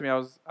that stood out to me, I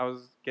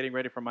was getting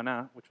ready for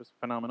Mana, which was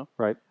phenomenal.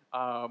 Right.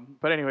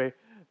 But anyway,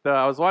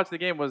 I was watching the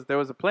game. There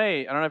was a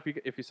play. I don't know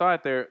if you saw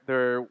it.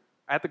 They're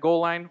at the goal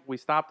line. We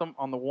stopped them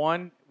on the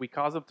one. We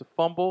caused them to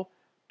fumble.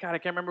 God, I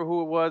can't remember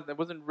who it was. It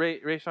wasn't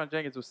Rayshawn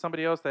Jenkins. It was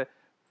somebody else that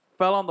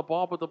fell on the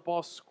ball, but the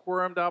ball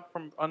squirmed out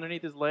from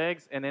underneath his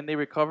legs, and then they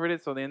recovered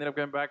it. So they ended up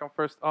getting back on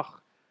first. Ugh,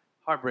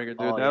 heartbreaker,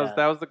 dude. Oh, that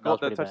yeah. was the goal, That was that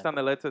pretty touchdown bad.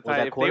 that led to Was tie.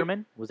 that If they-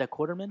 Quarterman? Was that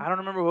Quarterman? I don't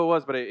remember who it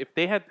was, but if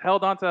they had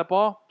held on to that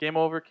ball, game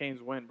over,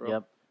 Canes win, bro.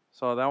 Yep.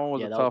 So that one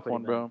was Yeah, a that was tough pretty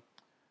one, bro.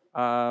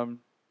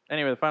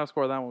 Anyway, the final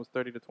score of that one was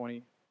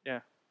 30-20. Yeah,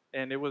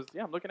 and it was.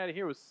 Yeah, I'm looking at it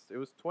here. It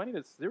was 20-0.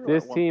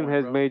 This at one team point,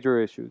 has bro. major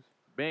issues.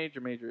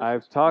 major issues.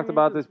 I've talked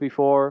about this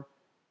before,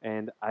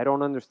 and I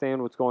don't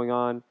understand what's going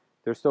on.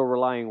 They're still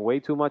relying way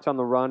too much on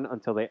the run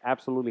until they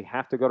absolutely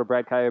have to go to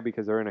Brad Kaya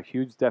because they're in a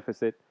huge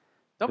deficit.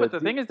 No, but the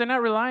thing is, they're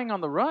not relying on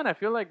the run. I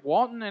feel like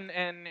Walton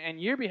and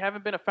Yearby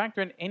haven't been a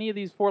factor in any of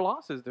these 4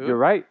 losses, dude. You're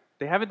right.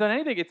 They haven't done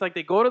anything. It's like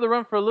they go to the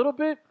run for a little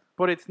bit,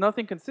 but it's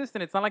nothing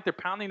consistent. It's not like they're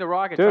pounding the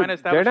rock and Dude, trying to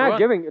establish they're a not run.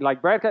 giving,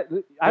 like Brad Kaya,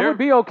 I Their- would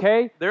be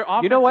okay. Their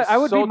offense You know what? is I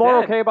would so be more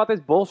dead. okay about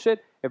this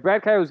bullshit if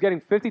Brad Kaya was getting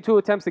 52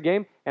 attempts a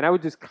game and I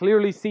would just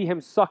clearly see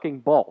him sucking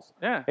balls.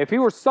 Yeah. If he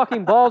were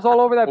sucking balls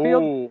all over that Ooh.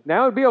 field,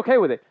 now I would be okay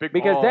with it. Big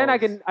Because then I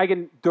balls.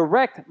 can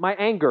direct my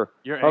anger.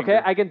 Your Okay?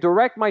 anger. I can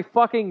direct my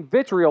fucking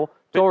vitriol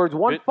towards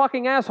one bit-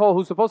 fucking asshole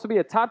who's supposed to be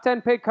a top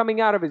 10 pick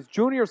coming out of his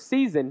junior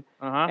season,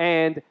 Uh-huh.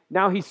 and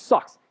now he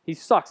sucks. He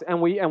sucks,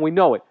 and we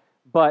know it.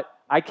 But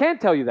I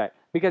can't tell you that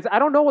because I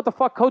don't know what the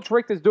fuck Coach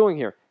Richt is doing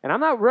here, and I'm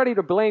not ready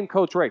to blame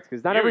Coach Richt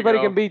because not Here we everybody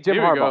go. can beat Jim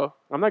Here we Harbaugh. go.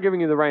 I'm not giving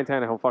you the Ryan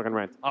Tannehill fucking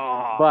rant,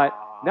 Oh, but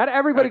not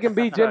everybody can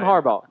beat Jim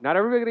Right. Harbaugh. Not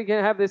everybody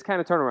can have this kind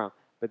of turnaround.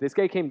 But this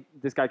guy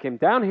came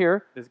down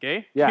here. This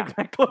gay? Yeah.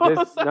 That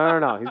close?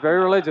 No. He's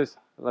very religious.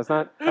 Let's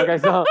not. Okay,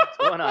 so What's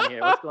going on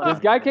here? What's going on?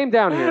 this guy here? came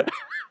down here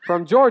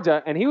from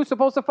Georgia, and he was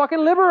supposed to fucking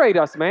liberate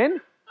us, man.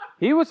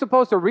 He was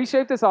supposed to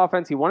reshape this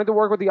offense. He wanted to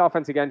work with the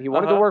offense again. He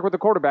wanted to Uh-huh. work with the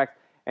quarterbacks,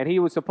 and he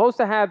was supposed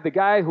to have the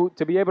guy who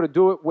to be able to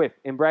do it with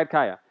in Brad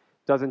Kaya.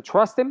 Doesn't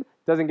trust him.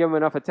 Doesn't give him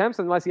enough attempts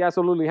unless he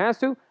absolutely has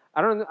to.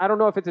 I don't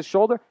know if it's his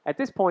shoulder. At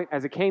this point,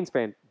 as a Canes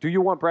fan, do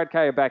you want Brad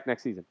Kaya back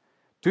next season?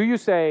 Do you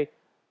say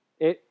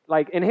it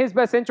like in his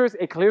best interest?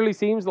 It clearly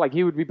seems like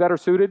he would be better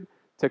suited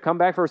to come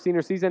back for a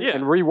senior season Yeah.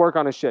 and rework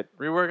on his shit.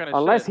 Reworking his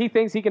Unless shit. he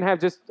thinks he can have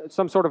just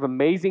some sort of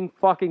amazing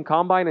fucking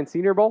combine and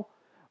Senior Bowl.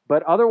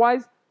 But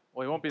otherwise,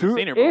 Well, he won't be the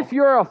senior bowl. if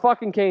you're a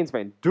fucking Canes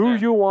fan, do Yeah.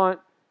 you want,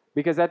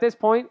 because at this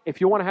point, if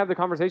you want to have the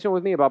conversation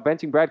with me about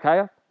benching Brad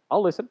Kaya,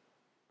 I'll listen.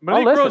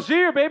 Malik listen.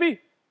 Rozier, baby.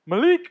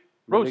 Malik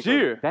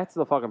Rozier. That's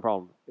the fucking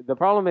problem. The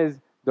problem is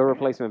the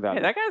replacement value.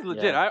 Yeah, that guy's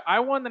legit. Yeah. I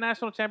won the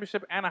national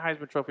championship and a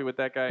Heisman Trophy with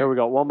that guy. Here we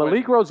go. Well,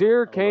 Malik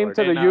Rozier came Lord.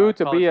 to the In, U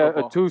to college be a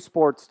football.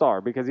 2-sport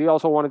star because he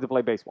also wanted to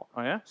play baseball.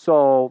 Oh, yeah?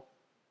 So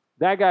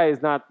that guy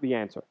is not the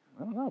answer.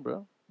 I don't know,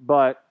 bro.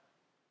 But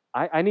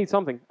I need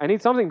something. I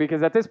need something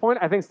because at this point,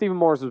 I think Stephen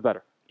Morris is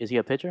better. Is he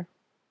a pitcher?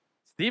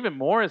 Stephen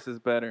Morris is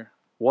better.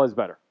 Was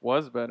better.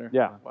 Was better.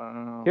 Yeah.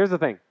 Wow. Here's the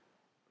thing.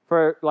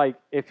 For like,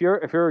 if you're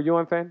a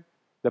UM fan,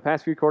 the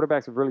past few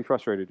quarterbacks have really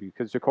frustrated you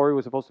because Ja'Cory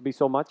was supposed to be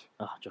so much.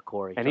 Oh,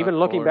 Ja'Cory. And even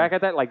looking Ja'Cory. back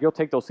at that, like you'll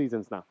take those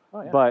seasons now.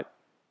 Oh, yeah. But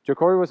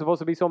Ja'Cory was supposed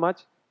to be so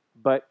much,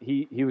 but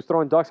he was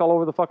throwing ducks all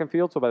over the fucking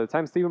field. So by the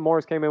time Stephen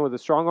Morris came in with a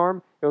strong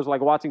arm, it was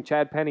like watching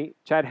Chad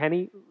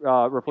Henne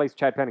replace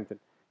Chad Pennington.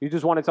 You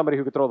just wanted somebody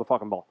who could throw the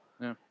fucking ball.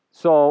 Yeah.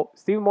 So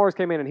Stephen Morris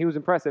came in and he was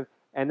impressive,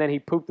 and then he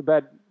pooped the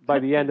bed by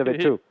the end of it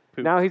He too.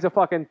 pooped. Now he's a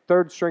fucking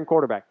third string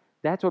quarterback.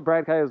 That's what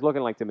Brad Kaya is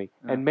looking like to me.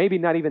 Yeah. And maybe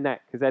not even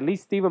that, because at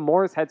least Stephen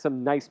Morris had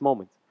some nice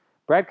moments.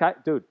 Brad Kaya,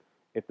 dude,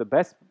 if the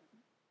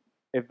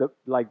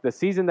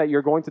season that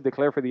you're going to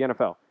declare for the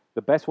NFL,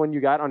 the best one you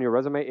got on your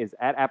resume is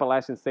at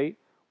Appalachian State,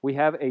 we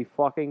have a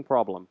fucking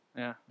problem.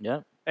 Yeah.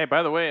 Yeah. Hey,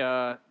 by the way,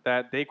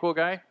 that Dayquil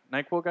guy,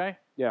 NyQuil guy,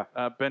 Yeah.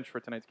 bench for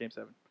tonight's Game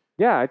 7.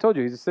 Yeah, I told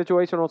you he's a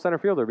situational center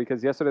fielder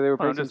because yesterday they were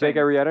Oh, I'm facing just Jake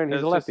saying, Arrieta and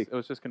he's it a was lefty. It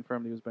was just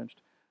confirmed he was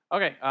benched.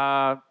 Okay,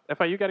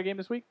 FIU got a game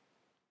this week?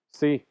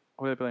 See,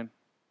 Who are they playing?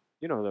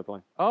 you know who they're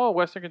playing. Oh,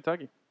 Western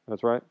Kentucky.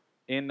 That's right.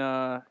 In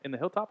the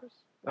Hilltoppers? Is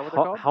that what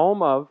they're called?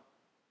 Home of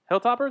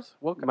Hilltoppers?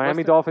 Miami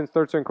Western? Dolphins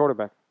third string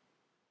quarterback.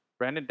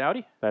 Brandon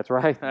Doughty? That's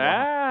right.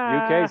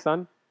 Ah, UK,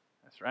 son.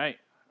 That's right.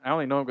 I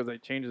only know him because I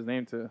changed his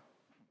name to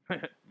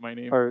my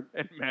name. Or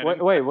And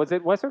Madden. wait, was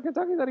it Western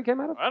Kentucky that he came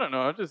out of? I don't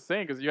know. I'm just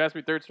saying because you asked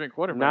me third string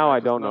quarterback. Now I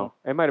just don't know.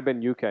 It might have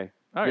been UK,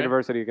 Okay.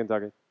 University of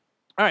Kentucky.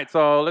 All right,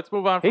 so let's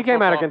move on. He from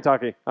came out of football.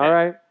 Kentucky. All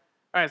right.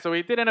 All right, so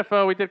we did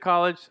NFL, we did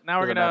college. Now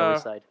Doesn't matter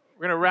which side.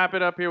 we're gonna wrap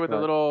it up here with a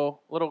Right.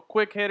 little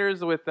quick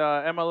hitters with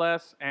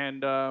MLS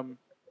and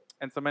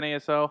some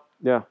NASL.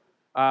 Yeah.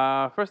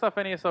 First off,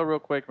 NASL real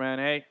quick, man.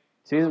 Hey,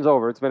 Season's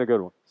over. It's been a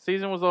good one.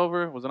 season was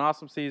over. It was an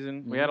awesome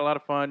season. We had a lot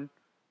of fun.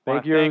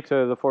 Thank you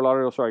to the Fort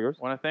Lauderdale Strikers.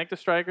 Want to thank the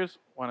Strikers.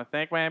 Want to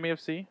thank Miami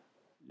FC.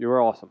 You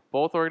were awesome.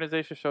 Both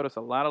organizations showed us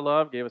a lot of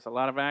love, gave us a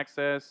lot of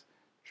access,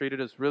 treated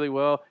us really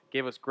well,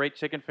 gave us great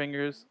chicken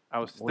fingers. I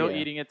was still yeah.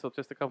 eating it till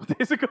just a couple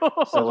days ago.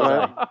 So was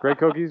Right. I. Great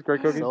cookies.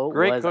 Great cookies. So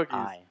Great was cookies.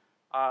 I.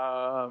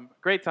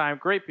 Great time,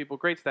 great people,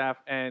 great staff,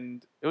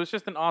 and it was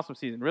just an awesome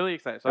season. Really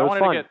excited. So It I was wanted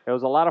fun. to get It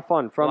was a lot of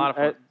fun. From lot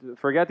of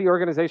forget the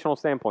organizational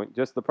standpoint,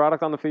 just the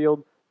product on the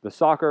field, the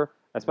soccer,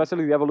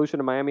 especially the evolution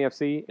of Miami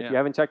FC. If Yeah. you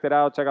haven't checked it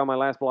out, check out my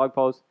last blog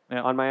post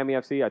Yeah. on Miami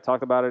FC. I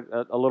talked about it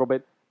a little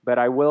bit, but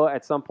I will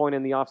at some point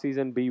in the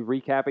offseason be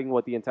recapping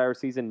what the entire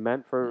season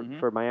meant for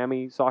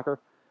Miami soccer.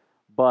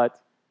 But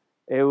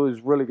it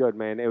was really good,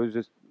 man. It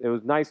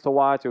was nice to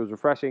watch. It was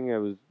refreshing. It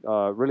was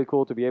really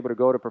cool to be able to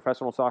go to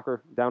professional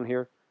soccer down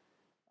here.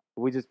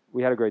 We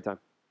had a great time.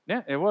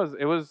 Yeah, it was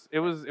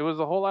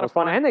a whole lot It was of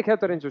fun, and they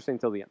kept it interesting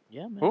till the end.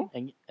 Yeah, man. Who?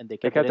 And they They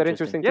kept, kept it it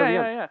interesting. interesting till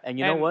Yeah, the end. yeah. And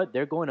you know what?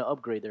 They're going to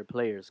upgrade their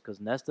players because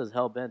Nesta's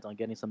hell bent on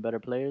getting some better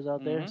players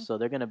out there. Mhm. So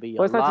they're going to be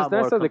Well, a it's not lot just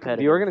more Nesta. competitive.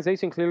 The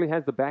organization clearly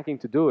has the backing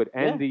to do it,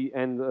 and Yeah.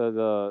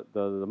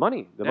 the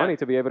money, Yeah. money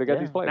to be able to get Yeah.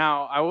 these players.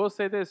 Now I will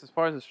say this: as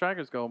far as the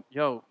Strikers go,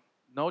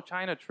 no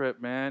China trip,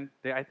 man.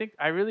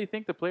 I really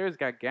think the players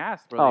got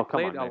gassed, bro. Oh, They come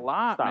played on, a man.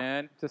 lot, Stop.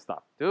 man. Just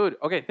stop. Dude,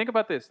 okay, think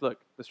about this. Look,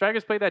 the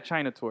Strikers played that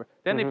China tour.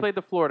 Then they Mhm. played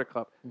the Florida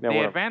Cup. Yeah, They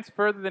whatever. advanced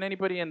further than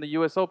anybody in the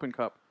U.S. Open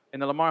Cup, in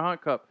the Lamar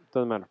Hunt Cup,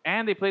 Doesn't matter.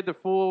 and they played the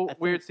full I think-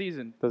 weird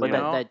season. Doesn't But you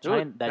matter. know? that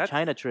Dude, that's-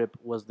 China trip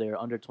was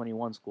their under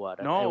 21 squad.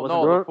 No, It no,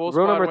 wasn't the Rule, full rule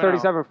squad number went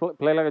out. 37: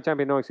 play like a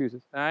champion, no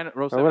excuses. Rule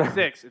Or whatever.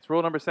 76. It's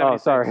rule number Oh,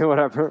 76. sorry,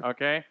 whatever.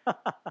 Okay,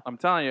 I'm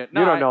telling you.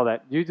 You don't know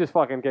that. You just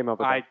fucking came up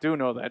with I that. do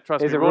know that.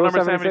 Trust Is me. it Rule rule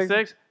number 76?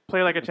 76.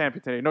 Play like a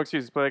champion today. No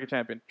excuses. Play like a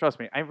champion. Trust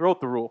me. I wrote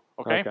the rule.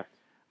 Okay.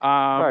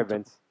 All right,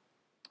 Vince.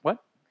 What?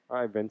 All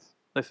right, Vince.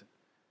 Listen.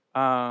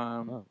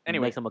 Oh,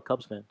 Anyway. makes them a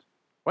Cubs fan.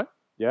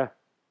 Yeah,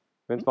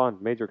 Vince Vaughn,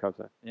 major Cubs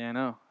fan. Yeah, I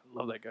know.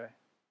 Love that guy.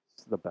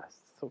 It's the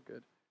best. So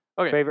good.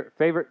 Okay.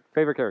 Favorite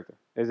character?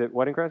 Is it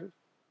Wedding Crashers?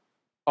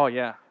 Oh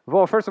yeah.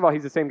 Well, first of all,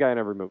 he's the same guy in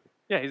every movie.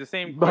 Yeah, he's the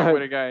same But-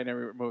 quick-witted guy in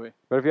every movie.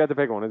 But if you had to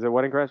pick one, is it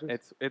Wedding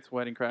Crashers? It's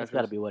Wedding Crashers. It's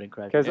got to be Wedding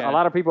Crashers. Because Yeah. a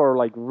lot of people are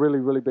like really,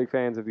 really big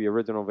fans of the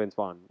original Vince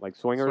Vaughn, like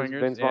Swingers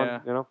Vince yeah.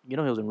 Vaughn. You know, You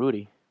know he was in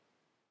Rudy.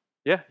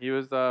 Yeah, he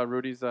was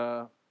Rudy's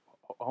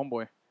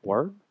homeboy.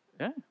 word.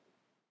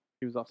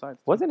 He was offside.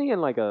 Wasn't he in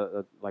like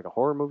a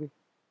horror movie?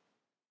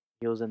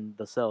 He was in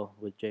The Cell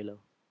with J-Lo.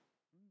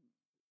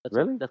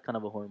 Really? That's kind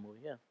of a horror movie,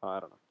 yeah. Oh, I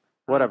don't know.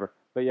 Whatever.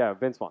 But yeah,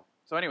 Vince Vaughn,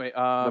 So anyway,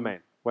 the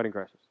man. Wedding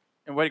Crashers.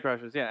 And Wedding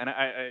Crashers, yeah, and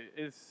I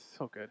it's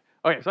so good.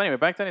 Okay, so anyway,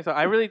 back to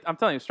NSL. I'm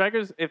telling you,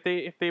 Strikers, if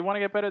they want to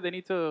get better, they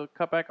need to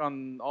cut back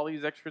on all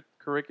these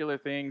extracurricular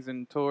things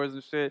and tours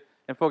and shit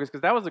and focus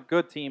because that was a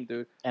good team,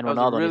 dude. And That was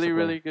Ronaldo a needs really to play.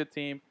 really good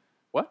team.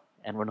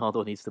 And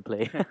Ronaldo needs to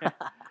play.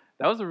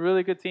 That was a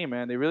really good team,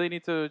 man. They really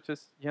need to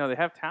just, they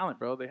have talent,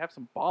 bro. They have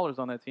some ballers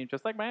on that team,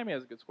 just like Miami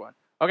has a good squad.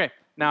 Okay,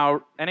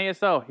 now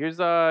NASL. Here's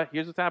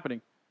what's happening.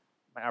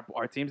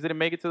 Our teams didn't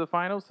make it to the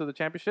finals, to the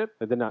championship,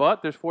 They did not.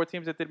 but there's 4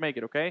 teams that did make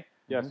it. Okay,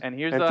 yes. and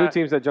here's And 2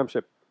 teams that jump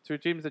ship. 2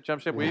 teams that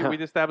jump ship. Yeah. We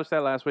established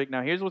that last week.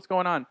 Now here's what's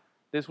going on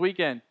this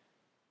weekend.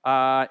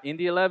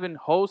 Indy 11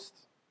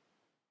 hosts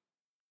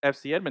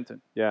FC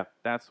Edmonton. Yeah.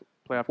 That's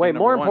playoff. Wait, game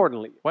more number 1.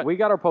 importantly, What? we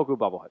got our Poku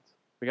bobbleheads.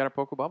 We got our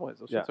Poku bobbleheads.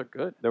 Those Yeah. shits are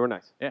good. They were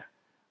nice.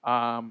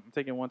 I'm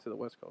taking one to the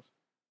West Coast.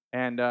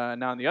 And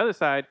now on the other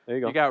side, There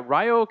you go. you got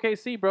Rio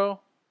OKC, bro.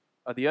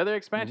 The other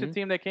expansion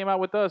team that came out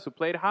with us, who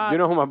played hot. You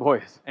know who my boy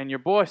is? And your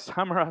boy,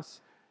 Samaras.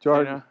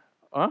 George,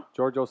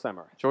 Giorgio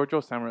Samurai.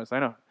 Samaras. I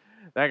know.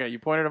 That guy, you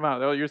pointed him out.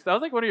 That was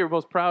like one of your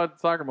most proud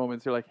soccer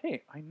moments. You're like,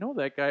 hey, I know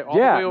that guy all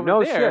Yeah, the way over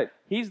no there. shit.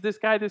 He's this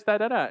guy, this, that,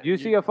 that. You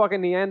see a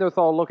fucking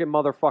Neanderthal-looking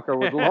motherfucker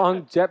with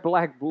long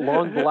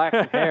long black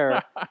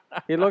hair.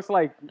 He looks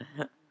like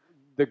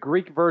the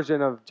Greek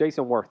version of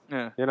Jason Worth.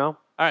 Yeah. You know?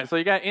 All right, so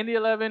you got Indy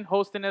 11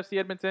 hosting FC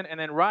Edmonton, and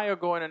then Rio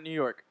going to New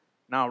York.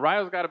 Now,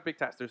 Rio's got a big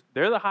task.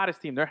 They're the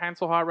hottest team. They're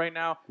Hansel hot right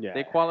now. Yeah.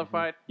 They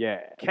qualified. Yeah.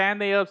 Can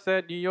they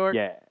upset New York?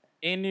 Yeah.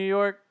 In New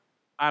York?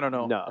 I don't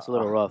know. No. That's a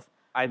little rough.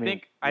 I mean,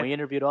 think we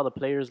interviewed all the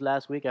players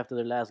last week after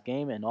their last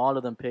game, and all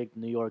of them picked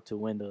New York to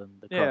win the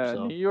yeah, cup.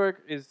 So New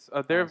York is they're a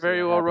I don't see very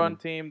that well run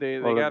happening. team. They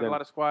Well, got a then-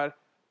 lot of squad.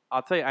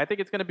 I'll tell you, I think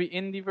it's gonna be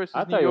Indy versus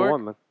I'll New tell you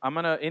York. what,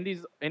 man.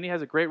 Indy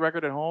has a great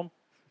record at home.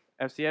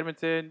 FC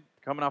Edmonton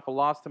coming off a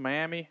loss to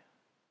Miami,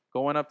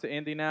 going up to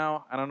Indy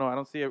now. I don't know. I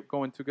don't see it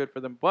going too good for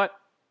them, but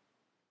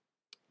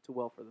too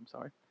well for them.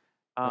 Sorry.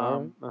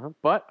 All right, uh-huh.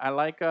 But I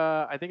like.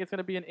 I think it's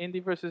gonna be an Indy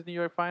versus New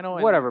York final.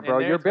 And, Whatever, and bro.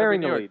 there You're it's gonna be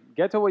bearing New the York. lead.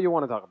 Get to what you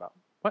want to talk about.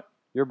 What?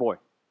 Your boy.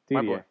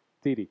 My DDA. boy.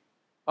 DD.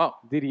 Oh,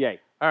 DDA.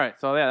 all right.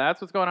 So yeah, that's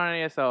what's going on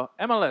in ASL.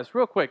 MLS,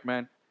 real quick,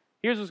 man.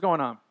 Here's what's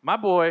going on. My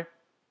boy,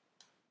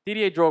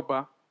 Didier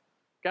Drogba,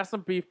 got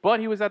some beef, but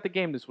he was at the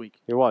game this week.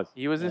 He was.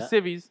 He was in Yeah.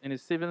 civvies, in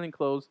his civilian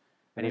clothes,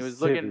 and he In was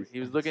his looking. civvies. He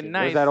was looking There's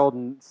nice. There's that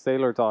old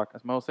sailor talk.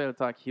 That's my old sailor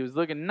talk. He was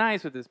looking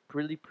nice with this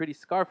pretty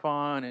scarf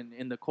on, and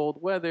in the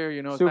cold weather,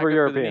 you know, it's Super not good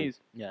for the European.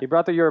 knees. yeah, He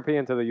brought the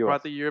European to the U.S.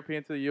 Brought the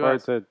European to the or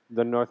U.S. to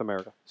the North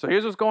America. So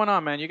here's what's going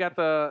on, man. You got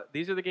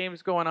these are the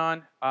games going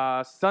on.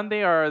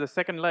 Sunday are the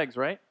second legs,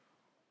 right?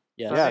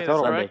 yeah, Sunday, that's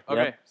totally. right?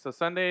 Sunday, Okay, yep. so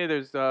Sunday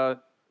there's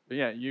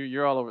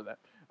you're all over that.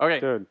 Okay,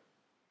 Dude.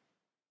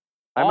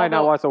 I might not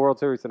Although- watch the World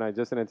Series tonight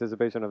just in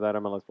anticipation of that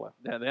MLS play.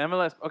 yeah, the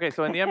MLS. Okay,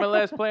 so in the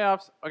MLS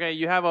playoffs, okay,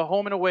 you have a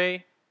home and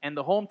away, and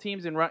the home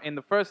teams in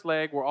the first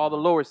leg were all the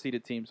lower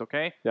seeded teams.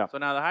 Okay. Yeah. So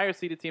now the higher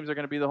seeded teams are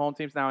going to be the home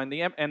teams. Now in the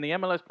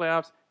MLS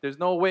playoffs, there's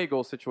no away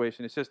goal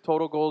situation. It's just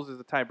total goals is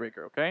a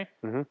tiebreaker. Okay.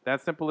 Mhm.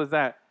 That's simple as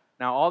that.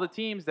 Now all the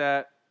teams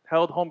that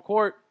held home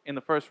court in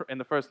the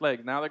first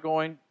leg, now they're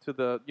going to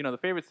the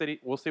favorite city.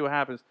 We'll see what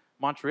happens.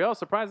 Montreal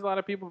surprised a lot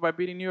of people by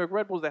beating New York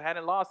Red Bulls that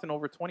hadn't lost in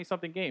over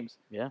 20-something games.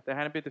 Yeah. That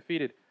hadn't been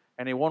defeated,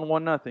 and they won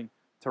 1-0.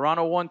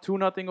 Toronto won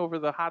 2-0 over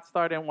the hot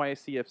start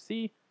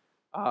NYCFC.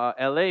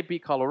 LA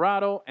beat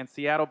Colorado, and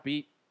Seattle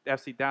beat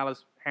FC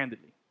Dallas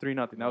handedly,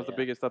 3-0. That was the Yeah.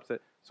 biggest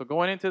upset. So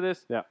going into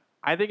this, Yeah.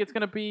 I think it's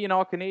going to be an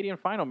all Canadian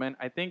final, man.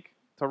 I think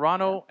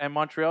Toronto and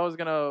Montreal is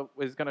gonna.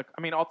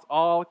 I mean,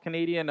 all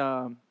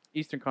Canadian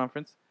Eastern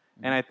Conference,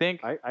 and I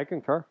think I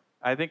concur.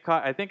 I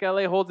think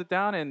LA holds it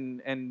down,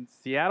 and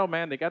Seattle,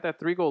 man, they got that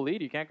 3-goal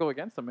lead. You can't go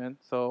against them, man.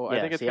 So I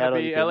Yeah, think it's Seattle,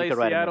 gonna be you could LA. ride 'em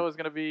Seattle in. is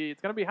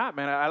gonna be hot,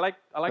 man. I like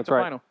That's the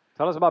right. final.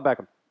 Tell us about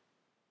Beckham.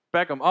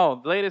 Beckham. Oh,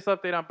 the latest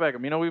update on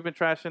Beckham. You know, we've been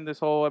trashing this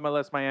whole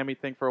MLS Miami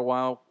thing for a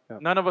while. Yeah.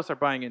 None of us are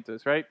buying into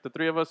this, right? The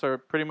three of us are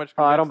pretty much.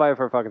 Oh, I don't convinced. buy it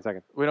for a fucking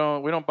second. We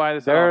don't buy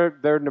this. At all.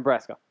 They're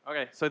Nebraska.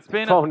 Okay, so it's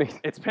been Phony.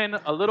 it's been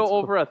a little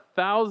over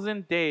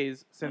 1,000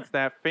 days since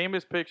that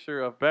famous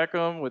picture of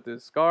Beckham with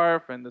his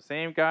scarf and the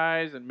same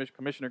guys and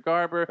Commissioner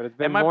Garber. But it's and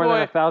been my more boy, than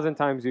 1,000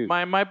 times used.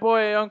 my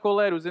boy Uncle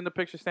Ed, who's in the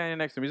picture standing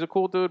next to him. He's a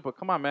cool dude, but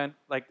come on, man.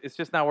 Like, it's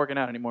just not working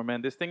out anymore,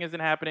 man. This thing isn't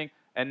happening.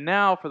 And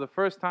now, for the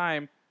first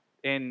time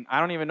in I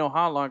don't even know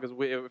how long, because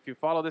if you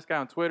follow this guy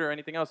on Twitter or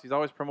anything else, he's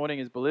always promoting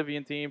his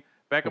Bolivian team.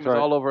 Beckham That's is right.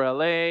 all over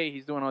LA.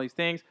 He's doing all these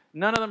things.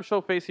 None of them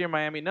show face here in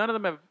Miami. None of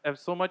them have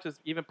so much as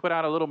even put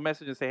out a little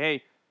message and say,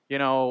 hey, you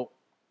know,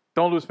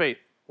 don't lose faith.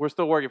 We're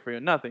still working for you.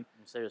 Nothing.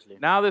 Seriously.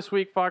 Now this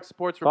week, Fox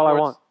Sports That's all I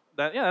reports want.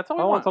 that that's all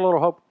I we want want. a little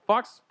hope.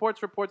 Fox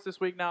Sports reports this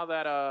week now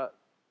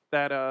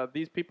that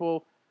these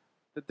people,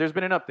 that there's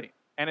been an update,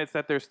 and it's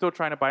that they're still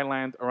trying to buy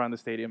land around the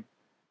stadium.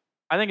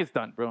 I think it's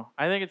done, bro.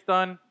 I think it's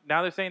done.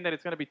 Now they're saying that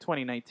it's going to be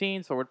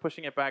 2019, so we're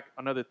pushing it back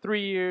another 3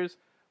 years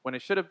when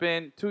it should have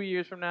been 2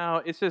 years from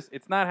now. It's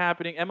not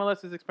happening.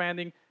 MLS is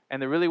expanding,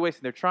 and they're really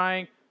wasting. They're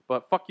trying,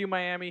 but fuck you,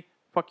 Miami.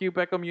 Fuck you,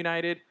 Beckham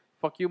United.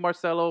 Fuck you,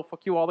 Marcelo.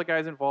 Fuck you, all the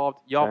guys involved.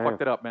 Y'all Damn.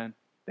 fucked it up, man.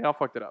 They all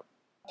fucked it up.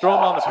 Throw them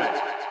all in the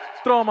pit.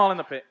 Throw them all in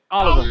the pit.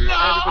 All of them.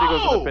 Everybody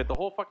goes in the pit. The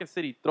whole fucking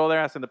city. Throw their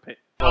ass in the pit.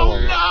 Oh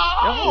The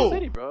whole no!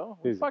 city, bro.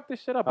 We Easy. fucked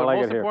this shit up. I But like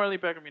it most here. importantly,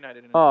 Beckham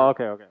United. Oh,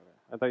 okay.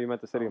 I thought you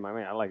meant the city of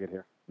Miami. I like it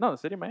here. No, the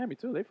city of Miami,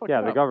 too. They fucked Yeah,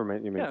 it the up.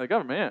 government, you mean. Yeah, the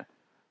government, yeah.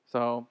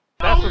 So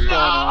that's what's going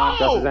on.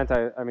 Gus is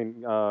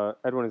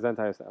Edwin is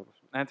anti-establishment.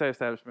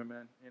 Anti-establishment,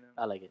 man. You know.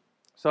 I like it.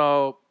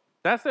 So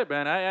that's it,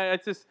 man.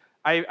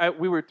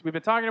 We've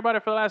been talking about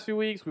it for the last few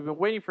weeks. We've been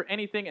waiting for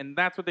anything, and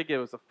that's what they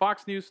give us. A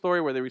Fox News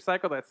story where they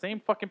recycle that same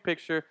fucking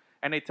picture,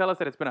 and they tell us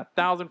that it's been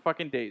 1,000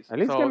 fucking days. At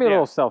least So, give me a yeah.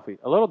 little selfie.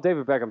 A little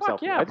David Beckham Fuck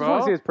selfie. yeah, I just want bro.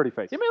 to see his pretty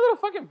face. Give me a little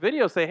fucking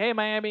video. Say, hey,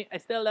 Miami, I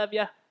still love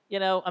you. You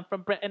know, I'm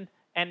from Britain,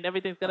 and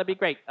everything's gonna be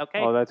great. Okay.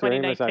 Oh, that's your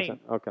English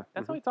 2019. accent. Okay.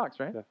 That's Mhm. how he talks,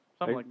 right? Yeah.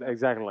 Something like that.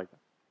 Exactly like that.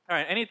 All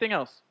right. Anything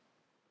else?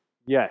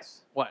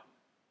 Yes. What?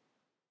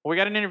 Well, we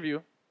got an interview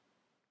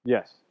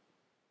Yes.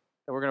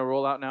 that we're gonna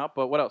roll out now.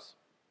 But what else?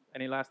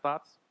 Any last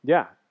thoughts?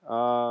 Yeah.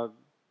 No.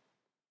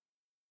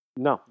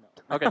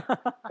 Okay.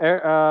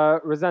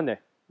 Resende.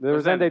 The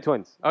Resende. Resende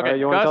twins. Okay,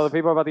 You want to tell Gus? the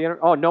people about the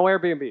interview? Oh, no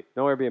Airbnb.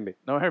 No Airbnb.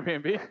 No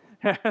Airbnb.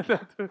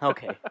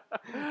 Okay.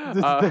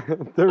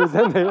 The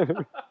Resende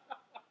interview.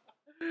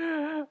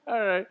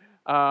 All right.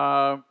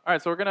 All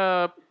right. So we're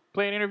gonna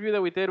play an interview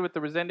that we did with the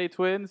Resende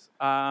twins.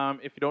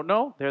 If you don't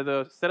know, they're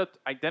the set of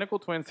identical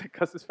twins that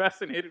Gus is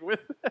fascinated with.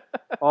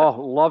 Oh,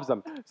 loves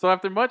them. So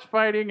after much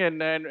fighting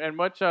and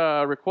much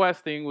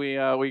requesting, we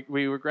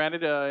were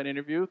granted an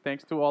interview.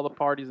 Thanks to all the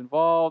parties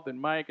involved and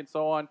Mike and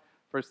so on.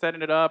 for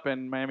setting it up,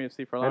 and Miami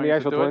FC for allowing And the us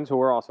actual to do Twins, it. who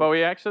were awesome. But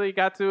we actually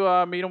got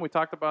to meet them. We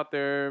talked about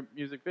their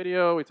music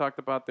video. We talked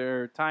about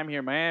their time here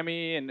in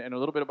Miami and a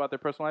little bit about their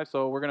personal life.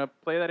 So we're going to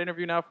play that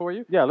interview now for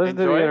you. Yeah, listen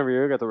to Enjoy the it.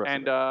 interview. You got the rest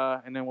of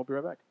it. And then we'll be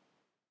right back.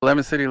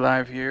 Lemon City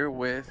Live here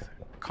with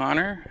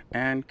Connor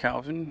and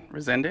Calvin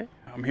Resende.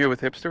 I'm here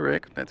with Hipster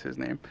Rick. That's his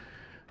name.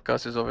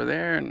 Gus is over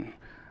there, and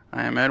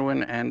I am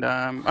Edwin. And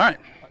all right.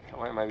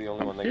 Why am I the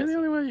only one that You're gets the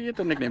only one you get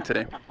the nickname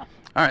today.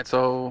 All right,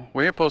 so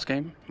we're here post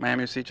game.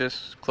 Miami FC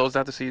just closed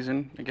out the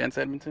season against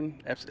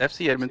Edmonton,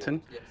 FC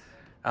Edmonton. Yes.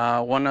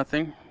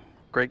 1-0.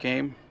 Great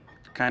game.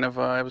 Kind of,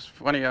 it was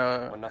funny.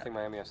 1-0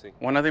 Miami FC.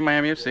 1-0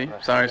 Miami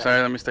FC. Sorry,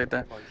 let me state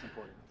that.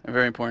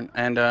 Very important.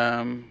 And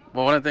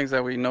well, one of the things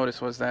that we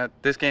noticed was that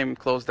this game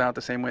closed out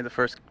the same way the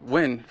first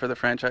win for the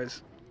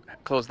franchise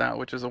closed out,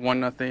 which is a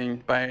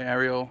 1-0 by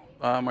Ariel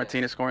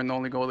Martinez scoring the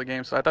only goal of the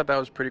game. So I thought that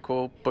was pretty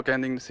cool,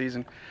 bookending the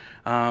season.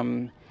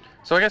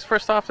 So I guess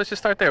first off, let's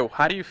just start there.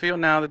 How do you feel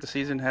now that the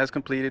season has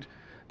completed,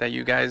 that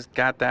you guys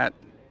got that,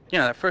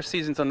 that first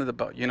season's under the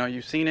belt?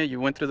 You've seen it.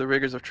 You went through the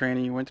rigors of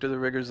training. You went through the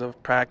rigors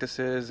of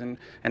practices and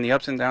the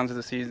ups and downs of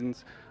the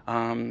seasons.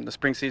 The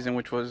spring season,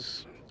 which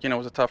was,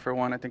 was a tougher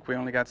one. I think we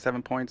only got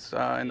 7 points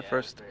in the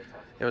first.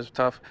 It was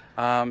tough.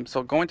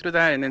 So going through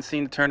that and then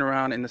seeing the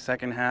turnaround in the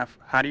second half,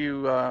 how do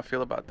you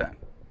feel about that?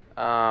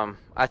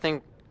 I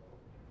think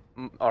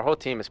our whole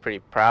team is pretty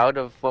proud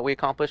of what we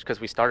accomplished because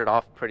we started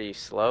off pretty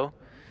slow.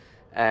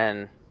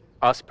 And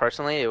us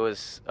personally, it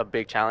was a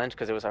big challenge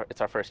because it's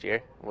our first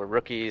year. We're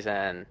rookies,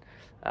 and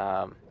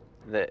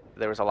there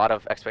was a lot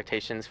of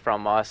expectations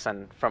from us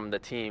and from the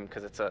team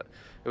because it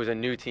was a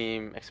new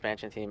team,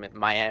 expansion team.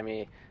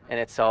 Miami in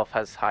itself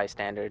has high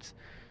standards,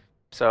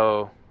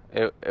 so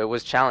it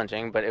was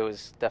challenging, but it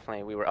was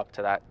definitely, we were up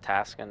to that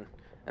task, and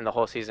the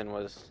whole season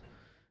was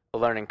a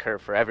learning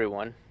curve for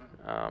everyone,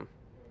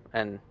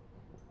 and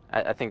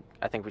I think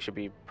we should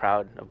be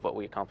proud of what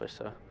we accomplished.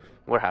 So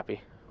we're happy.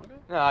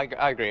 No,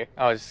 I agree.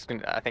 I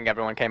think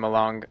everyone came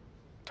along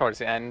towards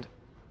the end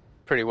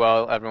pretty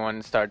well.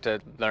 Everyone started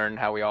to learn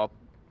how we all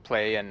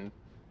play, and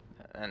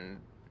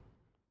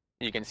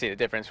you can see the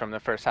difference from the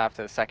first half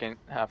to the second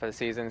half of the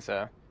season.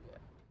 So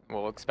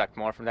we'll expect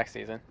more from next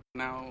season.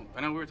 Now,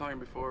 I know we were talking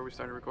before we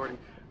started recording,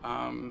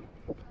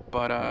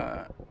 but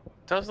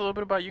tell us a little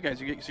bit about you guys.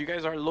 So you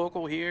guys are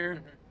local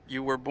here.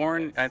 You were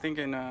born, I think,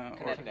 in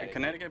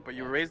Connecticut, but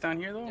you were raised down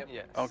here, though? Yep.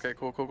 Yes. Okay,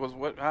 cool.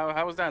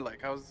 How was that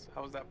like? How was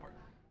that part?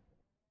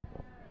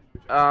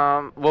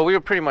 Well, we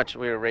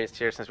were raised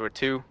here since we were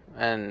 2,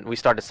 and we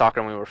started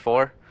soccer when we were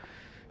 4.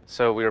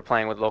 So we were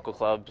playing with local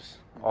clubs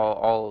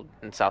all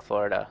in South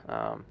Florida.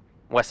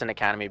 Weston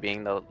Academy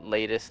being the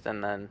latest,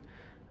 and then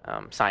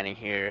signing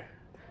here.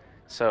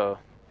 So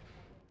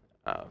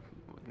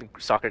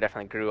soccer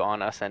definitely grew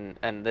on us,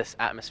 and this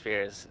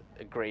atmosphere is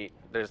great.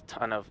 There's a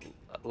ton of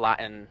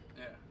Latin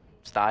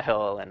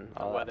style and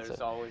all that. The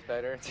weather's always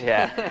better.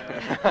 Yeah.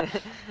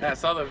 Yeah, I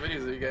saw the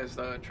videos of you guys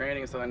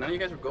training and stuff. None of you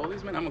guys were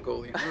goalies, man. I'm a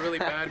goalie. I'm a really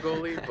bad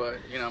goalie, but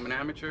I'm an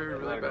amateur, a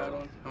really bad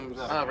one.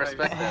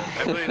 Respect that.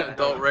 I play in an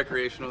adult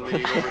recreational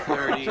league over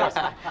 30.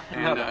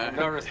 And,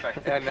 No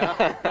respect.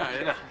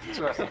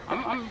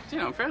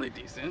 I'm fairly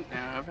decent.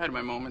 I've had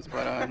my moments,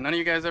 but none of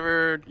you guys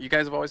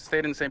have always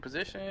stayed in the same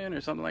position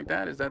or something like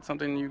that. Is that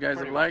something you guys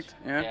have liked?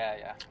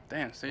 Yeah.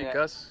 Damn. See, Yeah.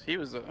 Gus, he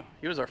was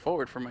our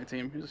forward for my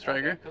team. He was a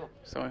striker. Okay, cool.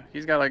 So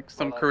he's got like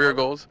some career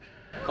goals.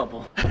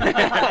 Couple.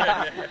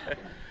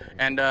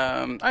 And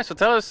all right, so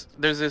tell us,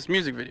 there's this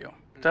music video.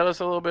 Tell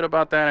us a little bit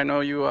about that. I know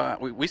you.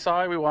 We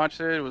saw it. We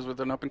watched it. It was with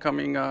an up and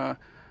coming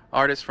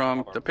artist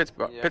from the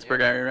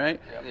Pittsburgh area,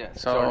 right? Yeah.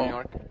 So New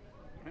York.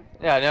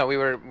 Yeah, no, we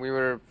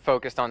were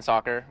focused on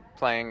soccer,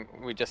 playing.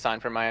 We just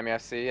signed for Miami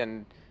FC,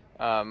 and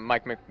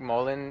Mike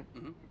McMullen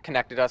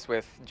connected us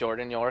with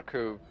Jordan York,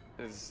 who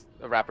is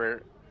a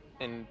rapper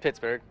in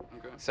Pittsburgh.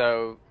 Okay.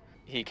 So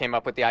he came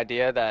up with the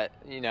idea that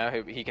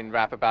he can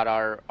rap about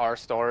our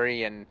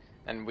story, and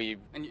we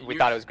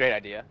thought it was a great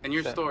idea. And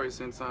your story,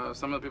 since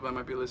some of the people that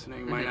might be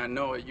listening might not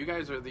know it, you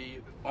guys are the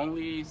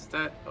only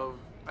set of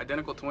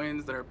identical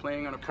twins that are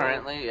playing on a pro.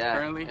 Currently, yeah.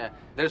 Currently? Yeah.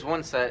 There's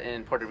one set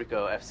in Puerto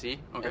Rico FC.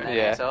 Okay. In the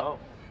Yeah. NSL,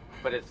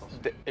 but it's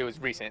It was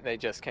recent. They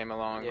just came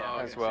along Yeah.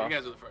 as So well. you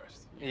guys are the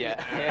first. Yeah.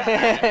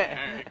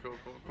 All right, cool.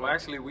 Well,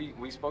 actually,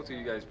 we spoke to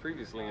you guys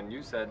previously, and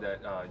you said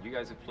that you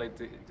guys have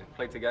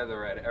played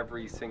together at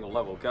every single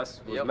level.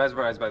 Gus was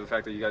mesmerized by the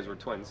fact that you guys were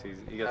twins.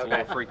 He gets a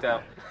little freaked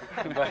out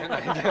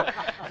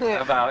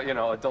about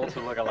adults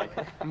who look alike.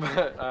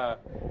 But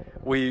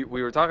we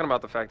were talking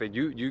about the fact that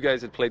you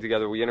guys had played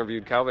together. We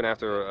interviewed Calvin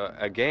after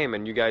a game,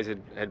 and you guys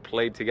had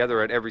played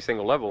together at every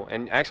single level.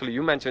 And actually,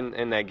 you mentioned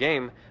in that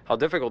game how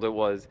difficult it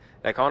was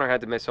that Connor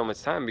had to miss so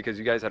much time because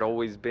you guys had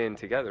always been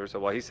together. So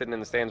while he's sitting in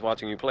the stands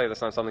watching you play,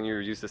 that's not something you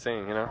were used to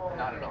seeing,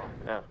 not at all.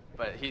 Yeah.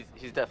 But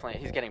he's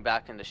definitely getting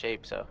back into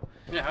shape. So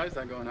Yeah, how is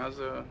that going? How's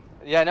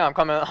Yeah, no, I'm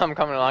coming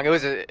along. It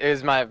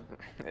was my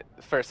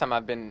first time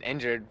I've been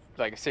injured,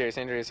 like a serious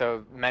injury.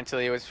 So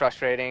mentally, it was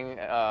frustrating,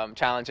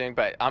 challenging.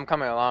 But I'm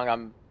coming along.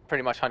 I'm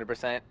pretty much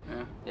 100%.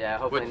 Yeah. Yeah,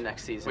 hopefully Would-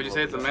 next season. Would you we'll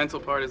say it's be- the mental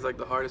part is like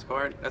the hardest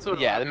part? That's what.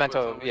 Yeah, the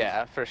mental.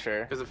 Yeah, for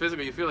sure. Because the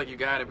physical, you feel like you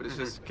got it, but it's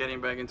just getting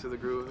back into the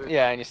groove of it.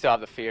 Yeah, and you still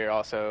have the fear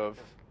also of.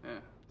 Yeah.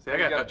 See, You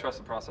gotta trust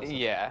the process.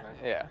 Yeah,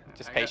 yeah.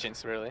 Just I got-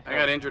 patience, really. I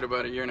got injured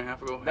about a year and a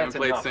half ago. That's Haven't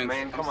played enough, since.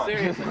 man. Come on.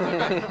 Seriously.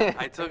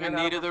 I took a You're not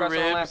knee a to the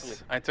professional ribs.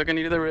 athlete. I took a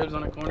knee to the ribs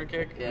on a corner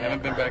kick. Yeah.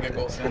 Haven't been back at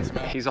goal since,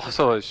 man. He's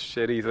also a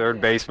shitty third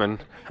baseman.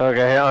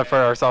 Okay, for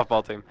our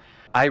softball team.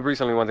 I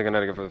recently went to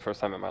Connecticut for the first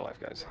time in my life,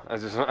 guys. I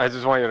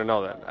just want you to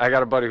know that. I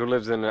got a buddy who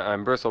lives in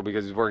Bristol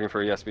because he's working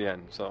for ESPN.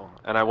 So,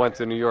 and I went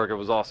to New York. It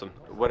was awesome.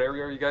 What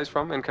area are you guys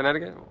from in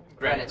Connecticut?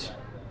 Greenwich.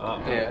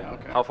 Yeah,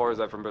 okay. How far is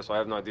that from Bristol? I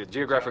have no idea.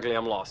 Geographically,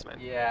 I'm lost, man.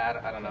 Yeah,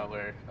 I don't know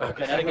where.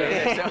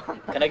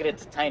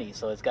 Connecticut's tiny,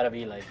 so it's got to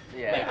be like.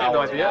 Yeah. like I have no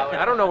hours. idea.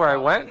 I don't know where I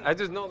went. I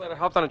just know that I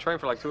hopped on a train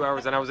for like 2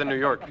 hours and I was in New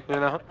York. You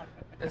know,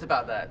 It's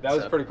about that. that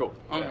was so. pretty cool.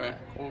 Okay.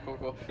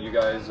 Cool. You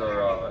guys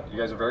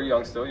are very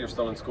young still. You're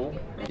still in school.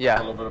 Can you Yeah.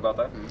 talk a little bit about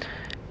that.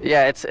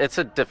 Yeah, it's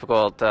a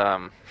difficult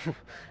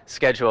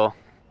schedule.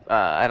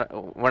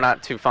 We're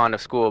not too fond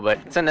of school, but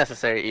it's a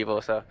necessary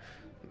evil. So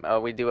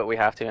we do what we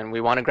have to, and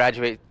we want to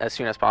graduate as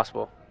soon as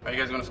possible. Are you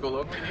guys going to school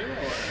locally here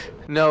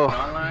or No,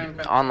 online?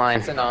 online.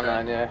 It's an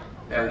online, yeah.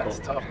 Yeah, that's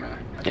tough,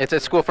 man. It's a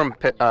school from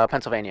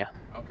Pennsylvania.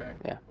 Okay.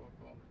 Yeah.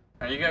 Cool.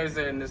 Are you guys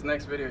in this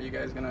next video? Are you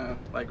guys gonna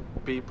like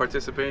be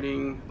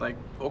participating like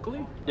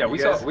vocally? Yeah, You we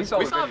guys- saw the we saw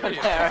video. the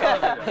video.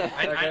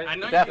 I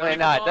know you Definitely guys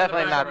not, saw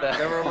definitely the not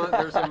background.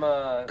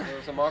 There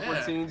were some awkward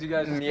Yeah. scenes. You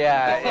guys. Just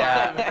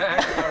Yeah.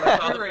 I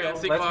saw the fancy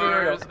Let's be real.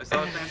 cars. I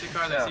saw the fancy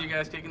cars. I Yeah. see you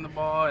guys kicking the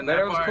ball and But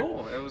that it was part.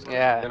 cool. It was cool.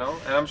 Yeah. You know,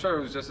 and I'm sure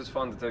it was just as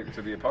fun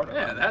to be a part of.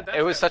 Yeah, that's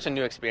It was such a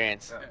new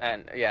experience, Yeah.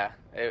 and yeah,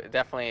 it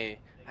definitely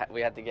we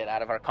had to get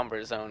out of our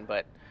comfort zone,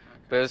 but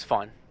it was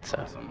fun. So.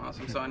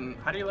 awesome. So, and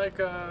how do you like?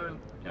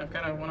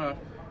 Kind of want to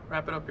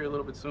wrap it up here a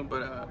little bit soon,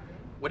 but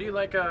what do you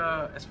like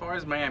as far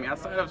as Miami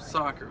outside of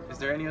soccer? Is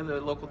there any other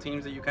local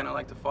teams that you kind of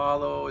like to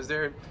follow? Is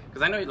there?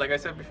 Because I know, like I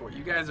said before,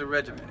 you guys are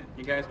regimented.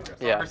 You guys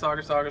Yeah.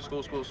 soccer,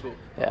 school.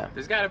 Yeah.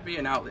 There's got to be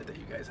an outlet that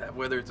you guys have,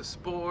 whether it's a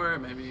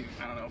sport, maybe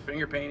I don't know,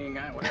 finger painting,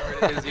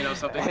 whatever it is. You know,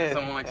 something that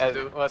someone likes to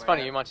do. Well, it's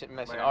funny you mentioned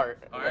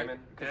art. All right. Women.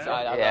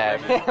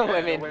 Yeah.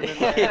 Women.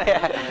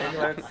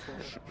 Yeah.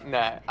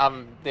 Nah,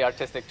 I'm the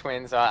artistic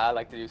twin, so I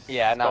like to do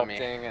Yeah, not me.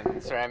 sculpting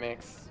and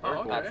ceramics. Oh,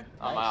 okay. That's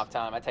on my off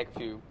time. I take a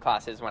few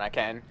classes when I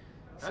can.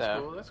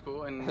 So That's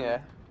cool. And Yeah.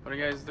 what do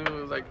you guys do?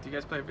 Like, do you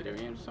guys play video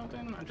games or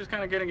something? I'm just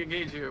kind of getting a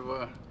gauge here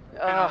of,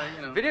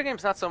 Video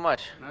games, not so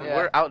much. No?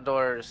 We're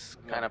outdoors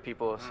kind of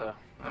people, so.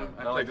 I Not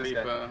play like this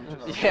guy.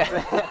 FIFA.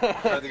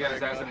 Yeah. Tried to get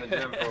his ass in the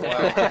gym for a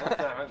while.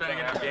 Trying to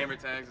get his gamer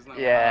tags. It's not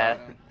Yeah.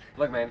 working out.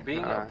 Look, man,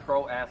 being a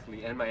pro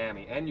athlete in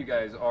Miami, and you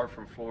guys are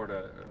from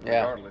Florida, Yeah.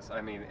 regardless. I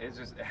mean, it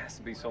has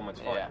to be so much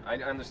fun. Yeah. I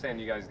understand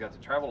you guys got to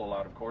travel a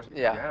lot, of course.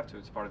 Yeah. You have to.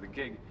 It's part of the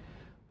gig.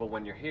 But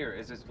when you're here,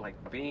 it's just like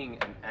being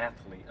an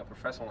athlete, a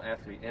professional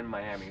athlete in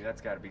Miami. That's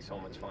got to be so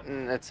much fun.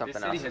 It's something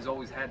This city else. has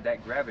always had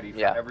that gravity for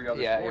Yeah. every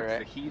other Yeah, sport. you're right.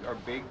 The Heat are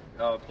big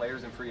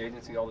players in free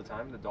agency all the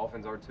time. The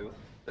Dolphins are too.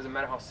 Doesn't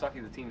matter how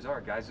sucky the teams are,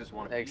 guys just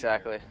want to.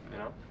 Exactly. You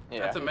know. yeah.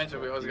 Not to mention,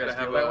 we always You got to guys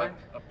have feel that way?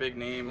 a big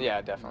name. Yeah,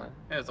 definitely.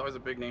 Yeah, it's always a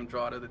big name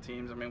draw to the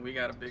teams. I mean, we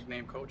got a big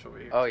name coach over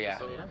here. Oh, yeah.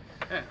 So,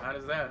 yeah.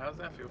 How's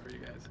that feel for you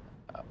guys?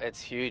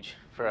 It's huge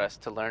for us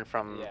to learn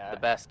from Yeah. the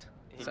best.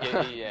 He, So-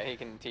 he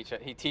can teach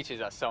it. He teaches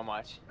us so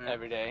much Yeah.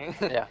 every day.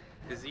 Yeah.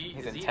 Is he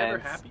He's ever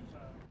intense. happy?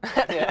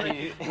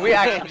 Yeah, We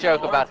actually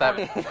joke about that.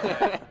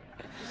 Yeah.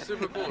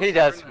 Super cool. He super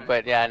does, nice.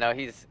 but yeah, no,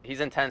 he's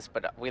intense,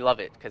 but we love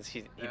it because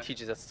he Yeah.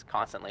 teaches us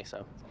constantly.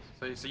 So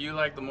So you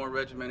like the more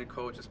regimented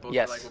coach as opposed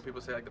Yes. to like what people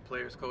say like the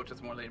players coach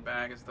that's more laid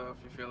back and stuff.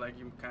 You feel like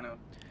you kind of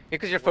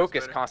because you're Works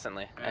focused better.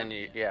 constantly, Yeah. and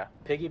yeah.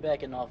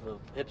 Piggybacking off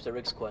of Hipster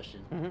Rick's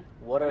question, Mhm.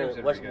 what are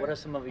Hipster what, Rick, what yeah. are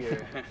some of your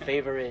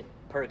favorite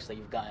perks that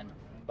you've gotten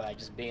by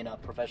just being a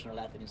professional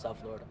athlete in South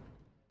Florida?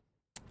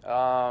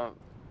 yeah,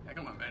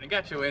 come on, man. It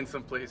got you in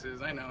some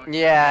places. I know.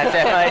 Yeah,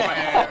 definitely.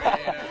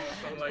 Miami, you know,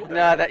 something like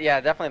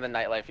No, definitely the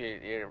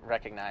nightlife. You're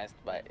recognized,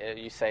 but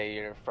you say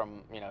you're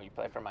from, you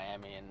play for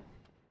Miami, and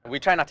we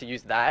try not to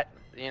use that,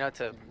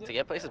 to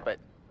get places, but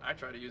I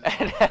try to use it.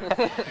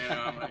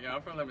 I'm like,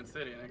 I'm from Lemon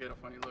City, and I get a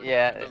funny look.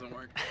 Yeah. It doesn't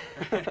work.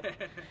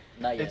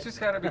 Not yet. It's just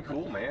got to be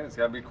cool, man. It's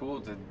got to be cool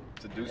to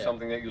do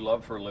something that you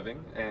love for a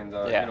living, and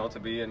Yeah. to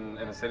be in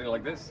a city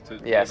like this to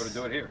be Yes. able to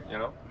do it here.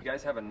 You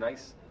guys have a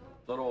nice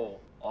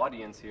little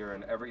audience here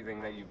and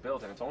everything that you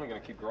built, and it's only going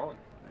to keep growing.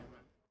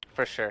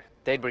 for sure,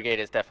 Dade Brigade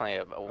is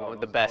definitely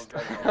the best.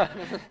 Those guys are-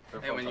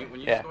 they're Hey, fun when you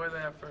times. Yeah. score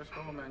that first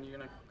goal, man, you're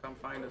gonna come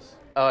find us.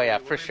 Oh, yeah,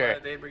 We'll for be by sure. the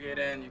Day Brigade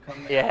end, you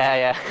come there.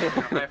 Yeah.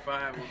 High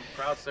five, we'll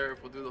crowd surf,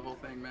 we'll do the whole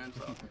thing, man.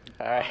 So.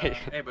 All right.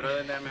 Hey, but other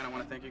than that, man, I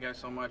want to thank you guys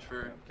so much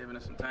for giving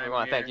us some time. We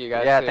want to here. thank you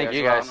guys. Yeah, too, thank as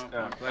you well. guys.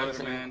 My pleasure,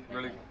 Honestly, man.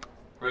 really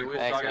Really cool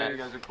wish- talking to man. you.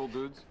 You guys are cool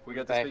dudes. We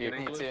got to Thank speak you. in Me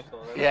English. too.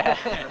 so that's-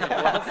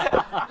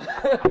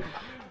 Yeah.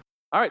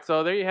 All right,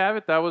 so there you have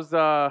it. That was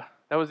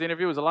the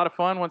interview. It was a lot of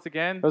fun once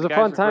again. It was a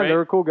fun time. They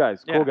were cool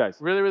guys. Cool guys.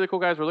 Really, really cool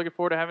guys. We're looking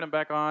forward to having them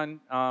back on.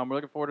 We're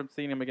looking forward to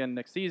seeing them again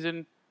next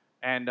season.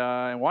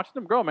 and watching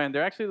them grow, man.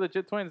 They're actually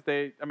legit twins.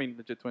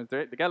 Legit twins.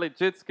 They got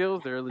legit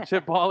skills. They're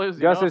legit ballers.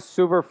 You Gus know? is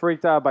super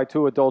freaked out by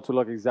two adults who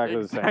look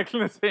exactly the same. Exactly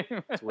the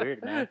same. It's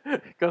weird, man.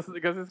 Gus is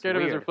scared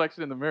of his weird.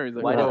 reflection in the mirror. He's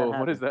like, Why does whoa, that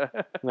what is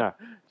that? Yeah,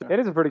 it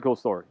is a pretty cool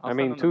story. I'll I send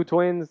mean, them two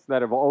twins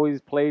that have always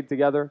played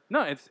together.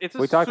 No, it's a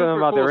We talked to them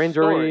super about their cool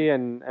injury story.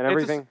 and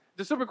everything.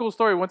 It's a super cool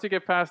story once you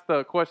get past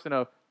the question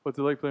of what's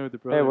it like playing with your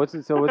brother. Hey, what's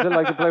it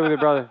like to play with your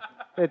brother?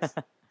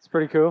 It's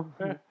pretty cool.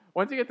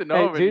 Once you get to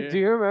know him, Hey, do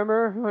you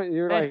remember when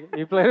you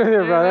played with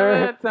your brother?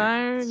 That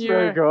time It's you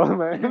pretty cool,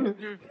 man.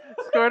 you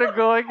scored a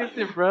goal against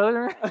your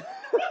brother.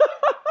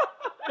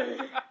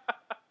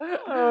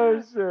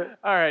 Oh shit!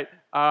 All right.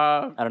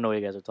 I don't know what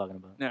you guys are talking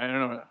about. No,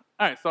 no. All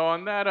right. So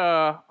on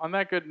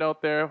that good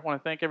note, there, I want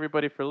to thank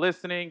everybody for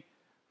listening.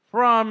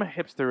 From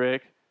Hipster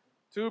Rick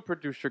to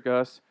Producer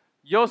Gus,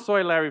 yo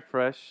soy Larry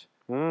Fresh.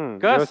 Yo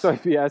Gus. soy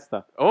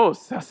fiesta. Oh,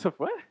 Salsa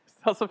what?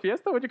 Salsa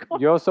Fiesta? What'd you call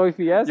it? Yo soy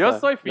fiesta. Yo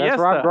soy That's fiesta.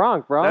 Rob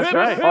Gronk, bro. That's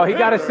right. Oh, he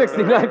got a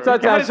 69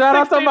 touchdown. a Shout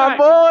out to my 69.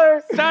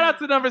 boy. Shout out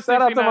to number 69.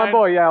 Shout out to my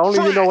boy. Yeah, only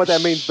you know what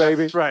that means,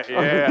 baby. That's right.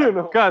 Only Yeah. you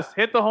know. Gus,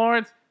 hit the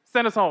horns.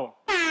 Send us home.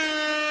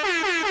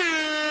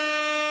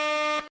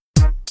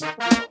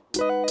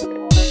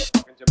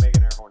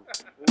 Jamaican air horn.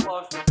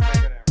 Loves the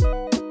Jamaican air horn.